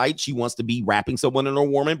outside. She wants to be wrapping someone in a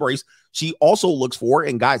warm embrace. She also looks for,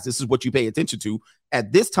 and guys, this is what you pay attention to,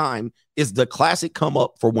 at this time is the classic come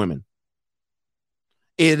up for women.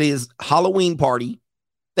 It is Halloween party,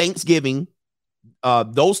 Thanksgiving.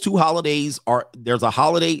 Those two holidays there's a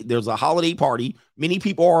holiday party. Many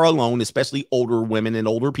people are alone, especially older women and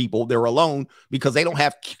older people. They're alone because they don't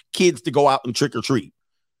have kids to go out and trick or treat.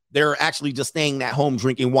 They're actually just staying at home,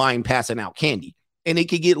 drinking wine, passing out candy. And it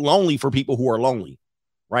could get lonely for people who are lonely,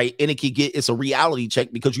 right? And it's a reality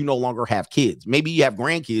check because you no longer have kids. Maybe you have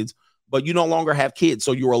grandkids, but you no longer have kids.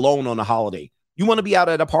 So you're alone on a holiday. You want to be out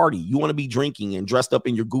at a party. You want to be drinking and dressed up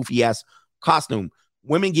in your goofy ass costume.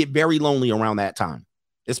 Women get very lonely around that time,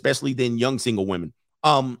 especially then young single women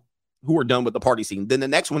who are done with the party scene. Then the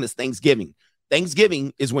next one is Thanksgiving.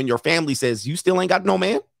 Thanksgiving is when your family says, you still ain't got no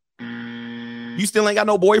man? You still ain't got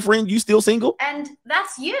no boyfriend? You still single? And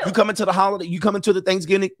that's you. You come into the holiday, you come into the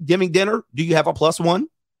Thanksgiving dinner. Do you have a plus one?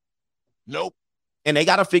 Nope. And they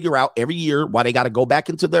got to figure out every year why they got to go back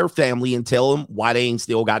into their family and tell them why they ain't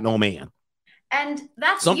still got no man. And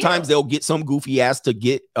that's sometimes they'll get some goofy ass to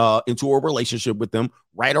get into a relationship with them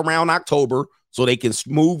right around October so they can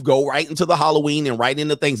go right into the Halloween and right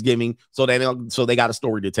into Thanksgiving so they got a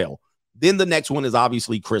story to tell. Then the next one is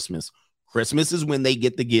obviously Christmas. Christmas is when they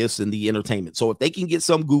get the gifts and the entertainment. So if they can get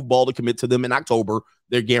some goofball to commit to them in October,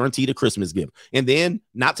 they're guaranteed a Christmas gift. And then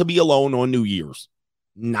not to be alone on New Year's.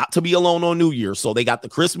 Not to be alone on New Year's. So they got the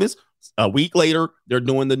Christmas. A week later, they're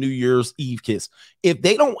doing the New Year's Eve kiss. If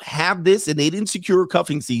they don't have this and they didn't secure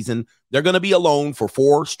cuffing season, they're going to be alone for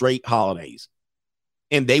 4 straight holidays.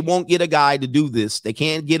 And they won't get a guy to do this. They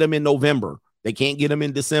can't get him in November. They can't get him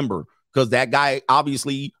in December because that guy,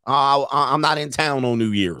 obviously, I'm not in town on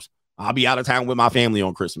New Year's. I'll be out of town with my family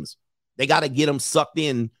on Christmas. They got to get them sucked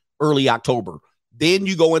in early October. Then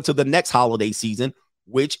you go into the next holiday season,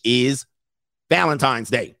 which is Valentine's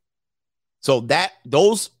Day. So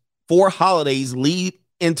those 4 holidays lead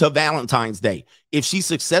into Valentine's Day. If she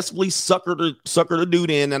successfully suckered the dude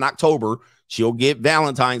in October, she'll get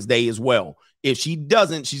Valentine's Day as well. If she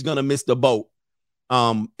doesn't, she's going to miss the boat.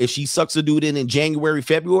 If she sucks a dude in January,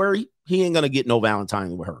 February, he ain't going to get no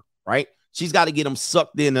Valentine with her, right? She's got to get him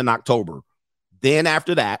sucked in October. Then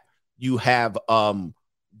after that, you have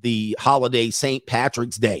the holiday St.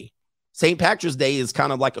 Patrick's Day. St. Patrick's Day is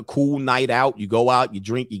kind of like a cool night out. You go out, you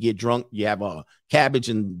drink, you get drunk, you have a cabbage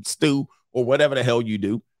and stew or whatever the hell you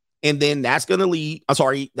do. And then that's going to lead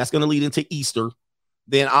into Easter.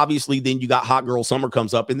 Then obviously, you got Hot Girl Summer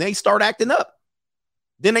comes up and they start acting up.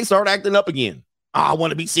 Then they start acting up again. Oh, I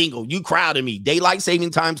want to be single. You crowded me. Daylight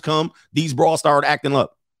saving times come. These bras start acting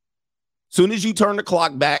up. Soon as you turn the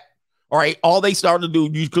clock back, all right, all they start to do,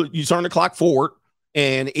 you turn the clock forward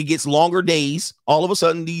and it gets longer days. All of a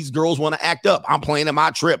sudden, these girls want to act up. I'm planning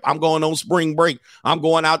my trip. I'm going on spring break. I'm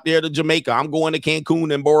going out there to Jamaica. I'm going to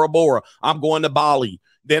Cancun and Bora Bora. I'm going to Bali.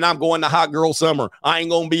 Then I'm going to Hot Girl Summer. I ain't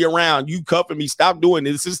going to be around. You cuffing me. Stop doing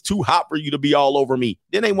this. This is too hot for you to be all over me.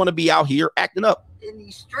 Then they want to be out here acting up. In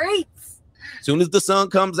these streets. Soon as the sun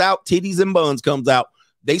comes out, titties and buns comes out.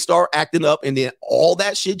 They start acting up, and then all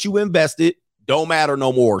that shit you invested don't matter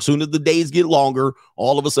no more. As soon as the days get longer,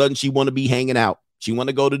 all of a sudden she want to be hanging out. She want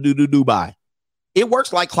to go to Dubai. It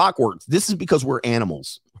works like clockwork. This is because we're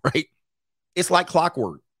animals, right? It's like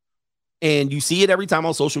clockwork. And you see it every time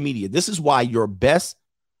on social media. This is why your best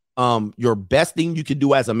your best thing you can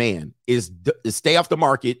do as a man is stay off the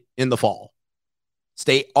market in the fall.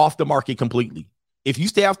 Stay off the market completely. If you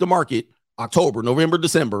stay off the market October, November,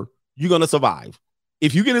 December, you're going to survive.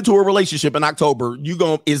 If you get into a relationship in October,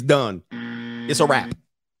 it's done. It's a wrap.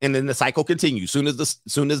 And then the cycle continues. Soon as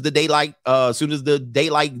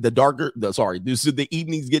the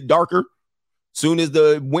evenings get darker, soon as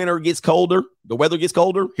the winter gets colder, the weather gets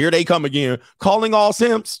colder, here they come again. Calling all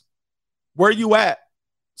simps. Where you at?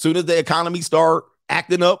 Soon as the economy start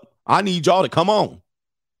acting up, I need y'all to come on.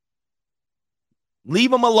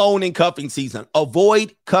 Leave them alone in cuffing season.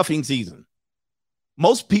 Avoid cuffing season.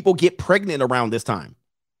 Most people get pregnant around this time.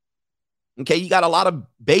 Okay, you got a lot of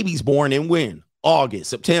babies born in when? August,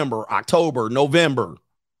 September, October, November.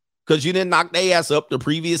 Because you didn't knock their ass up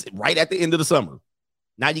right at the end of the summer.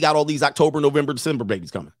 Now you got all these October, November, December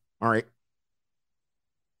babies coming. All right.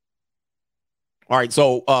 All right,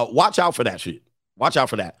 so watch out for that shit. Watch out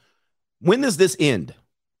for that. When does this end?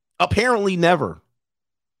 Apparently never.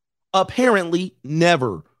 Apparently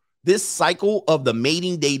never. This cycle of the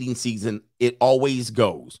mating dating season, it always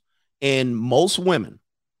goes. And most women,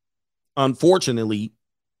 unfortunately,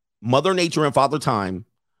 Mother Nature and Father Time,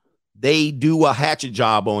 they do a hatchet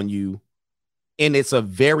job on you. And it's a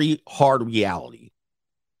very hard reality.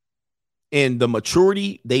 And the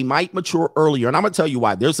maturity, they might mature earlier. And I'm going to tell you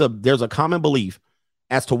why. There's a common belief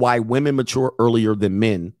as to why women mature earlier than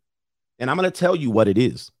men. And I'm going to tell you what it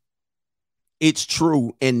is. It's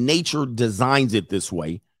true. And nature designs it this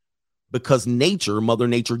way because Mother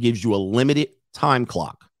Nature gives you a limited time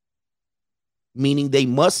clock, meaning they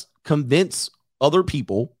must convince other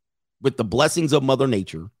people with the blessings of Mother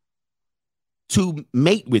Nature to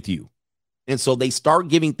mate with you. And so they start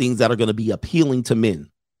giving things that are going to be appealing to men.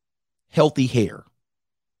 Healthy hair,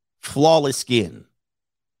 flawless skin,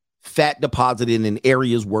 fat deposited in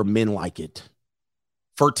areas where men like it,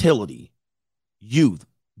 fertility, youth,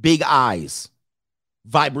 big eyes,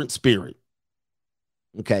 vibrant spirit,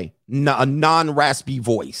 okay, a non-raspy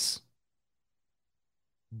voice,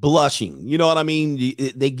 blushing, you know what I mean?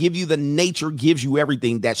 They give you nature gives you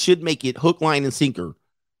everything that should make it hook, line, and sinker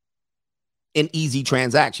an easy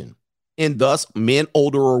transaction. And thus, men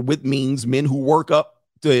older or with means, men who work up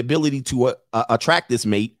the ability to attract this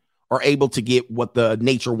mate are able to get what the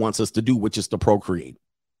nature wants us to do, which is to procreate.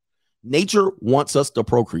 Nature wants us to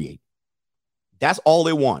procreate. That's all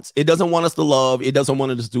it wants. It doesn't want us to love. It doesn't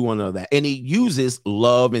want us to do none of that. And it uses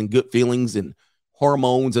love and good feelings and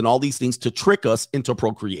hormones and all these things to trick us into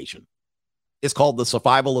procreation. It's called the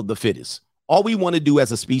survival of the fittest. All we want to do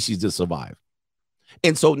as a species is survive.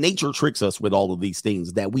 And so nature tricks us with all of these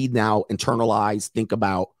things that we now internalize, think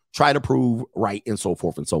about, try to prove right, and so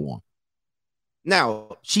forth and so on.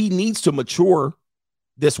 Now, she needs to mature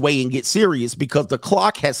this way and get serious because the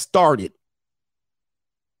clock has started.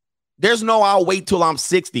 There's no, I'll wait till I'm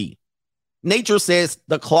 60. Nature says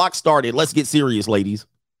the clock started. Let's get serious, ladies.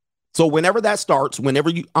 So whenever that starts,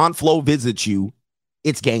 whenever Aunt Flo visits you,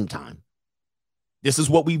 it's game time. This is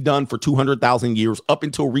what we've done for 200,000 years up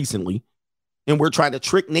until recently. And we're trying to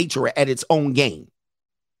trick nature at its own game.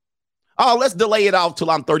 Oh, let's delay it out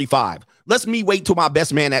till I'm 35. Let's me wait till my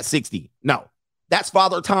best man at 60. No, that's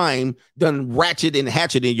Father Time done ratchet and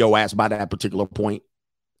hatchet in your ass by that particular point.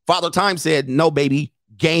 Father Time said, no, baby,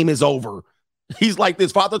 game is over. He's like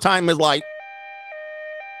this. Father Time is like,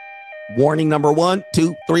 warning number 1,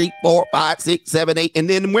 2, 3, 4, 5, 6, 7, 8. And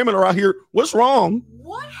then women are out here. What's wrong?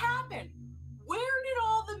 What happened? Where did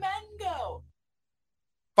all the men go?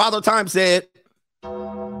 Father Time said,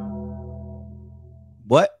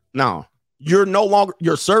 what? No.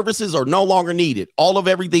 Your services are no longer needed. All of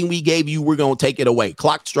everything we gave you, we're going to take it away.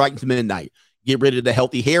 Clock strikes midnight. Get rid of the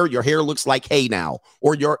healthy hair. Your hair looks like hay now,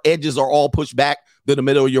 or your edges are all pushed back to the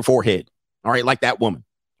middle of your forehead. All right, like that woman.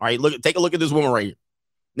 All right, take a look at this woman right here.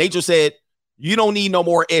 Nature said, you don't need no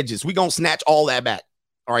more edges. We're going to snatch all that back.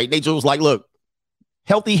 All right, nature was like, look,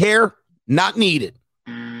 healthy hair, not needed.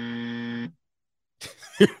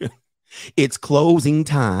 It's closing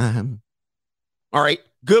time. All right.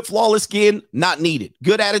 Good flawless skin, not needed.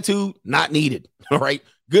 Good attitude, not needed. All right.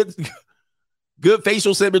 Good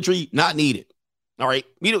facial symmetry, not needed. All right.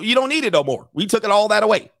 You don't need it no more. We took it all that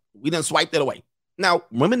away. We done swiped it away. Now,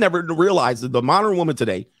 women never realize that the modern woman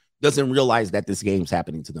today doesn't realize that this game's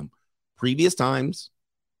happening to them. Previous times,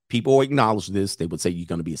 people acknowledge this. They would say you're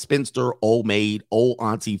going to be a spinster, old maid, old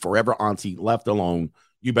auntie, forever auntie, left alone.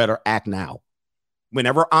 You better act now.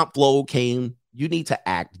 Whenever Aunt Flo came, you need to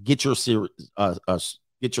act. Get your serious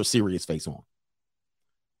face on.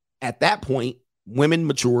 At that point, women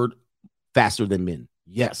matured faster than men.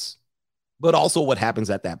 Yes. But also what happens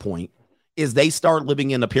at that point is they start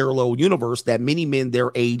living in a parallel universe that many men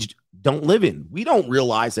their age don't live in. We don't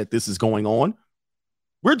realize that this is going on.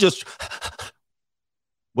 We're just,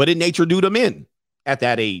 what did nature do to men at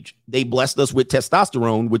that age? They blessed us with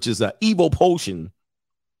testosterone, which is an evil potion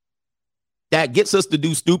that gets us to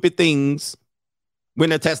do stupid things when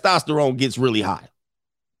the testosterone gets really high.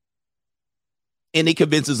 And it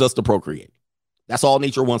convinces us to procreate. That's all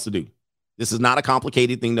nature wants to do. This is not a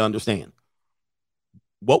complicated thing to understand.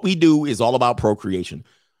 What we do is all about procreation.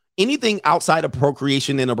 Anything outside of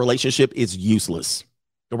procreation in a relationship is useless.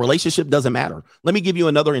 The relationship doesn't matter. Let me give you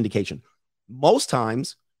another indication. Most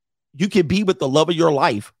times, you can be with the love of your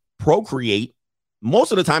life, procreate.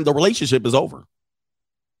 Most of the time, the relationship is over.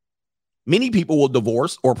 Many people will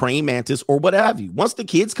divorce or praying mantis or what have you. Once the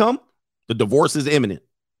kids come, the divorce is imminent.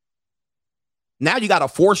 Now you got to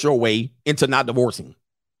force your way into not divorcing.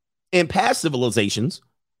 In past civilizations,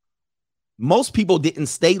 most people didn't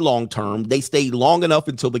stay long term. They stayed long enough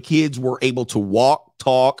until the kids were able to walk,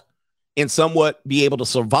 talk, and somewhat be able to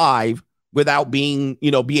survive without being,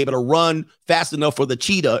 be able to run fast enough for the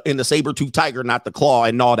cheetah and the saber-toothed tiger not to claw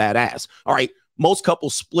and gnaw that ass. All right. Most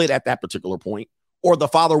couples split at that particular point, or the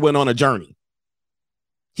father went on a journey.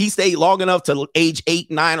 He stayed long enough to age 8,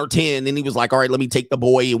 9, or 10. And he was like, all right, let me take the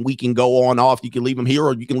boy and we can go on off. You can leave him here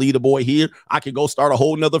or you can leave the boy here. I can go start a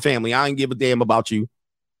whole nother family. I ain't give a damn about you.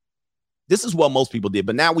 This is what most people did.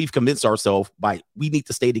 But now we've convinced ourselves we need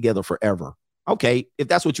to stay together forever. Okay, if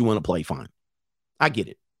that's what you want to play, fine. I get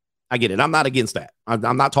it. I'm not against that.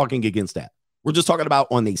 I'm not talking against that. We're just talking about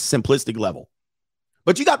on a simplistic level.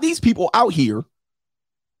 But you got these people out here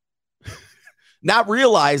not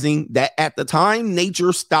realizing that at the time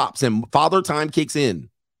nature stops and father time kicks in,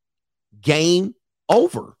 game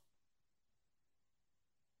over.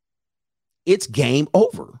 It's game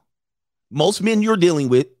over. Most men you're dealing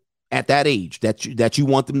with at that age that you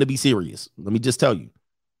want them to be serious. Let me just tell you,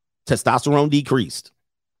 testosterone decreased.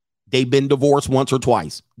 They've been divorced once or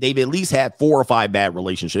twice. They've at least had 4 or 5 bad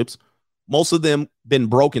relationships. Most of them been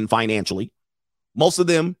broken financially. Most of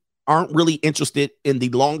them aren't really interested in the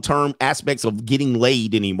long-term aspects of getting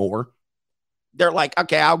laid anymore. They're like,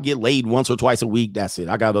 okay, I'll get laid once or twice a week. That's it.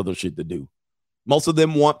 I got other shit to do. Most of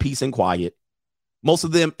them want peace and quiet. Most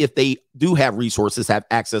of them, if they do have resources, have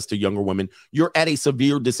access to younger women. You're at a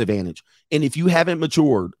severe disadvantage. And if you haven't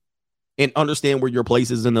matured and understand where your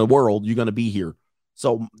place is in the world, you're going to be here.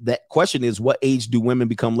 So that question is, what age do women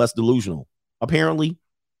become less delusional? Apparently,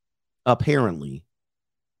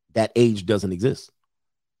 that age doesn't exist.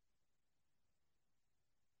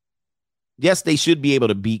 Yes, they should be able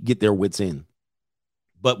to get their wits in.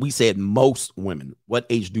 But we said most women. What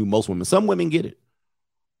age do most women? Some women get it.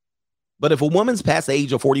 But if a woman's past the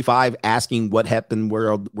age of 45 asking what happened,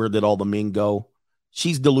 where did all the men go?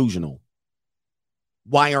 She's delusional.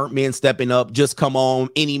 Why aren't men stepping up? Just come on.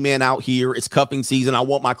 Any men out here. It's cuffing season. I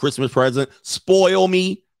want my Christmas present. Spoil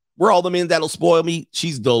me. Where are all the men that'll spoil me?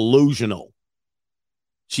 She's delusional.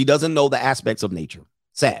 She doesn't know the aspects of nature.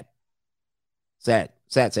 Sad.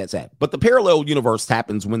 But the parallel universe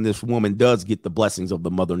happens when this woman does get the blessings of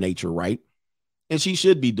the mother nature, right? And she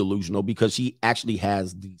should be delusional because she actually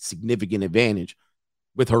has the significant advantage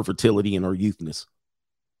with her fertility and her youthness.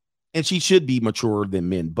 And she should be maturer than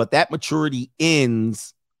men. But that maturity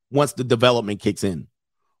ends once the development kicks in.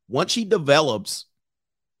 Once she develops,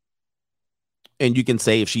 and you can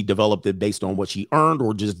say if she developed it based on what she earned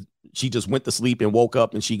or she just went to sleep and woke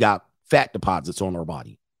up and she got fat deposits on her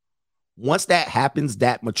body. Once that happens,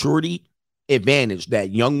 that maturity advantage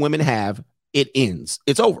that young women have, it ends.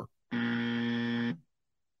 It's over.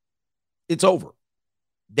 It's over.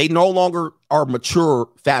 They no longer are mature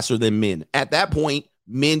faster than men. At that point,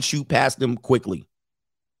 men shoot past them quickly.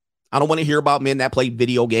 I don't want to hear about men that play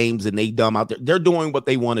video games and they dumb out there. They're doing what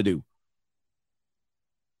they want to do.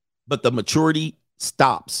 But the maturity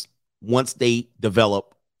stops once they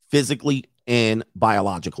develop physically and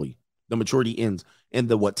biologically. The maturity ends. And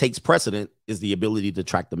what takes precedent is the ability to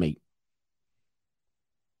track the mate.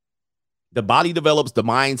 The body develops, the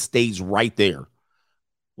mind stays right there.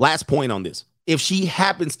 Last point on this. If she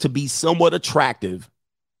happens to be somewhat attractive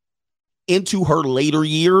into her later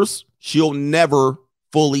years, she'll never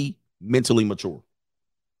fully mentally mature.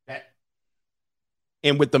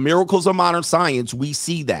 And with the miracles of modern science, we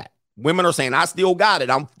see that. Women are saying, I still got it.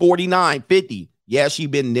 I'm 49, 50. Yeah, she's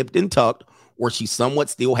been nipped and tucked, or she somewhat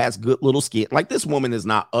still has good little skin. Like, this woman is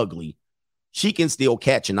not ugly. She can still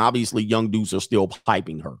catch, and obviously young dudes are still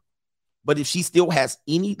piping her. But if she still has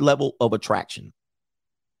any level of attraction,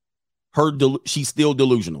 she's still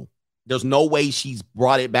delusional. There's no way she's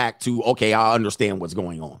brought it back to, okay, I understand what's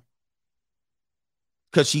going on.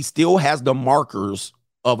 Because she still has the markers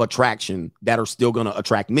of attraction that are still going to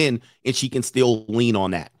attract men, and she can still lean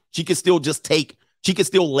on that. She can still she can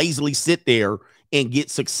still lazily sit there and get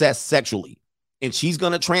success sexually. And she's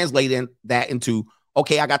going to translate that into,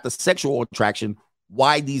 okay, I got the sexual attraction.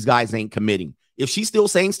 Why these guys ain't committing? If she's still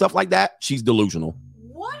saying stuff like that, she's delusional.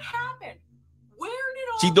 What happened? Where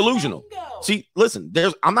did all She's delusional. the men go? See, listen,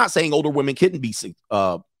 I'm not saying older women couldn't be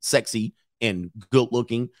sexy and good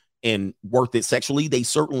looking and worth it sexually. They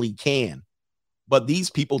certainly can. But these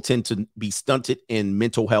people tend to be stunted in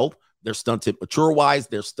mental health. They're stunted mature-wise.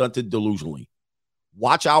 They're stunted delusionally.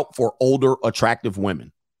 Watch out for older, attractive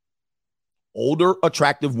women. Older,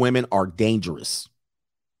 attractive women are dangerous.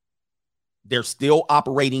 They're still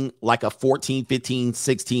operating like a 14, 15,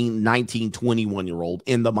 16, 19, 21-year-old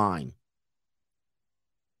in the mind.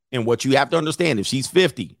 And what you have to understand, if she's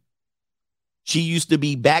 50, she used to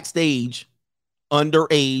be backstage,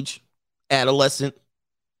 underage, adolescent.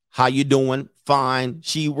 How you doing? Fine.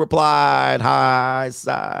 She replied, hi,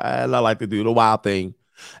 side. I like to do the wild thing.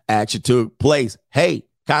 Action took place. Hey,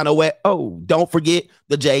 kind of wet. Oh, don't forget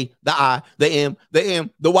the J, the I, the M,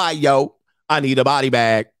 the Y, yo. I need a body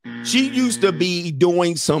bag. She used to be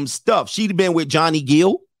doing some stuff. She'd been with Johnny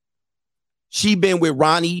Gill. She'd been with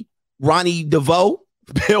Ronnie DeVoe.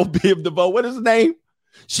 Bill Biv DeVoe. What is his name?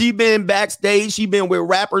 She been backstage. She been with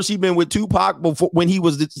rappers. She been with Tupac before when he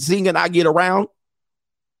was singing I Get Around.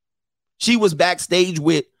 She was backstage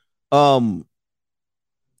with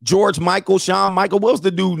George Michael, Shawn Michael. What was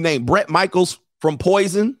the dude named? Bret Michaels from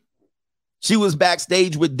Poison. She was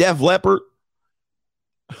backstage with Def Leppard.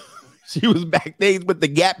 She was backstage with the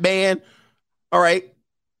Gap Band. All right.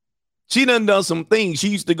 She done some things. She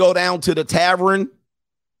used to go down to the tavern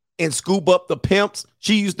and scoop up the pimps.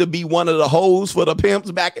 She used to be one of the hoes for the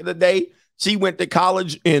pimps back in the day. She went to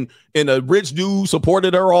college and a rich dude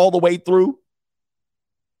supported her all the way through.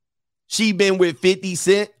 She been with 50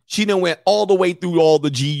 Cent. She done went all the way through all the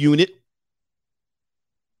G Unit.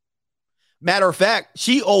 Matter of fact,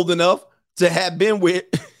 she old enough to have been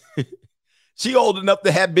with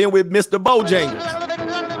Mr. Bojangles.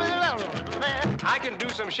 I can do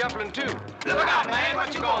some shuffling too. Look out, man,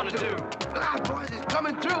 what you gonna do? Look out, boys, it's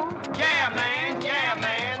coming through. Yeah, man, yeah,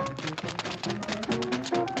 man.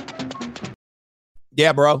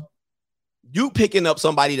 Yeah, bro. You picking up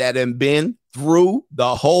somebody that done been through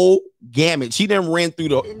the whole gamut. She done ran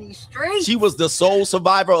through she was the sole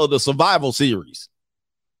survivor of the Survival Series.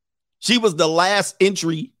 She was the last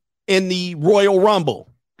entry in the Royal Rumble.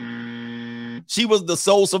 She was the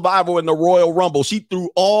sole survivor in the Royal Rumble. She threw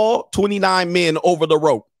all 29 men over the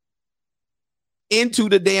rope into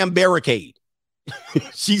the damn barricade.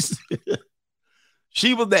 She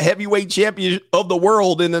was the heavyweight champion of the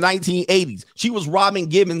world in the 1980s. She was Robin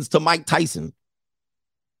Givens to Mike Tyson.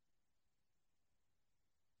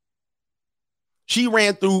 She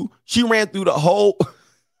ran through the whole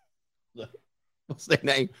what's their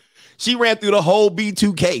name? She ran through the whole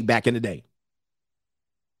B2K back in the day.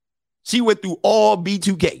 She went through all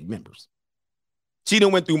B2K members. She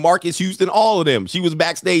done went through Marcus Houston, all of them. She was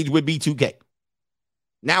backstage with B2K.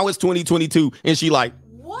 Now it's 2022, and she like,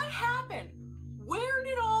 what happened? Where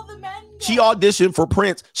did all the men go? She auditioned for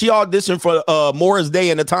Prince. She auditioned for Morris Day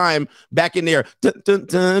and the Time back in there. Dun, dun,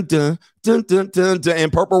 dun, dun, dun, dun, dun, dun,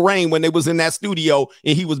 and Purple Rain when they was in that studio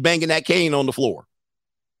and he was banging that cane on the floor.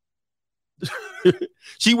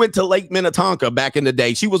 She went to Lake Minnetonka back in the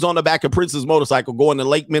day. She was on the back of Prince's motorcycle going to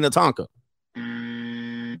Lake Minnetonka.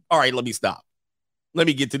 All right, let me stop. Let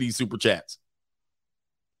me get to these super chats.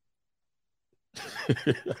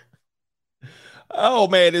 Oh,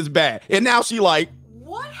 man, it's bad. And now she like,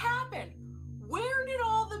 what happened? Where did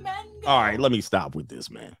all the men go? All right, let me stop with this,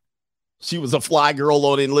 man. She was a fly girl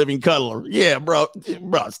on In Living Color. Yeah, bro,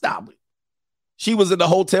 stop it. She was in the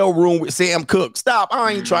hotel room with Sam Cooke. Stop.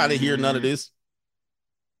 I ain't trying to hear none of this.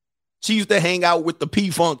 She used to hang out with the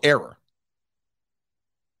P-Funk era.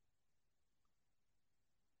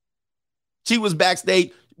 She was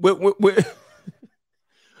backstage with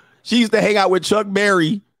she used to hang out with Chuck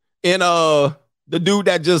Berry and the dude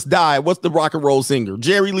that just died. What's the rock and roll singer?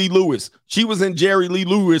 Jerry Lee Lewis. She was in Jerry Lee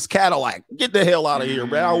Lewis Cadillac. Get the hell out of here,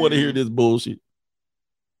 man. I don't want to hear this bullshit.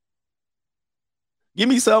 Give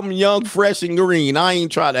me something young, fresh, and green. I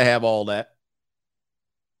ain't trying to have all that.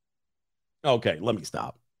 Okay, let me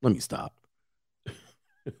stop.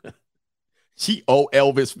 She owe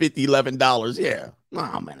Elvis $11. Yeah. No,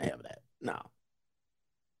 I'm going to have that. No.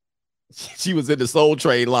 She was in the Soul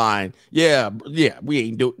Train line. Yeah, we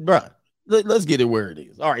ain't doing, bruh. Let's get it where it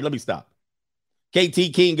is. All right, let me stop.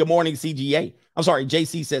 KT King, good morning, CGA. I'm sorry,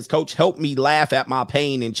 JC says, Coach, help me laugh at my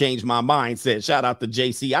pain and change my mindset. Shout out to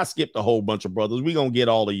JC. I skipped a whole bunch of brothers. We going to get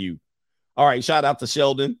all of you. All right, shout out to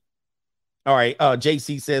Sheldon. All right,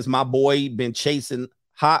 JC says, my boy been chasing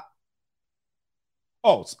hot.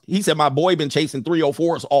 Oh, he said, my boy been chasing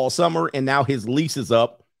 304s all summer, and now his lease is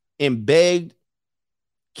up, and begged,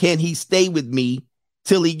 can he stay with me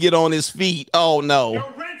till he get on his feet? Oh, no.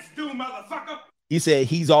 Your rent's due, motherfucker. He said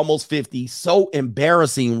he's almost 50. So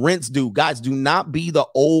embarrassing. Rent's due. Guys, do not be the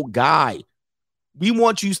old guy. We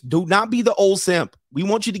want you, do not be the old simp. We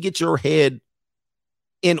want you to get your head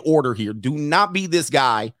in order here. Do not be this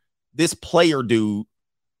guy, this player dude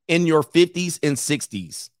in your 50s and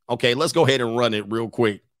 60s. Okay, let's go ahead and run it real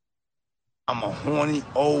quick. I'm a horny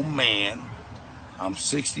old man. I'm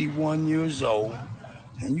 61 years old,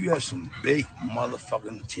 and you have some big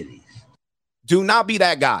motherfucking titties. Do not be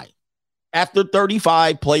that guy. After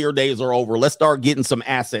 35 player days are over, let's start getting some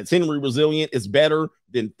assets. Henry Resilient is better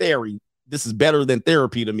than therapy. This is better than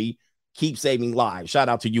therapy to me. Keep saving lives. Shout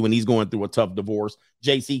out to you, and he's going through a tough divorce.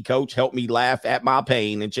 JC, coach, help me laugh at my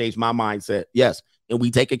pain and change my mindset. Yes, and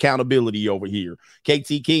we take accountability over here.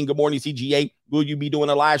 KT King, good morning, CGA. Will you be doing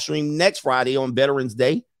a live stream next Friday on Veterans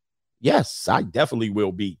Day? Yes, I definitely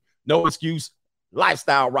will be. No excuse.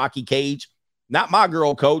 Lifestyle Rocky Cage. Not my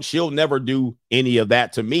girl, coach. She'll never do any of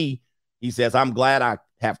that to me. He says, I'm glad I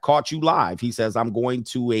have caught you live. He says, I'm going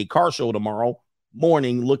to a car show tomorrow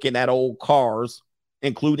morning looking at old cars,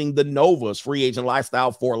 including the Novas. Free agent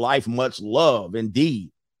lifestyle for life. Much love.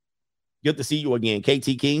 Indeed. Good to see you again.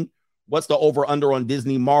 KT King. What's the over-under on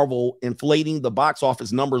Disney Marvel inflating the box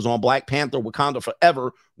office numbers on Black Panther Wakanda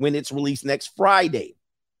Forever when it's released next Friday?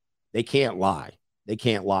 They can't lie. They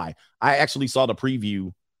can't lie. I actually saw the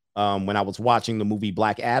preview when I was watching the movie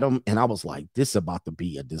Black Adam, and I was like, this is about to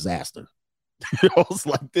be a disaster. I was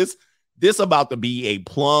like, this about to be a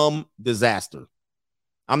plum disaster.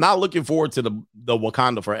 I'm not looking forward to the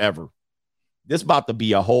Wakanda Forever. This about to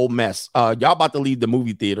be a whole mess. Y'all about to leave the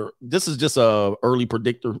movie theater. This is just a early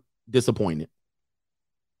predictor. Disappointed.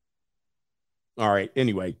 All right.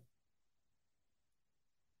 Anyway.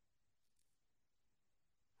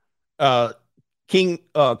 King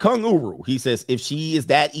Kung Uru, he says, if she is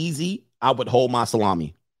that easy, I would hold my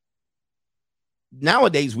salami.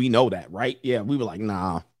 Nowadays, we know that, right? Yeah, we were like,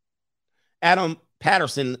 nah. Adam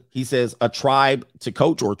Patterson, he says, a tribe to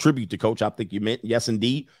coach or a tribute to coach. I think you meant, yes,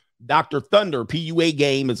 indeed. Dr. Thunder, PUA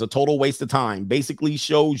game is a total waste of time. Basically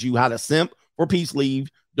shows you how to simp for peace leave,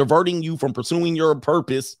 diverting you from pursuing your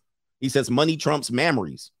purpose. He says money trumps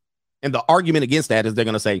memories. And the argument against that is they're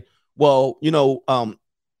going to say, well, you know,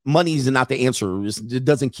 money is not the answer. It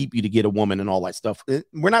doesn't keep you to get a woman and all that stuff.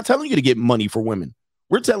 We're not telling you to get money for women.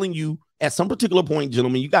 We're telling you at some particular point,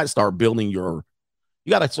 gentlemen, you got to start building your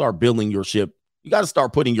ship. You got to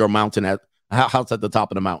start putting your mountain at house at the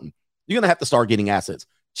top of the mountain. You're going to have to start getting assets.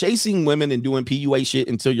 Chasing women and doing PUA shit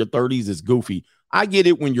until your 30s is goofy. I get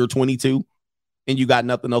it when you're 22 and you got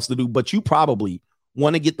nothing else to do, but you probably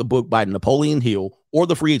want to get the book by Napoleon Hill or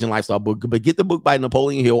the Free Agent Lifestyle book, but get the book by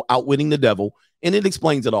Napoleon Hill, Outwitting the Devil, and it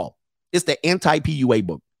explains it all. It's the anti-PUA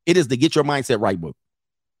book. It is the Get Your Mindset Right book.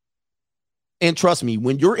 And trust me,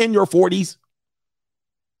 when you're in your 40s,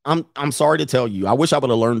 I'm sorry to tell you, I wish I would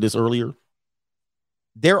have learned this earlier.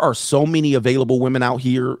 There are so many available women out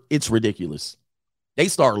here, it's ridiculous. They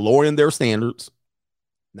start lowering their standards.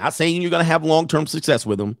 Not saying you're going to have long-term success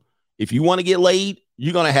with them. If you want to get laid,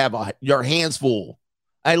 you're going to have your hands full.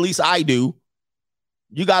 At least I do.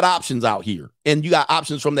 You got options out here. And you got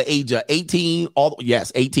options from the age of 18.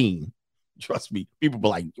 18. Trust me. People be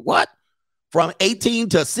like, what? From 18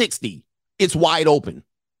 to 60, it's wide open.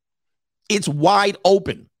 It's wide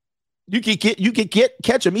open. You can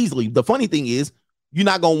catch them easily. The funny thing is, you're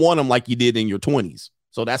not going to want them like you did in your 20s.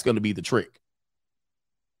 So that's going to be the trick.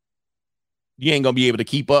 You ain't going to be able to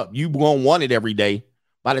keep up. You going to want it every day.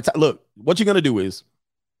 By the time, look, what you're going to do is,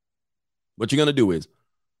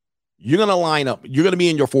 you're going to line up. You're going to be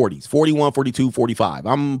in your 40s, 41, 42, 45.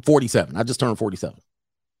 I'm 47. I just turned 47.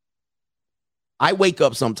 I wake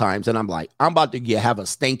up sometimes and I'm like, I'm about to have a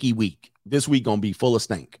stanky week. This week going to be full of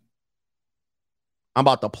stank. I'm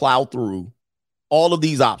about to plow through all of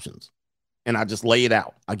these options. And I just lay it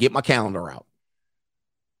out. I get my calendar out.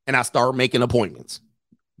 And I start making appointments.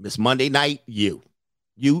 Miss Monday night, you.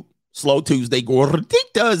 Slow Tuesday,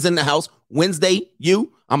 gorditas in the house. Wednesday,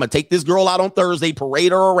 you. I'm going to take this girl out on Thursday,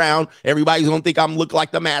 parade her around. Everybody's going to think I'm look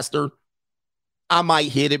like the master. I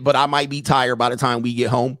might hit it, but I might be tired by the time we get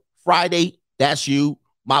home. Friday, that's you.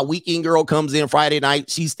 My weekend girl comes in Friday night.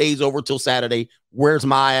 She stays over till Saturday. Wears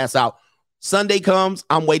my ass out. Sunday comes,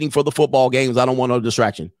 I'm waiting for the football games. I don't want no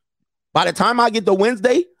distraction. By the time I get to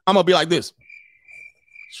Wednesday, I'm going to be like this.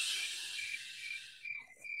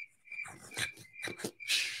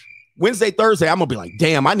 Wednesday, Thursday, I'm going to be like,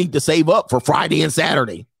 damn, I need to save up for Friday and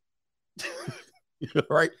Saturday.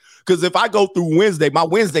 Right? Because if I go through Wednesday, my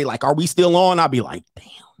Wednesday, like, are we still on? I'll be like, damn.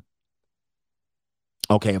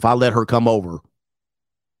 Okay, if I let her come over,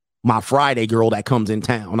 my Friday girl that comes in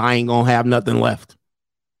town, I ain't going to have nothing left.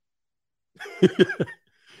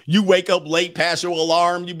 You wake up late past your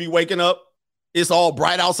alarm. You be waking up. It's all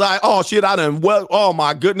bright outside. Oh, shit, oh,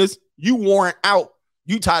 my goodness. You worn out.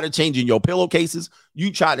 You tired of changing your pillowcases.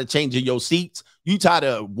 You tired of changing your seats. You tired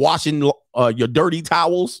of washing your dirty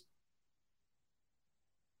towels.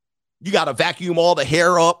 You got to vacuum all the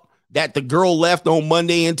hair up that the girl left on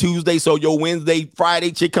Monday and Tuesday. So your Wednesday,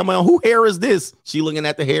 Friday chick come out. Who hair is this? She looking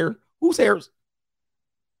at the hair. Whose hair is?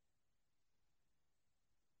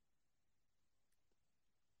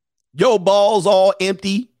 Your balls all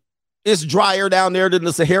empty. It's drier down there than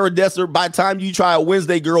the Sahara Desert. By the time you try a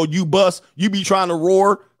Wednesday, girl, you bust. You be trying to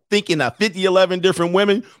roar, thinking of 50, 11 different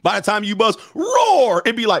women. By the time you bust, roar.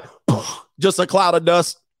 It'd be like, just a cloud of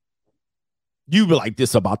dust. You be like,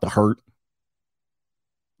 this about to hurt.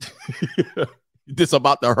 This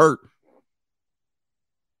about to hurt.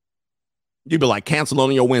 You be like, cancel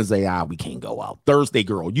on your Wednesday. We can't go out. Thursday,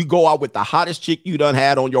 girl, you go out with the hottest chick you done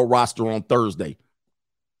had on your roster on Thursday.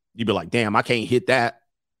 You be like, damn, I can't hit that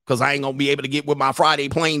because I ain't going to be able to get with my Friday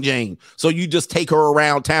plain Jane. So you just take her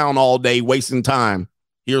around town all day, wasting time.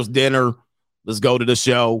 Here's dinner. Let's go to the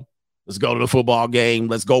show. Let's go to the football game.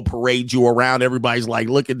 Let's go parade you around. Everybody's like,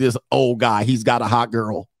 look at this old guy. He's got a hot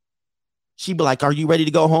girl. She be like, are you ready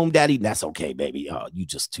to go home, daddy? That's okay, baby. You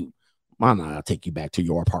just too. Why not? I'll take you back to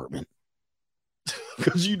your apartment.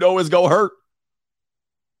 Because you know it's going to hurt.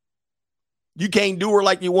 You can't do her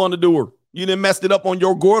like you want to do her. You done messed it up on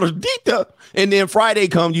your gordita. And then Friday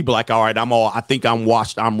comes, you be like, all right, I think I'm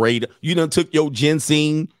washed. I'm ready. You done took your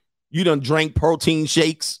ginseng. You done drank protein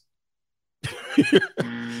shakes.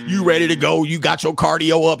 You ready to go. You got your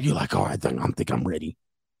cardio up. You like, all right, I think I'm ready.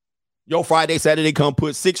 Your Friday, Saturday come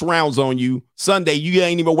put 6 rounds on you. Sunday, you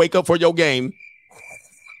ain't even wake up for your game.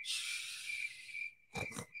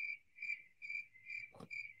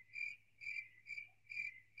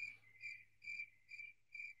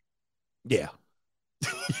 Yeah.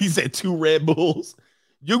 He said 2 Red Bulls.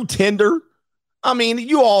 You tender. I mean,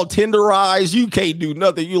 you all tenderized. You can't do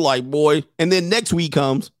nothing. You like, boy. And then next week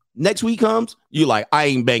comes. You like, I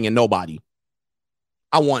ain't banging nobody.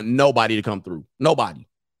 I want nobody to come through. Nobody.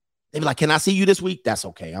 They be like, can I see you this week? That's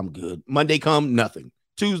okay. I'm good. Monday come, nothing.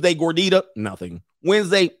 Tuesday, gordita, nothing.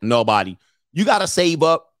 Wednesday, nobody. You got to save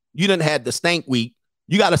up. You done had the stank week.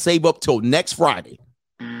 You got to save up till next Friday.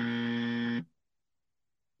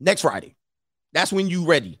 Next Friday. That's when you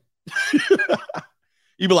ready.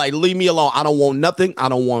 You be like, leave me alone. I don't want nothing. I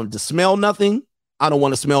don't want to smell nothing. I don't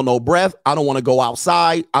want to smell no breath. I don't want to go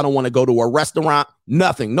outside. I don't want to go to a restaurant.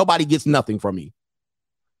 Nothing. Nobody gets nothing from me.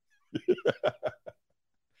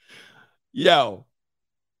 Yo,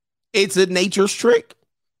 it's a nature's trick.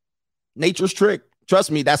 Nature's trick. Trust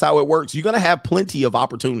me, that's how it works. You're going to have plenty of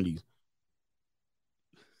opportunities.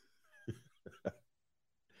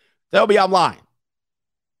 Tell me I'm lying.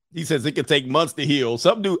 He says it can take months to heal.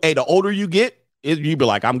 Some do. Hey, the older you get, you be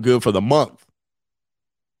like, I'm good for the month.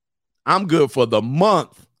 I'm good for the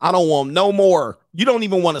month. I don't want no more. You don't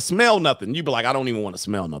even want to smell nothing. You be like, I don't even want to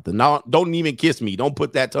smell nothing. No, don't even kiss me. Don't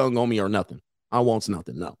put that tongue on me or nothing. I want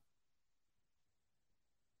nothing. No.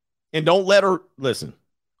 And don't let her, listen,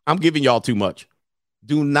 I'm giving y'all too much.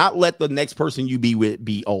 Do not let the next person you be with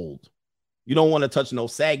be old. You don't want to touch no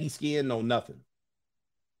saggy skin, no nothing.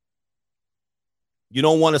 You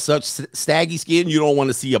don't want to such saggy skin. You don't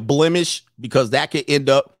want to see a blemish because that could end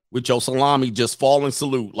up with your salami just falling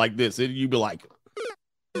salute like this. And you be like,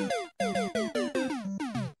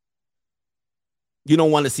 you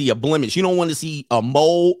don't want to see a blemish. You don't want to see a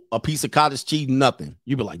mole, a piece of cottage cheese, nothing.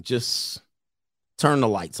 You be like, just turn the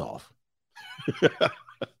lights off.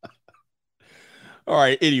 All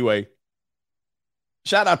right. Anyway,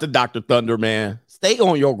 shout out to Dr. Thunder, man. Stay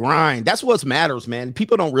on your grind. That's what matters, man.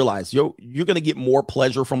 People don't realize you're going to get more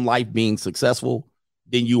pleasure from life being successful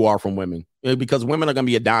than you are from women, because women are going to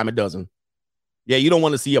be a dime a dozen. Yeah. You don't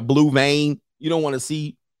want to see a blue vein. You don't want to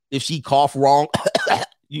see if she cough wrong.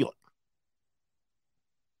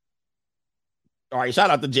 All right.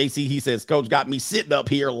 Shout out to JC. He says, Coach got me sitting up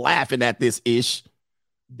here laughing at this ish.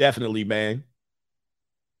 Definitely, man.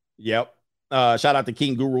 Yep. Shout out to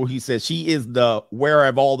King Guru. He says she is the where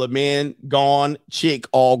have all the men gone chick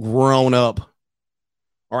all grown up.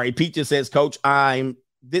 All right. Peaches says, Coach,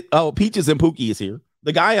 Peaches and Pookie is here.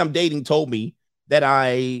 The guy I'm dating told me not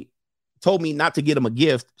to get him a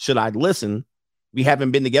gift. Should I listen? We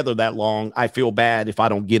haven't been together that long. I feel bad if I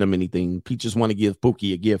don't get him anything. Peaches want to give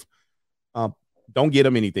Pookie a gift. Don't get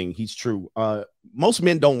him anything. He's true. Most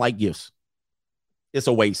men don't like gifts. It's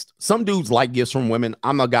a waste. Some dudes like gifts from women.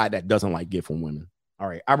 I'm a guy that doesn't like gifts from women. All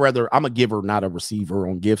right. I'm a giver, not a receiver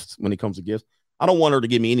on gifts when it comes to gifts. I don't want her to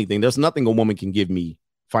give me anything. There's nothing a woman can give me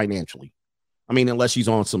financially. I mean, unless she's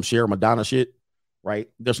on some Cher Madonna shit, right?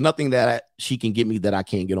 There's nothing that she can give me that I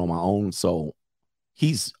can't get on my own. So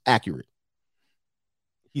he's accurate.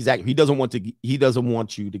 He doesn't want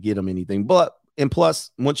you to get him anything. And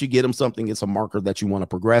plus, once you get him something, it's a marker that you want to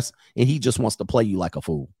progress. And he just wants to play you like a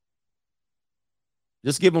fool.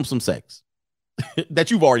 Just give him some sex that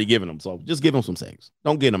you've already given him. So just give him some sex.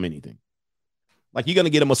 Don't get him anything. Like, you're going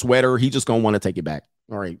to get him a sweater. He just going to want to take it back.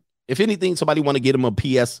 All right. If anything, somebody want to get him a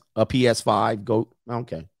PS5, go.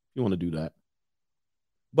 Okay. You want to do that.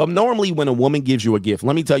 But normally when a woman gives you a gift,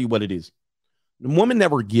 let me tell you what it is. The woman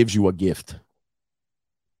never gives you a gift.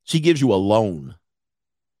 She gives you a loan.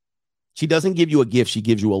 She doesn't give you a gift. She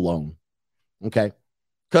gives you a loan. Okay.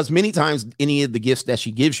 Because many times any of the gifts that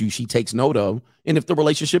she gives you, she takes note of. And if the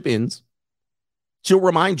relationship ends, she'll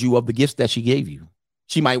remind you of the gifts that she gave you.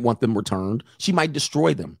 She might want them returned. She might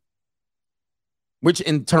destroy them, which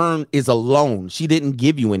in turn is a loan. She didn't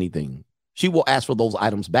give you anything. She will ask for those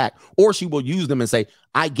items back, or she will use them and say,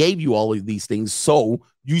 I gave you all of these things, so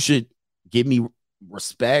you should give me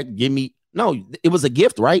respect. No, it was a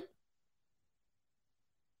gift, right?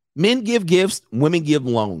 Men give gifts, women give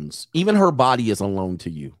loans. Even her body is a loan to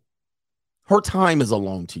you. Her time is a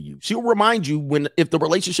loan to you. She'll remind you if the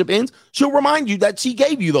relationship ends, she'll remind you that she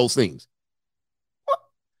gave you those things.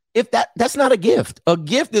 If that's not a gift. A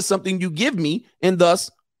gift is something you give me, and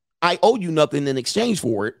thus I owe you nothing in exchange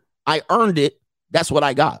for it. I earned it. That's what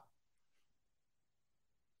I got.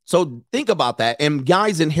 So think about that. And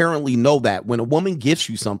guys inherently know that when a woman gives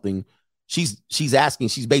you something, she's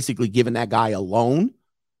basically giving that guy a loan,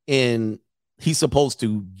 and he's supposed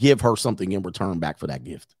to give her something in return back for that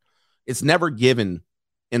gift. It's never given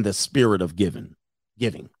in the spirit of giving.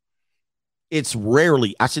 It's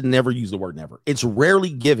rarely, I should never use the word never. It's rarely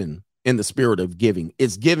given in the spirit of giving.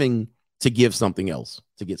 It's giving to give something else,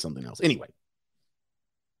 to get something else. Anyway,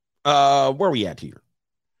 where are we at here?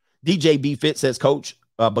 DJ B Fit says, Coach,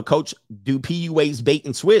 but Coach, do PUAs bait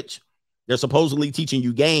and switch? They're supposedly teaching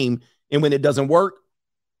you game, and when it doesn't work,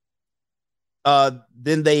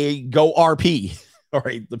 then they go RP. All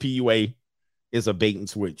right, the PUA is a bait and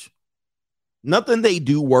switch. Nothing they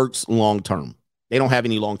do works long term. They don't have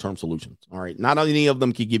any long-term solutions. All right. Not any of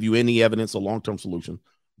them can give you any evidence of long-term solution,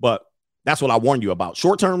 but that's what I warned you about.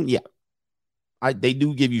 Short-term, yeah. They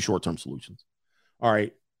do give you short-term solutions. All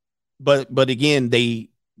right. But again, the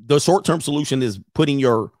short-term solution is putting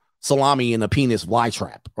your salami in a penis fly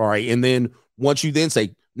trap. All right. And then once you then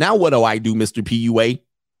say, now what do I do, Mr. PUA?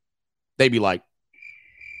 They be like,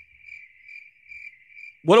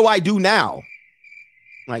 what do I do now?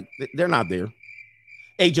 Like, they're not there.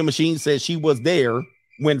 Agent Machine says she was there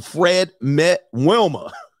when Fred met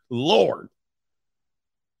Wilma. Lord.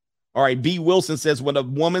 All right. B. Wilson says when a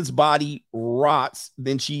woman's body rots,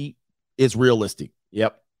 then she is realistic.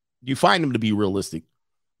 Yep. You find them to be realistic.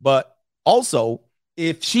 But also,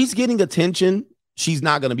 if she's getting attention, she's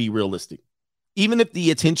not going to be realistic. Even if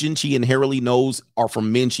the attention she inherently knows are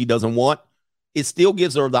from men she doesn't want, it still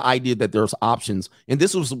gives her the idea that there's options. And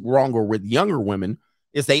this was wronger with younger women,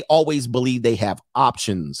 is they always believe they have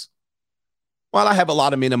options. Well, I have a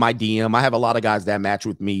lot of men in my DM. I have a lot of guys that match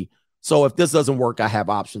with me. So if this doesn't work, I have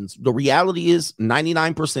options. The reality is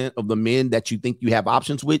 99% of the men that you think you have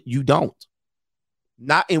options with, you don't.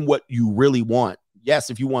 Not in what you really want. Yes,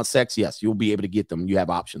 if you want sex, yes, you'll be able to get them. You have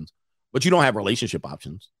options. But you don't have relationship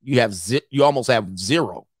options. You almost have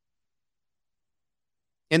zero.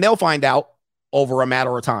 And they'll find out over a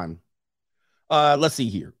matter of time. Let's see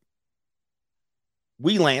here.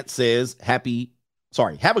 Lance says, have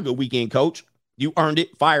a good weekend, Coach. You earned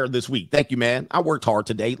it. Fire this week. Thank you, man. I worked hard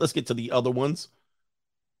today. Let's get to the other ones.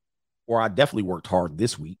 Or I definitely worked hard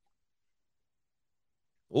this week.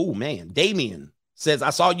 Oh, man. Damien says, I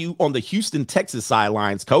saw you on the Houston, Texas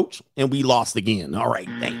sidelines, Coach, and we lost again. All right.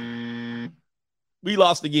 Dang. We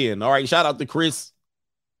lost again. All right. Shout out to Chris.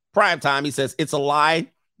 Primetime. He says, it's a lie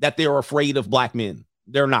that they're afraid of black men.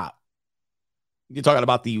 They're not. You're talking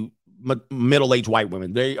about the middle-aged white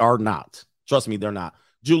women. They are not. Trust me, they're not.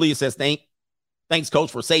 Julia says, thanks,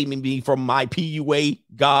 Coach, for saving me from my PUA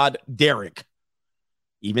god, Derek.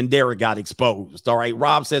 Even Derek got exposed. All right.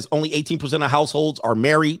 Rob says only 18% of households are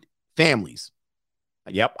married families.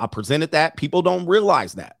 Yep, I presented that. People don't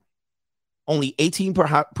realize that. Only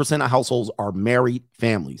 18% of households are married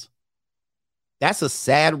families. That's a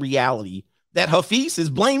sad reality that Hafiz is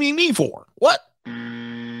blaming me for. What?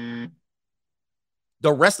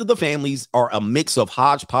 The rest of the families are a mix of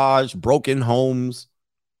hodgepodge, broken homes,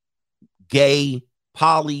 gay,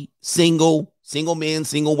 poly, single men,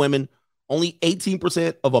 single women. Only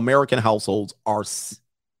 18% of American households are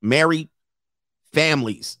married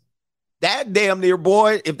families. That damn near,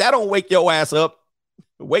 boy, if that don't wake your ass up,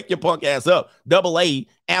 wake your punk ass up. Double A,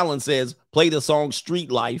 Alan says, play the song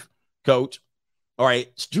Street Life, Coach. All right,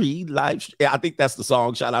 Street Life. Yeah, I think that's the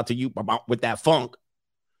song. Shout out to you with that funk.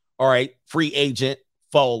 All right, Free Agent,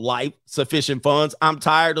 Full Life, Sufficient Funds. I'm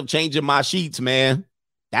tired of changing my sheets, man.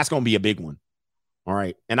 That's going to be a big one. All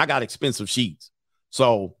right, and I got expensive sheets.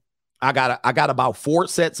 So I got about 4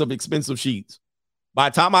 sets of expensive sheets. By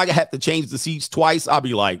the time I have to change the sheets twice, I'll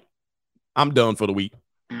be like, I'm done for the week.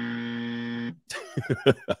 I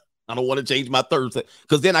don't want to change my third set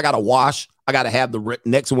because then I got to wash. I got to have the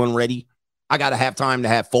next one ready. I got to have time to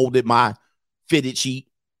have folded my fitted sheet.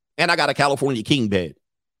 And I got a California king bed.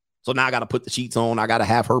 So now I got to put the sheets on. I got to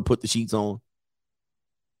have her put the sheets on.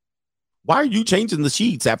 Why are you changing the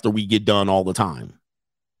sheets after we get done all the time?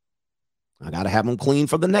 I got to have them clean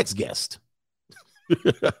for the next guest.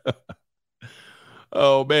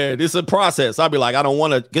 Oh, man, it's a process. I'll be like, I don't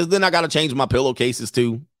want to, because then I got to change my pillowcases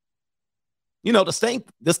too. You know, the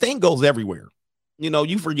stain goes everywhere. You know,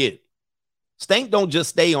 you forget. Stank don't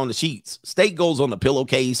just stay on the sheets. Stank goes on the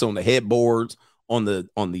pillowcase, on the headboards, on the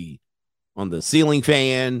ceiling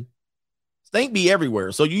fan. Stank be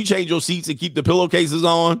everywhere. So you change your sheets and keep the pillowcases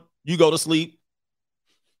on, you go to sleep.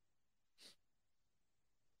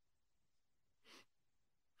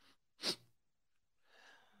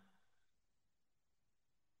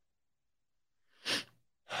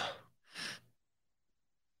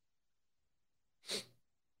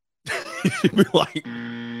 Be like,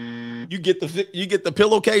 you get the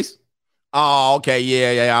pillowcase. Oh, okay,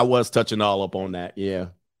 yeah. I was touching all up on that. Yeah,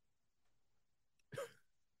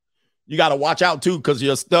 you got to watch out too, because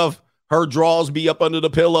your stuff, her drawers be up under the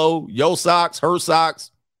pillow, your socks,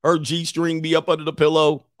 her G-string be up under the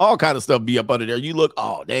pillow, all kind of stuff be up under there. You look,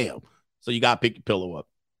 oh damn. So you got to pick your pillow up.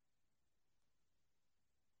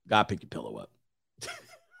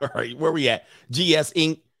 All right, where we at? GS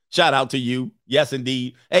Inc. Shout out to you. Yes,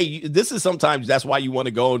 indeed. Hey, this is sometimes that's why you want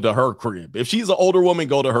to go to her crib. If she's an older woman,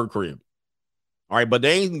 go to her crib. All right, but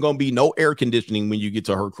there ain't going to be no air conditioning when you get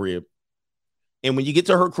to her crib. And when you get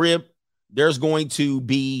to her crib, there's going to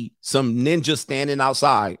be some ninja standing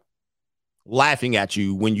outside laughing at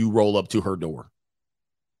you when you roll up to her door.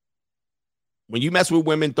 When you mess with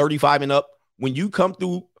women 35 and up, when you come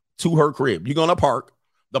through to her crib, you're going to park.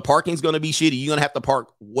 The parking's going to be shitty. You're going to have to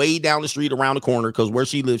park way down the street around the corner because where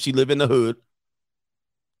she live in the hood.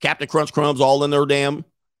 Captain Crunch Crumbs all in their damn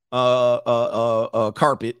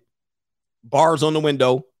carpet. Bars on the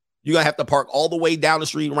window. You're going to have to park all the way down the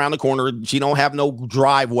street around the corner. She don't have no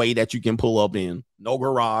driveway that you can pull up in. No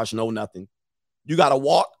garage, no nothing. You got to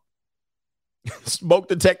walk. Smoke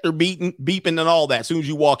detector beeping and all that as soon as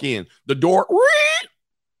you walk in. The door,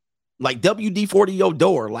 like WD-40 your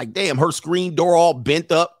door. Like, damn, her screen door all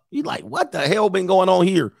bent up. You like, what the hell been going on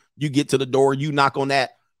here? You get to the door, you knock on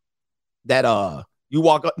you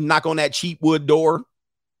walk up, knock on that cheap wood door.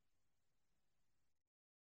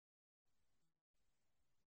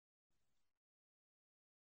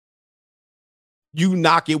 You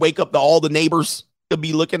knock, you wake up all the neighbors to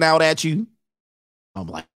be looking out at you. I'm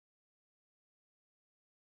like,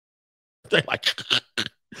 they're like,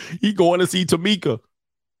 he going to see Tamika.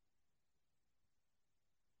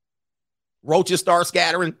 Roaches start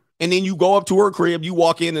scattering, and then you go up to her crib. You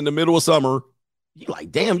walk in the middle of summer. You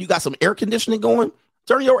like, damn, you got some air conditioning going?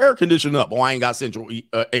 Turn your air conditioning up. Oh, I ain't got central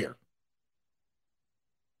air.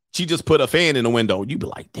 She just put a fan in the window. You be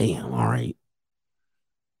like, damn, all right.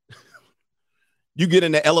 You get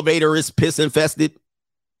in the elevator, it's piss infested.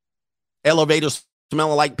 Elevator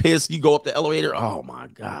smelling like piss. You go up the elevator. Oh, my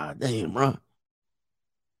God. Damn, bro.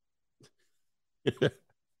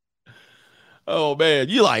 Oh, man.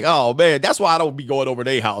 You like, oh, man. That's why I don't be going over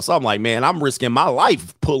their house. I'm like, man, I'm risking my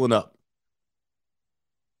life pulling up.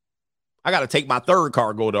 I got to take my third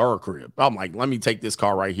car, go to her crib. I'm like, let me take this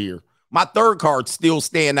car right here. My third car still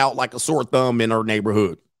stand out like a sore thumb in her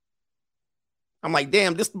neighborhood. I'm like,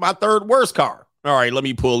 damn, this is my third worst car. All right, let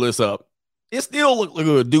me pull this up. It still look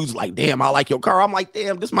good. Dude's like, damn, I like your car. I'm like,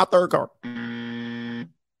 damn, this is my third car. All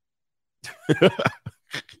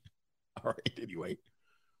right, anyway.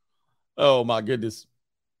 Oh, my goodness.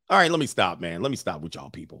 All right, let me stop, man. Let me stop with y'all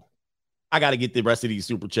people. I got to get the rest of these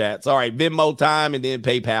super chats. All right, Venmo time and then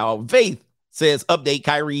PayPal. Faith says, update,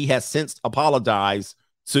 Kyrie has since apologized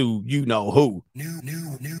to you know who. New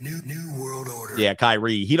world order. Yeah,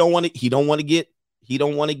 Kyrie. He don't want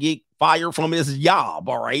to get fired from his job,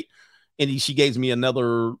 all right? And she gave me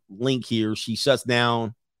another link here. She shuts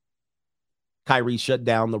down. Kyrie shut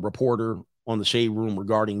down the reporter on the Shade Room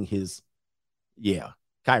regarding his,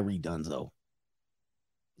 Kyrie Dunzo.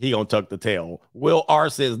 He gonna tuck the tail. Will R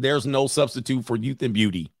says there's no substitute for youth and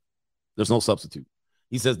beauty. There's no substitute.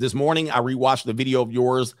 He says, this morning I rewatched the video of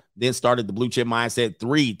yours, then started the Blue Chip Mindset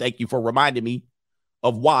 3. Thank you for reminding me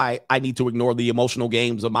of why I need to ignore the emotional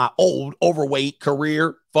games of my old, overweight,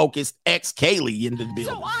 career-focused ex-Kaylee in the building.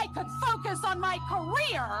 So I could focus on my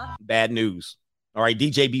career. Bad news. All right,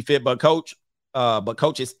 DJ be fit, but coach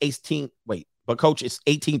is 18. Wait, but coach is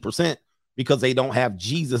 18% because they don't have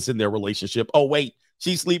Jesus in their relationship. Oh, wait,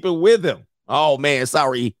 she's sleeping with him. Oh, man,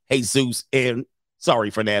 sorry, Jesus, and sorry,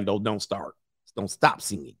 Fernando. Don't stop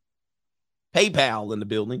singing. PayPal in the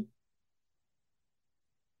building.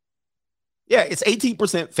 Yeah, it's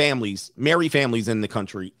 18% families, married families in the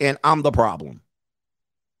country, and I'm the problem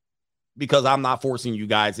because I'm not forcing you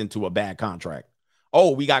guys into a bad contract.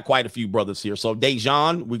 Oh, we got quite a few brothers here. So,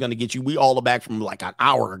 Dejan, we're going to get you. We all are back from like an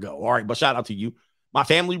hour ago. All right, but shout out to you. My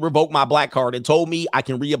family revoked my black card and told me I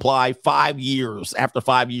can reapply 5 years. After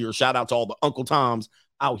 5 years, shout out to all the Uncle Toms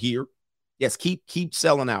out here. Yes, keep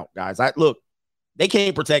selling out, guys. Look, they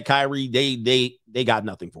can't protect Kyrie. They got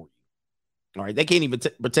nothing for you. All right, they can't even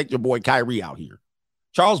protect your boy Kyrie out here.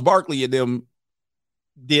 Charles Barkley and them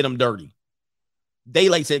did him dirty.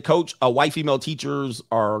 Daylight said, Coach, white female teachers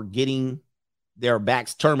are getting their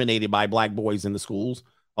backs terminated by black boys in the schools.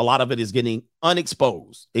 A lot of it is getting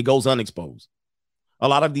unexposed. It goes unexposed. A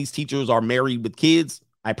lot of these teachers are married with kids.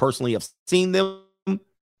 I personally have seen them.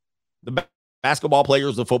 The basketball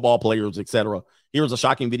players, the football players, etc. Here's a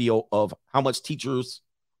shocking video of how much teachers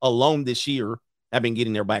alone this year have been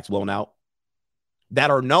getting their backs blown out. That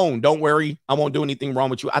are known. Don't worry, I won't do anything wrong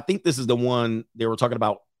with you. I think this is the one they were talking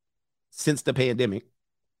about since the pandemic.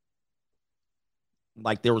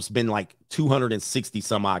 Like there's been like 260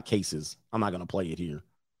 some odd cases. I'm not going to play it here.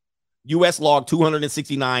 U.S. logged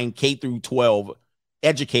 269 K through 12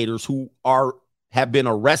 educators who have been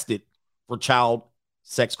arrested for child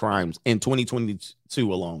sex crimes in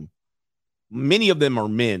 2022 alone. Many of them are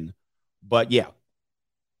men, but yeah,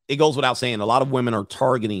 it goes without saying. A lot of women are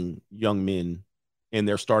targeting young men. And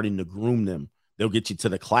they're starting to groom them. They'll get you to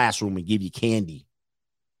the classroom and give you candy.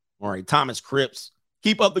 All right, Thomas Cripps,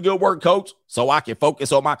 keep up the good work, Coach, so I can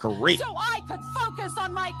focus on my career. So I could focus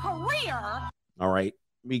on my career. All right,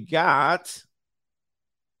 we got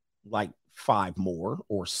like 5 more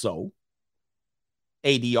or so.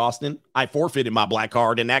 AD Austin, I forfeited my black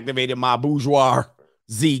card and activated my bourgeois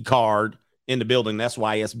Z card in the building. That's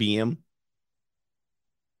why SBM.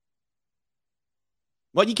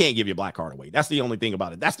 Well, you can't give your black card away. That's the only thing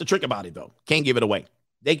about it. That's the trick about it, though. Can't give it away.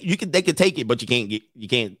 They could take it, but you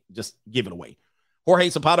can't just give it away. Jorge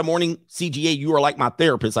Zapata morning, CGA, you are like my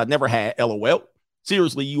therapist. I never had LOL.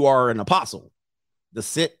 Seriously, you are an apostle. The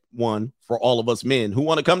sent one for all of us men who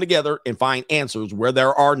want to come together and find answers where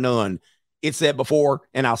there are none. It said before,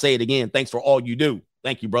 and I'll say it again. Thanks for all you do.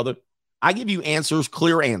 Thank you, brother. I give you answers,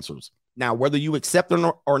 clear answers. Now, whether you accept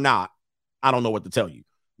them or not, I don't know what to tell you.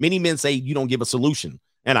 Many men say you don't give a solution.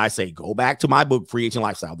 And I say, go back to my book, Free Agent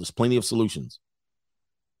Lifestyle. There's plenty of solutions.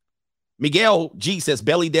 Miguel G says,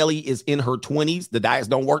 Belly Deli is in her 20s. The diets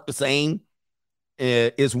don't work the same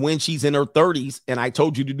is when she's in her 30s. And I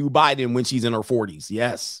told you to do Biden when she's in her 40s.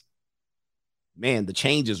 Yes. Man, the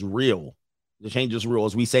change is real. The change is real.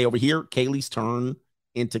 As we say over here, Kaylee's turn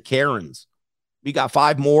into Karen's. We got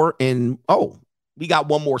 5 more. And, we got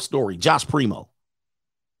one more story. Josh Primo.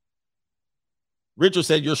 Richard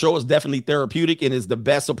said, your show is definitely therapeutic and is the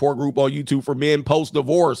best support group on YouTube for men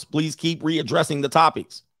post-divorce. Please keep readdressing the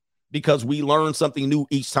topics because we learn something new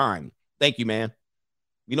each time. Thank you, man.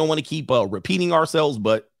 We don't want to keep repeating ourselves,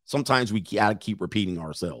 but sometimes we got to keep repeating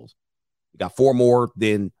ourselves. We got 4 more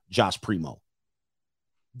than Josh Primo.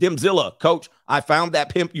 Demzilla, Coach, I found that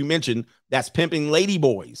pimp you mentioned. That's Pimping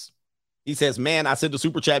Ladyboys. He says, man, I sent the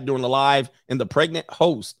super chat during the live and the pregnant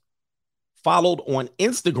host followed on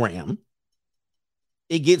Instagram.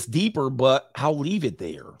 It gets deeper, but I'll leave it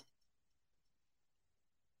there.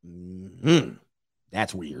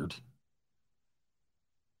 That's weird.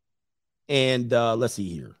 And let's see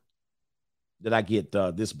here. Did I get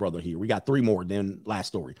this brother here? We got 3 more than last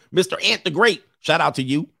story. Mr. Ant the Great, shout out to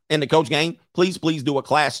you and the Coach Gang. Please do a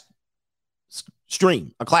class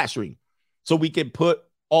stream, so we can put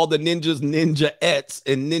all the ninja-ettes,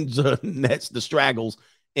 and ninja-nets, the straggles,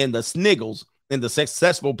 and the sniggles, and the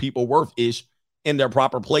successful people worth-ish in their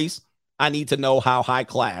proper place. I need to know how high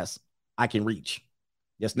class I can reach.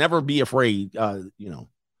 Just never be afraid, to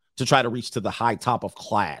try to reach to the high top of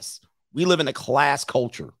class. We live in a class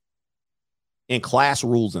culture. and class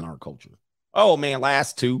rules in our culture. Oh, man,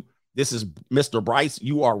 last two. This is Mr. Bryce.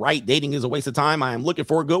 You are right. Dating is a waste of time. I am looking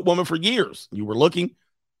for a good woman for years. You were looking.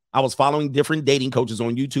 I was following different dating coaches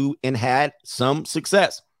on YouTube and had some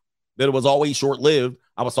success, but it was always short-lived.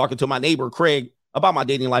 I was talking to my neighbor, Craig, about my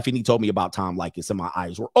dating life, and he told me about Tom Leykis, and my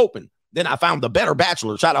eyes were open. Then I found The Better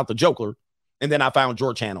Bachelor. Shout out to Joker. And then I found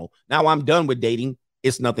your channel. Now I'm done with dating.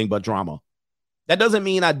 It's nothing but drama. That doesn't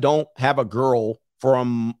mean I don't have a girl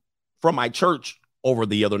from my church over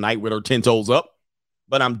the other night with her 10 toes up.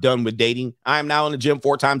 But I'm done with dating. I am now in the gym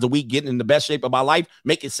 4 times a week, getting in the best shape of my life,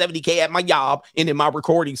 making $70K at my job, and in my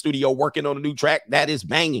recording studio working on a new track that is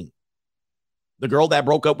banging. The girl that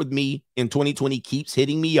broke up with me in 2020 keeps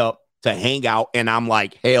hitting me up to hang out, and I'm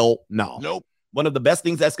like, hell no. Nope. One of the best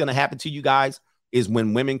things that's going to happen to you guys is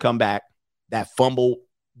when women come back that fumble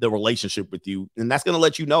the relationship with you, and that's going to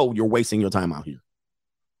let you know you're wasting your time out here.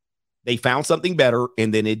 They found something better,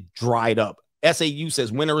 and then it dried up. SAU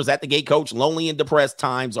says, winter is at the gate, coach. Lonely and depressed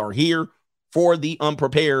times are here for the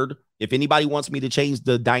unprepared. If anybody wants me to change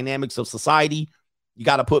the dynamics of society, you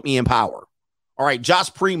got to put me in power. All right,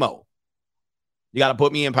 Josh Primo. You got to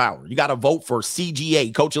put me in power. You got to vote for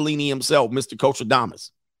CGA, Coach Alini himself, Mr. Coach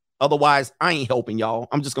Adamas. Otherwise, I ain't helping y'all.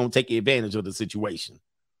 I'm just going to take advantage of the situation.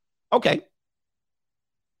 Okay.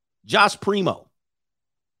 Josh Primo.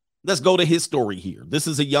 Let's go to his story here. This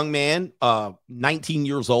is a young man, 19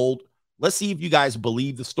 years old. Let's see if you guys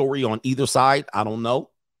believe the story on either side. I don't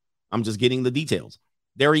know. I'm just getting the details.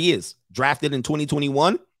 There he is, drafted in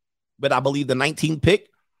 2021, but I believe the 19th pick.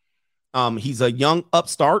 He's a young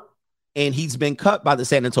upstart, and he's been cut by the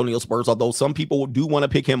San Antonio Spurs, although some people do want to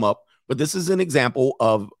pick him up. But this is an example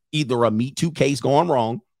of either a Me Too case gone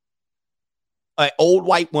wrong, an old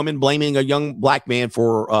white woman blaming a young black man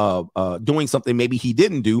for doing something maybe he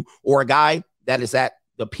didn't do, or a guy that is at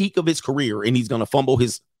the peak of his career and he's going to fumble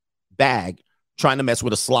his bag trying to mess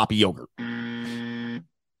with a sloppy yogurt.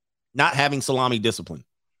 Not having salami discipline.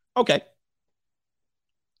 Okay.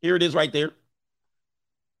 Here it is right there.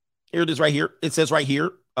 Here it is right here. It says right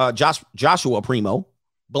here, Joshua Primo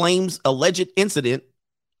blames alleged incident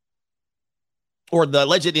or the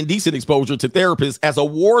alleged indecent exposure to therapists as a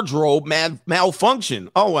wardrobe malfunction.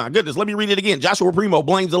 Oh, my goodness. Let me read it again. Joshua Primo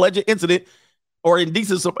blames alleged incident or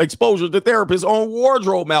indecent exposure to therapists on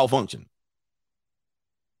wardrobe malfunction.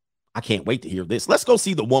 I can't wait to hear this. Let's go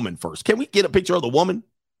see the woman first. Can we get a picture of the woman?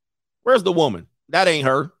 Where's the woman? That ain't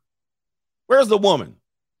her. Where's the woman?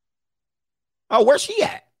 Oh, where's she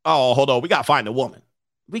at? Oh, hold on. We got to find the woman.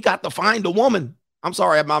 We got to find the woman. I'm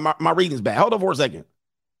sorry. My reading's bad. Hold on for a second.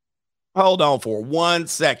 Hold on for 1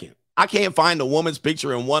 second. I can't find the woman's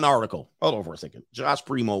picture in one article. Hold on for a second. Josh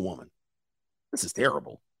Primo woman. This is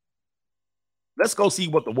terrible. Let's go see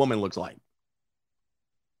what the woman looks like.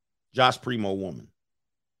 Josh Primo woman.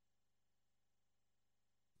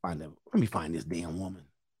 Let me find this damn woman.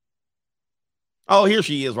 Oh, here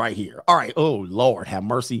she is right here. All right. Oh, Lord, have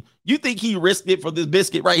mercy. You think he risked it for this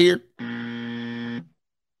biscuit right here?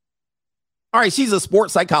 All right. She's a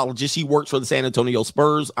sports psychologist. She works for the San Antonio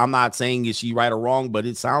Spurs. I'm not saying is she right or wrong, but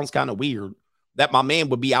it sounds kind of weird that my man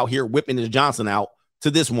would be out here whipping his Johnson out to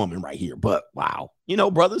this woman right here. But wow. You know,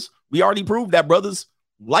 brothers, we already proved that brothers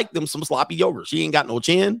like them some sloppy yogurt. She ain't got no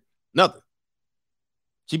chin, nothing.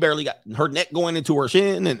 She barely got her neck going into her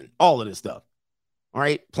shin and all of this stuff. All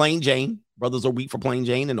right. Plain Jane. Brothers are weak for plain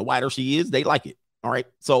Jane, and the whiter she is, they like it. All right.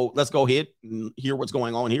 So let's go ahead and hear what's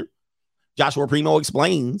going on here. Joshua Primo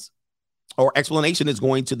explains, or explanation is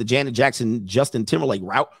going to the Janet Jackson, Justin Timberlake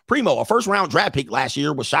route. Primo, a first-round draft pick last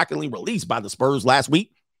year, was shockingly released by the Spurs last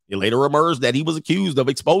week. It later emerged that he was accused of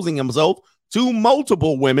exposing himself to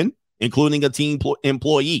multiple women, including a team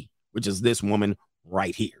employee, which is this woman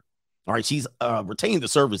right here. All right, she's retained the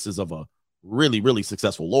services of a really, really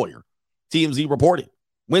successful lawyer. TMZ reported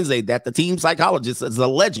Wednesday that the team psychologist is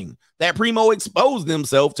alleging that Primo exposed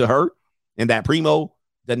himself to her and that Primo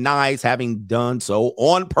denies having done so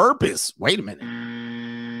on purpose. Wait a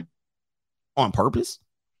minute. On purpose?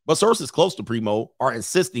 But sources close to Primo are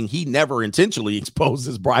insisting he never intentionally exposed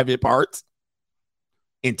his private parts.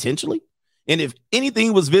 Intentionally? And if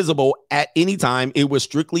anything was visible at any time, it was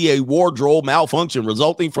strictly a wardrobe malfunction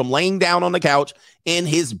resulting from laying down on the couch in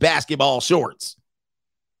his basketball shorts.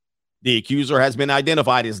 The accuser has been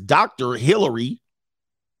identified as Dr. Hillary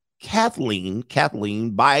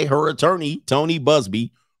Kathleen by her attorney, Tony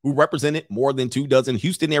Busby, who represented more than 24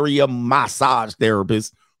 Houston area massage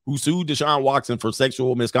therapists who sued Deshaun Watson for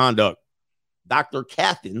sexual misconduct. Dr.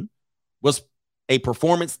 Kathleen was a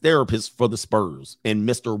performance therapist for the Spurs and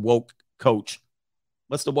Mr. Woke Coach.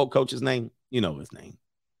 What's the woke coach's name? You know his name.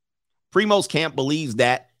 Primo's camp believes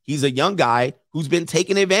that he's a young guy who's been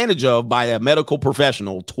taken advantage of by a medical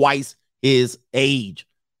professional twice his age,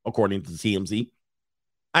 according to TMZ.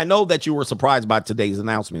 I know that you were surprised by today's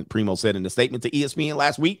announcement, Primo said in a statement to ESPN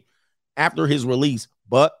last week after his release,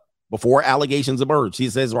 but before allegations emerged, he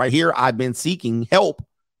says right here, I've been seeking help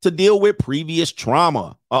to deal with previous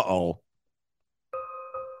trauma. Uh-oh.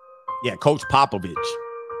 Yeah, Coach Popovich.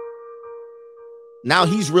 Now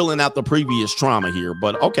he's reeling out the previous trauma here,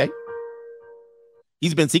 but okay.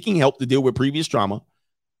 He's been seeking help to deal with previous trauma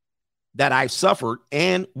that I've suffered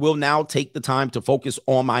and will now take the time to focus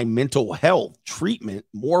on my mental health treatment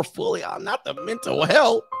more fully. Not the mental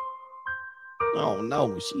health. Oh,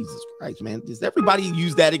 no. Jesus Christ, man. Does everybody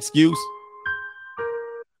use that excuse?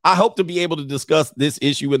 I hope to be able to discuss this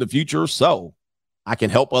issue in the future so I can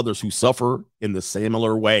help others who suffer in the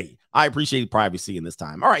similar way. I appreciate privacy in this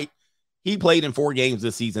time. All right. He played in 4 games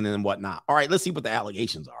this season and whatnot. All right, let's see what the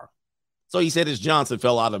allegations are. So he said his Johnson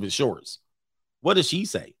fell out of his shorts. What does she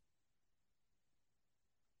say?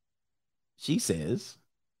 She says,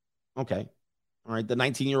 okay. All right, the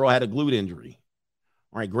 19-year-old had a glute injury.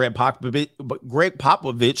 All right, Greg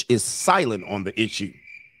Popovich is silent on the issue.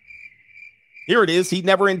 Here it is. He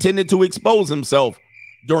never intended to expose himself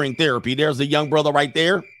during therapy. There's a young brother right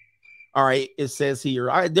there. All right, it says here.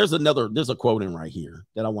 All right, there's a quote in right here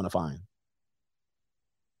that I want to find.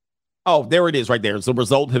 Oh, there it is right there. It's the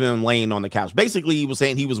result of him laying on the couch. Basically, he was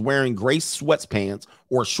saying he was wearing gray sweatpants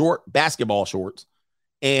or short basketball shorts.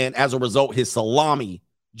 And as a result, his salami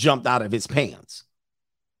jumped out of his pants.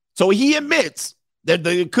 So he admits that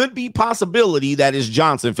there could be possibility that his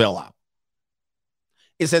Johnson fell out.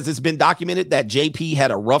 It says it's been documented that JP had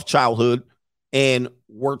a rough childhood, and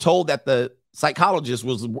we're told that the psychologist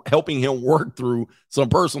was helping him work through some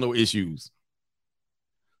personal issues.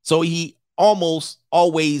 So he almost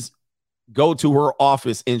always go to her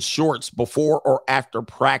office in shorts before or after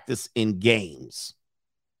practice in games.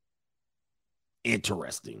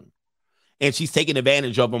 Interesting. And she's taking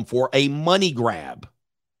advantage of him for a money grab.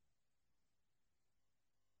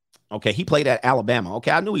 Okay, he played at Alabama.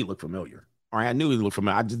 Okay, I knew he looked familiar. All right, I knew he looked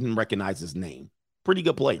familiar. I just didn't recognize his name. Pretty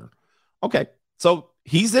good player. Okay, so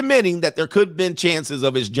he's admitting that there could have been chances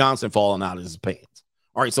of his Johnson falling out of his pants.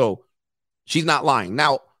 All right, so she's not lying.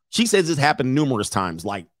 Now, she says it's happened numerous times,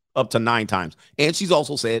 like up to 9 times. And she's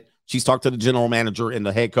also said she's talked to the general manager and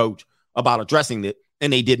the head coach about addressing it,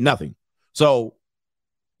 and they did nothing. So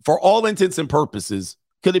for all intents and purposes,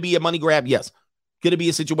 could it be a money grab? Yes. Could it be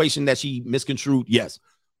a situation that she misconstrued? Yes.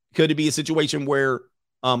 Could it be a situation where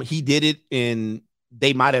he did it and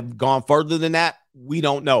they might have gone further than that? We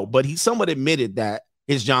don't know. But he somewhat admitted that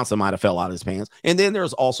his Johnson might have fell out of his pants. And then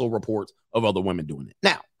there's also reports of other women doing it.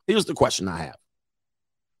 Now, here's the question I have.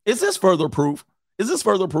 Is this further proof? Is this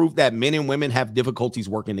further proof that men and women have difficulties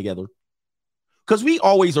working together? Because we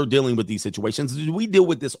always are dealing with these situations. We deal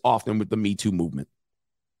with this often with the Me Too movement.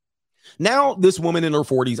 Now, this woman in her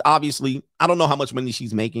 40s, obviously, I don't know how much money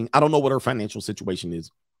she's making. I don't know what her financial situation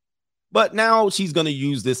is. But now she's going to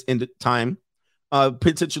use this in time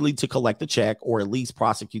potentially to collect a check or at least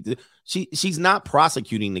prosecute. She's not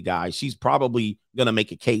prosecuting the guy. She's probably going to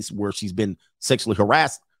make a case where she's been sexually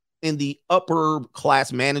harassed. In the upper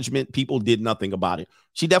class management, people did nothing about it.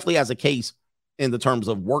 She definitely has a case in the terms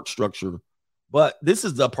of work structure. But this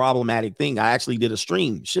is the problematic thing. I actually did a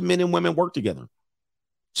stream. Should men and women work together?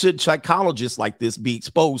 Should psychologists like this be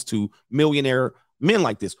exposed to millionaire men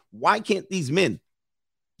like this? Why can't these men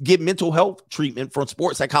get mental health treatment from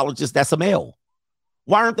sports psychologists that's a male?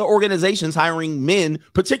 Why aren't the organizations hiring men,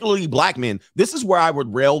 particularly black men? This is where I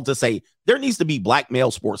would rail to say there needs to be black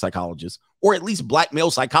male sports psychologists, or at least black male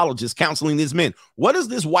psychologists counseling these men. What is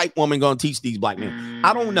this white woman going to teach these black men?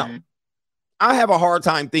 I don't know. I have a hard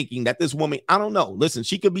time thinking that this woman, I don't know. Listen,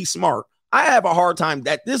 she could be smart. I have a hard time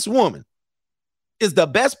that this woman is the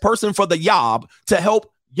best person for the job to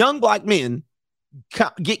help young black men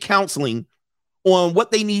get counseling on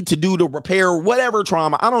what they need to do to repair whatever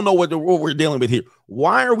trauma. I don't know what we're dealing with here.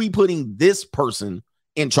 Why are we putting this person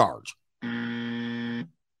in charge?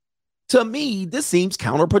 To me, this seems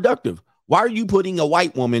counterproductive. Why are you putting a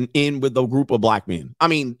white woman in with a group of black men? I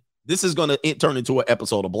mean, this is going to turn into an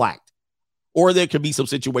episode of Blacked. Or there could be some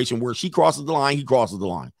situation where she crosses the line, he crosses the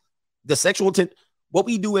line. The sexual intent, what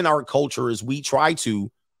we do in our culture is we try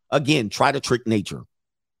to trick nature.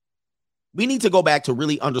 We need to go back to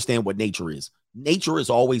really understand what nature is. Nature is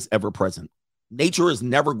always ever present. Nature is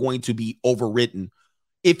never going to be overwritten.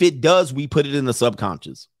 If it does, we put it in the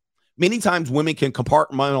subconscious. Many times women can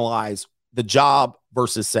compartmentalize the job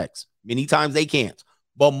versus sex. Many times they can't.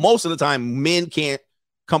 But most of the time, men can't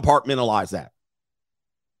compartmentalize that.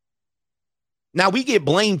 Now, we get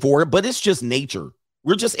blamed for it, but it's just nature.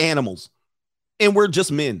 We're just animals. And we're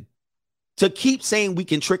just men. To keep saying we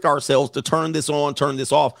can trick ourselves to turn this on, turn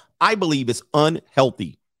this off, I believe it's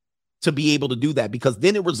unhealthy to be able to do that, because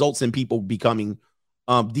then it results in people becoming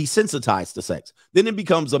desensitized to sex. Then it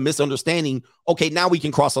becomes a misunderstanding. Okay, now we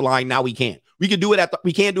can cross the line. Now we can't. We can't do it at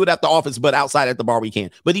the office, but outside at the bar we can.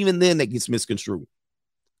 But even then, that gets misconstrued.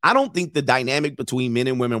 I don't think the dynamic between men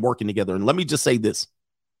and women working together. And let me just say this.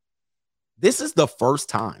 This is the first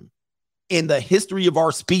time in the history of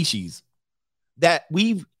our species that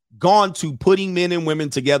we've gone to putting men and women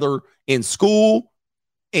together in school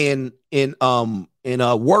and in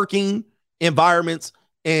working environments.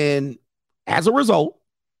 And as a result,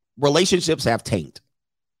 relationships have tanked.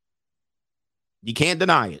 You can't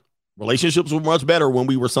deny it. Relationships were much better when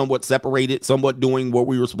we were somewhat separated, somewhat doing what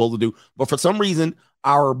we were supposed to do. But for some reason,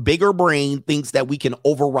 our bigger brain thinks that we can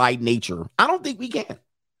override nature. I don't think we can.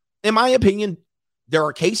 In my opinion, there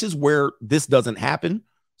are cases where this doesn't happen.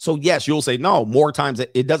 So yes, you'll say, no, more times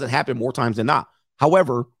it doesn't happen more times than not.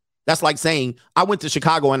 However, that's like saying I went to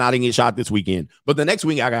Chicago and I didn't get shot this weekend, but the next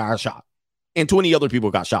week I got shot and 20 other people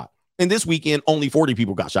got shot. And this weekend, only 40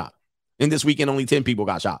 people got shot. And this weekend, only 10 people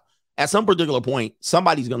got shot. At some particular point,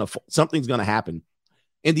 something's going to happen.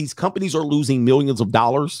 And these companies are losing millions of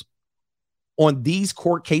dollars on these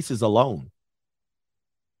court cases alone.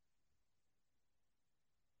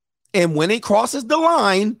 And when it crosses the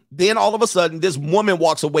line, then all of a sudden, this woman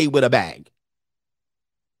walks away with a bag.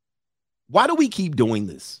 Why do we keep doing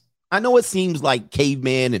this? I know it seems like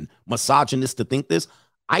caveman and misogynist to think this.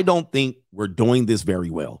 I don't think we're doing this very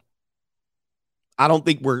well. I don't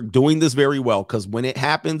think we're doing this very well, because when it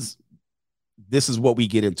happens, this is what we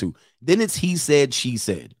get into. Then it's he said, she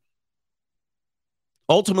said.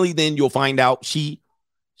 Ultimately, then you'll find out she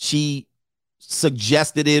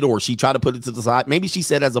suggested it, or she tried to put it to the side. Maybe she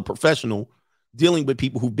said, as a professional dealing with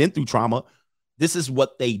people who've been through trauma, this is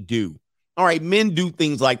what they do. All right, men do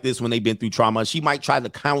things like this when they've been through trauma. She might try to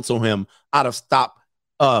counsel him out of stop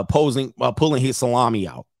pulling his salami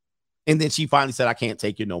out. And then she finally said, I can't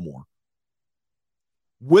take it no more.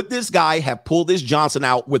 Would this guy have pulled this Johnson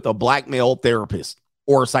out with a black male therapist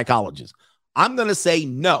or a psychologist? I'm going to say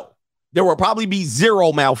no. There will probably be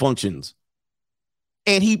zero malfunctions.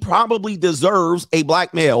 And he probably deserves a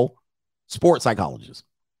black male sports psychologist.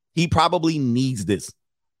 He probably needs this.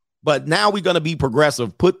 But now we're going to be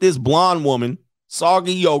progressive. Put this blonde woman,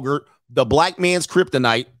 soggy yogurt, the black man's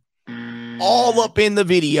kryptonite, all up in the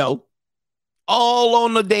video, all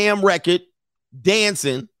on the damn record,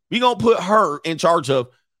 dancing. We're going to put her in charge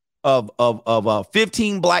of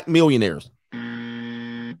 15 black millionaires.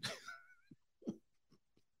 Are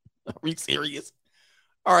we serious?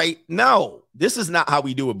 All right. No, this is not how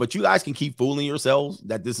we do it. But you guys can keep fooling yourselves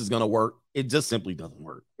that this is going to work. It just simply doesn't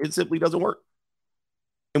work. It simply doesn't work.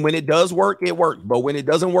 And when it does work, it works. But when it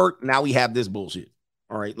doesn't work, now we have this bullshit.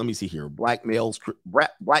 All right. Let me see here. Black man's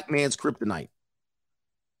kryptonite.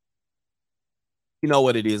 You know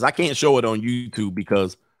what it is. I can't show it on YouTube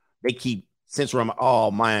because they keep censoring.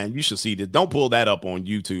 Oh, man, you should see this. Don't pull that up on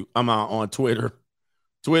YouTube. I'm on Twitter.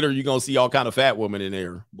 Twitter, you're going to see all kind of fat women in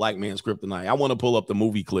there. Black man's kryptonite. I want to pull up the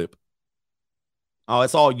movie clip. Oh,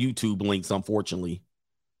 it's all YouTube links, unfortunately.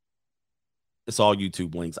 It's all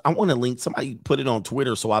YouTube links. I want to link. Somebody put it on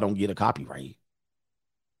Twitter so I don't get a copyright.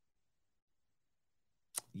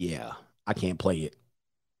 Yeah, I can't play it.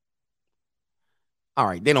 All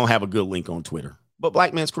right, they don't have a good link on Twitter. But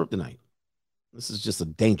Black man's kryptonite. This is just a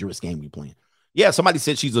dangerous game we playing. Yeah, somebody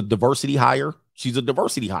said she's a diversity hire. She's a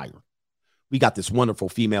diversity hire. We got this wonderful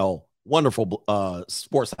female, wonderful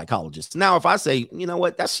sports psychologist. Now, if I say, you know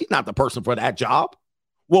what, she's not the person for that job.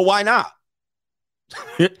 Well, why not?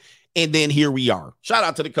 And then here we are. Shout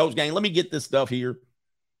out to the Coach Gang. Let me get this stuff here.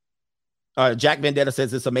 Jack Vendetta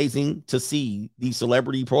says it's amazing to see these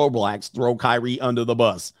celebrity pro blacks throw Kyrie under the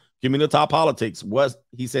bus. Give me the top politics.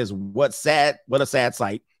 He says, what a sad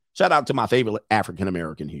sight. Shout out to my favorite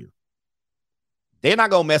African-American here. They're not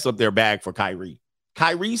going to mess up their bag for Kyrie.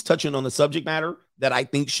 Kyrie's touching on the subject matter that I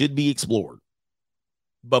think should be explored.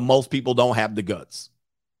 But most people don't have the guts.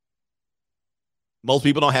 Most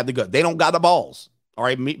people don't have the guts. They don't got the balls. All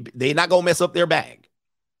right. They're not going to mess up their bag.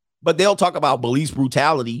 But they'll talk about police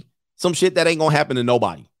brutality. Some shit that ain't going to happen to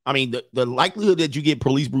nobody. I mean, the likelihood that you get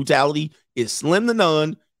police brutality is slim to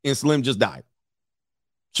none, and Slim just died.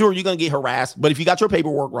 Sure, you're going to get harassed, but if you got your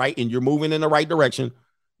paperwork right and you're moving in the right direction,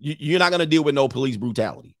 you're not going to deal with no police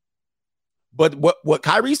brutality. But what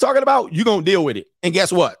Kyrie's talking about, you're going to deal with it. And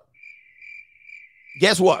guess what?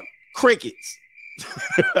 Crickets.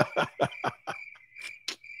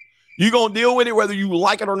 You're going to deal with it whether you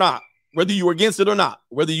like it or not, whether you're against it or not,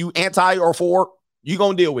 whether you anti or for, you're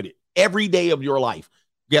going to deal with it every day of your life.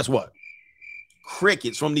 Guess what?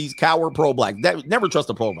 Crickets from these coward pro blacks. Never trust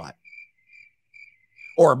a pro black.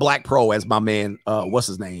 Or a black pro, as my man, what's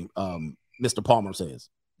his name? Mr. Palmer says.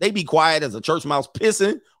 They be quiet as a church mouse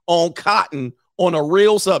pissing on cotton on a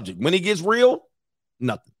real subject. When it gets real,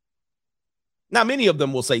 nothing. Now, many of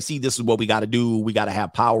them will say, see, this is what we got to do. We got to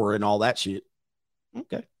have power and all that shit.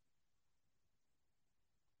 Okay.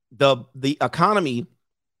 The economy,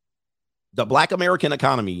 the Black American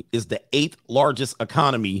economy is the 8th largest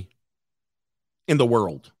economy in the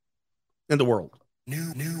world.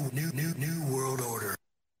 New world order.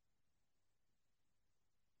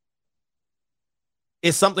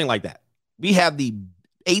 It's something like that. We have the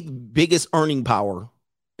 8th biggest earning power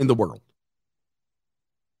in the world.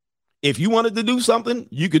 If you wanted to do something,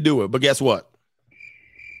 you could do it. But guess what?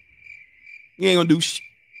 You ain't gonna do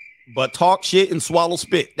but talk shit and swallow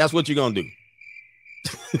spit. That's what you're gonna do.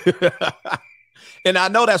 And I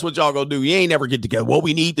know that's what y'all gonna do. You ain't never get together. What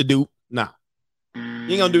we need to do, nah. You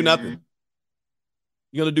ain't gonna do nothing.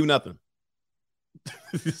 You're gonna do nothing.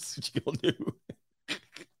 This is what you're gonna do.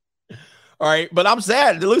 All right, but I'm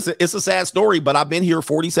sad. Listen, it's a sad story, but I've been here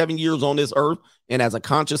 47 years on this earth, and as a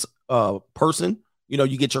conscious person, you know,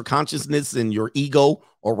 you get your consciousness and your ego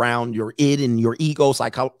around your id and your ego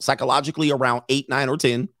psychologically around 8, 9, or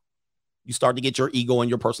 10. You start to get your ego and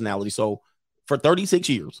your personality. So for 36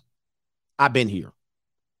 years, I've been here.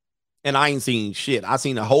 And I ain't seen shit. I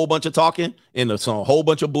seen a whole bunch of talking and a whole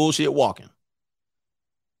bunch of bullshit walking.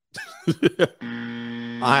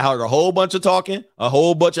 I heard a whole bunch of talking, a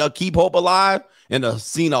whole bunch of keep hope alive, and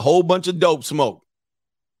seen a whole bunch of dope smoke.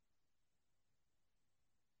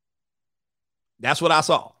 That's what I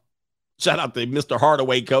saw. Shout out to Mr.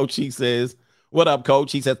 Hardaway, coach. He says, what up,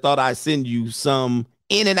 coach? He said, thought I'd send you some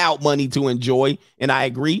in and out money to enjoy. And I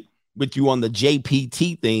agree with you on the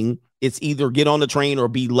JPT thing. It's either get on the train or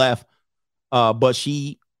be left. But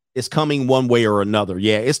she is coming one way or another.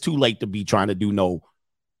 Yeah, it's too late to be trying to do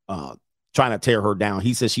trying to tear her down.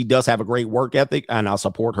 He says she does have a great work ethic and I'll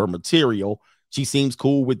support her material. She seems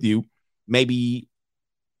cool with you. Maybe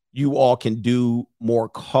you all can do more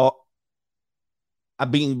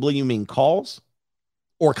believing calls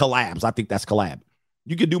or collabs. I think that's collab.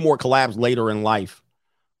 You could do more collabs later in life.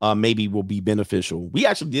 Maybe will be beneficial. We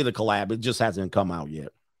actually did a collab. It just hasn't come out yet.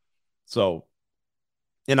 So,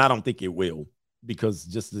 and I don't think it will because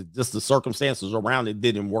just the circumstances around it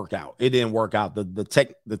didn't work out. It didn't work out.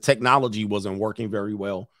 The technology wasn't working very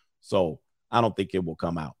well. So I don't think it will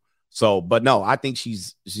come out. So, but no, I think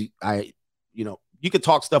you could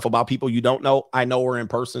talk stuff about people you don't know. I know her in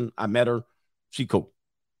person. I met her. She cool.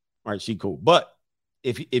 All right. She cool. But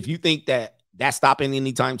if you think that's stopping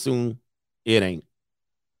anytime soon, it ain't.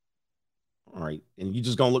 All right. And you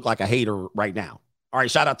just going to look like a hater right now. All right.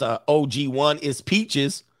 Shout out to OG1. Is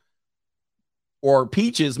Peaches or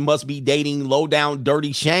Peaches must be dating low down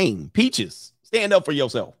dirty Shane. Peaches, stand up for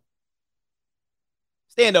yourself.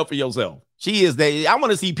 Stand up for yourself. She is I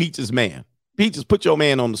want to see Peaches' man. Peaches, put your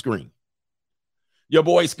man on the screen. Your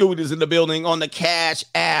boy Scoot is in the building on the Cash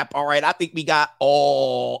App. All right. I think we got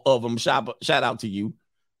all of them. Shout out to you.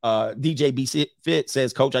 DJ B Fit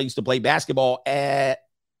says, Coach, I used to play basketball and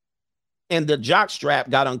the jock strap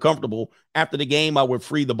got uncomfortable. After the game, I would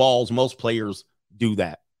free the balls. Most players do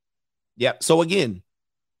that. Yeah. So again,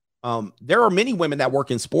 there are many women that work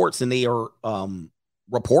in sports and they are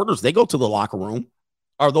reporters. They go to the locker room.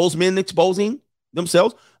 Are those men exposing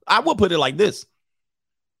themselves? I will put it like this.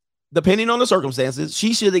 Depending on the circumstances,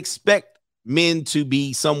 she should expect men to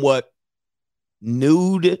be somewhat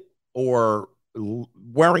nude or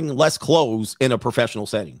wearing less clothes in a professional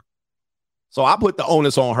setting. So I put the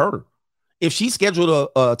onus on her. If she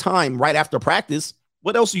scheduled a time right after practice,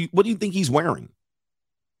 what do you think he's wearing?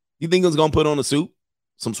 You think he's going to put on a suit,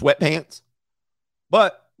 some sweatpants?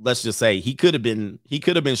 But let's just say he could have been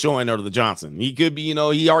showing her the Johnson. He could be,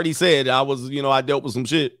 he already said I dealt with some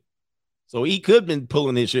shit. So he could have been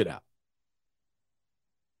pulling his shit out.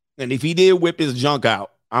 And if he did whip his junk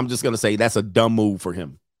out, I'm just going to say that's a dumb move for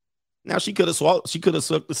him. Now she could have sucked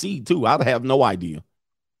the seed too. I'd have no idea.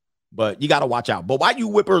 But you got to watch out. But why you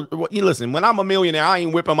whip her? Listen, when I'm a millionaire, I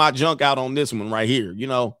ain't whipping my junk out on this one right here.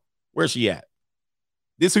 Where's she at?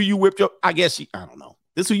 This who you whipped I don't know.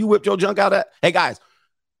 This who you whipped your junk out at? Hey guys,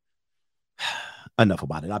 enough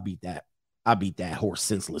about it. I beat that horse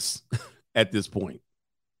senseless at this point.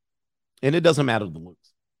 And it doesn't matter the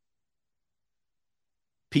looks.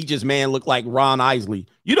 Peaches' man looked like Ron Isley.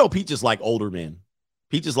 Peaches like older men.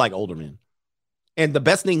 Peaches like older men. And the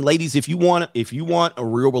best thing, ladies, if you want a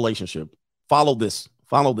real relationship, follow this.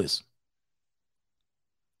 Follow this.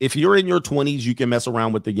 If you're in your 20s, you can mess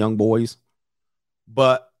around with the young boys.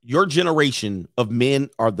 But your generation of men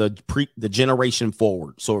are the generation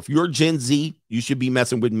forward. So if you're Gen Z, you should be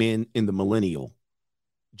messing with men in the millennial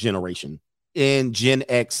generation, and Gen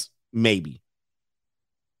X maybe.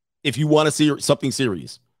 If you want to see something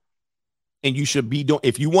serious, and you should be doing,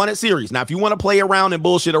 if you want it serious. Now, if you want to play around and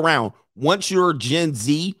bullshit around, once you're Gen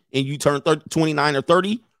Z and you turn 29 or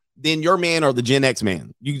 30, then your man or the Gen X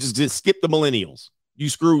man. You just skip the millennials. You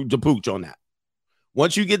screwed the pooch on that.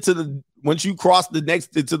 Once you cross the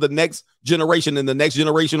next generation, and the next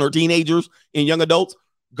generation are teenagers and young adults,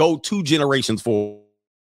 go 2 generations forward.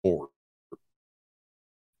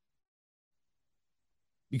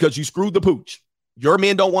 Because you screwed the pooch. Your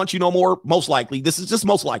men don't want you no more, most likely. This is just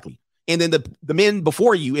most likely. And then the men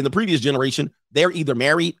before you in the previous generation, they're either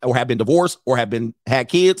married or have been divorced or have had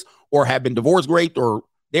kids or have been divorced, raped, or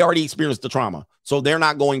they already experienced the trauma. So they're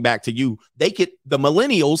not going back to you. The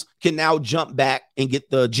millennials can now jump back and get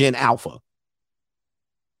the Gen Alpha.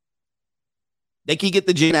 They can get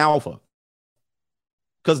the Gen Alpha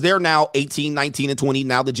because they're now 18, 19, and 20.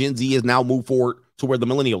 Now the Gen Z is now moved forward to where the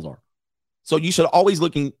millennials are. So you should always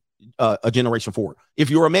looking a generation forward. If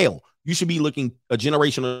you're a male, you should be looking a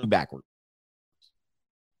generation backward.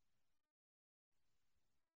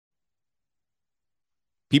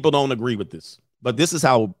 People don't agree with this, but this is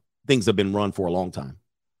how things have been run for a long time.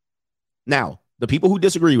 Now, the people who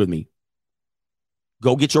disagree with me,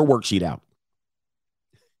 go get your worksheet out.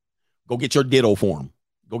 Go get your ditto form.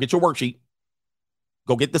 Go get your worksheet.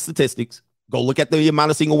 Go get the statistics. Go look at the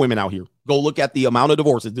amount of single women out here. Go look at the amount of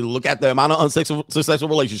divorces. Look at the amount of unsuccessful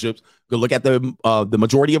relationships. Go look at the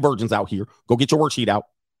majority of virgins out here. Go get your worksheet out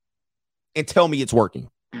and tell me it's working.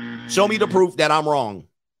 Show me the proof that I'm wrong.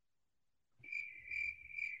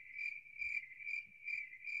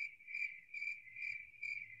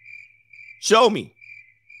 Show me.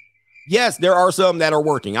 Yes, there are some that are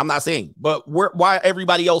working. I'm not saying, but why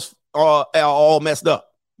everybody else all messed up?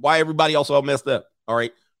 Why everybody else all messed up? All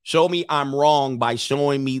right. Show me I'm wrong by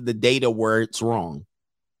showing me the data where it's wrong.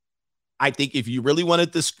 I think if you really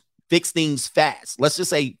wanted to fix things fast, let's just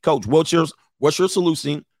say, Coach, what's your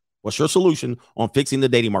solution? What's your solution on fixing the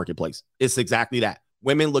dating marketplace? It's exactly that.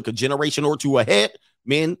 Women look a generation or two ahead.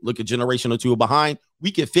 Men look a generation or two behind. We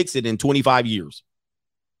can fix it in 25 years.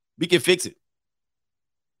 We can fix it.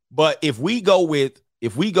 But if we go with,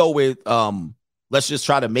 let's just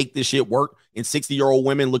try to make this shit work, and 60-year-old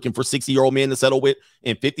women looking for 60-year-old men to settle with,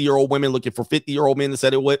 and 50-year-old women looking for 50-year-old men to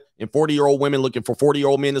settle with, and 40-year-old women looking for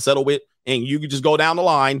 40-year-old men to settle with, and you can just go down the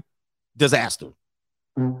line, disaster.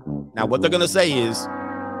 Now, what they're going to say is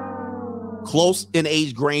close in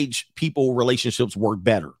age range people relationships work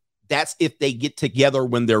better. That's if they get together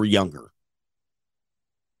when they're younger.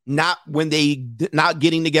 Not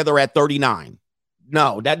getting together at 39.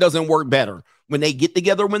 No, that doesn't work better. When they get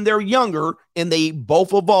together when they're younger and they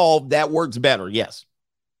both evolve, that works better, yes.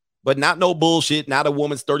 But not no bullshit. Not a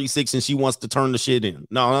woman's 36 and she wants to turn the shit in.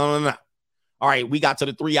 No. All right, we got to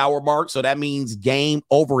the 3-hour mark, so that means game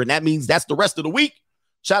over, and that means that's the rest of the week.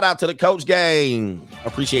 Shout out to the Coach Gang.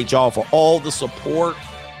 Appreciate y'all for all the support.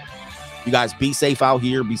 You guys be safe out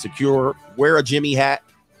here. Be secure. Wear a Jimmy hat.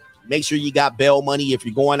 Make sure you got bail money if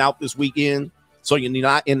you're going out this weekend, so you're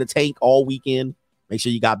not in the tank all weekend. Make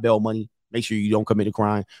sure you got bail money. Make sure you don't commit a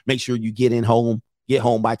crime. Make sure you get home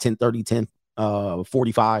by 10:30,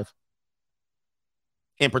 10:45,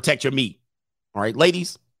 and protect your meat. All right,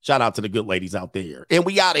 ladies, shout out to the good ladies out there. And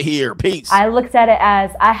we out of here. Peace. I looked at it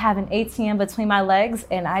as I have an ATM between my legs,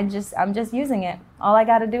 and I'm just using it. All I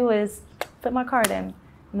got to do is put my card in,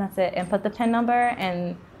 and that's it, and put the PIN number,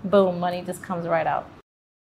 and boom, money just comes right out.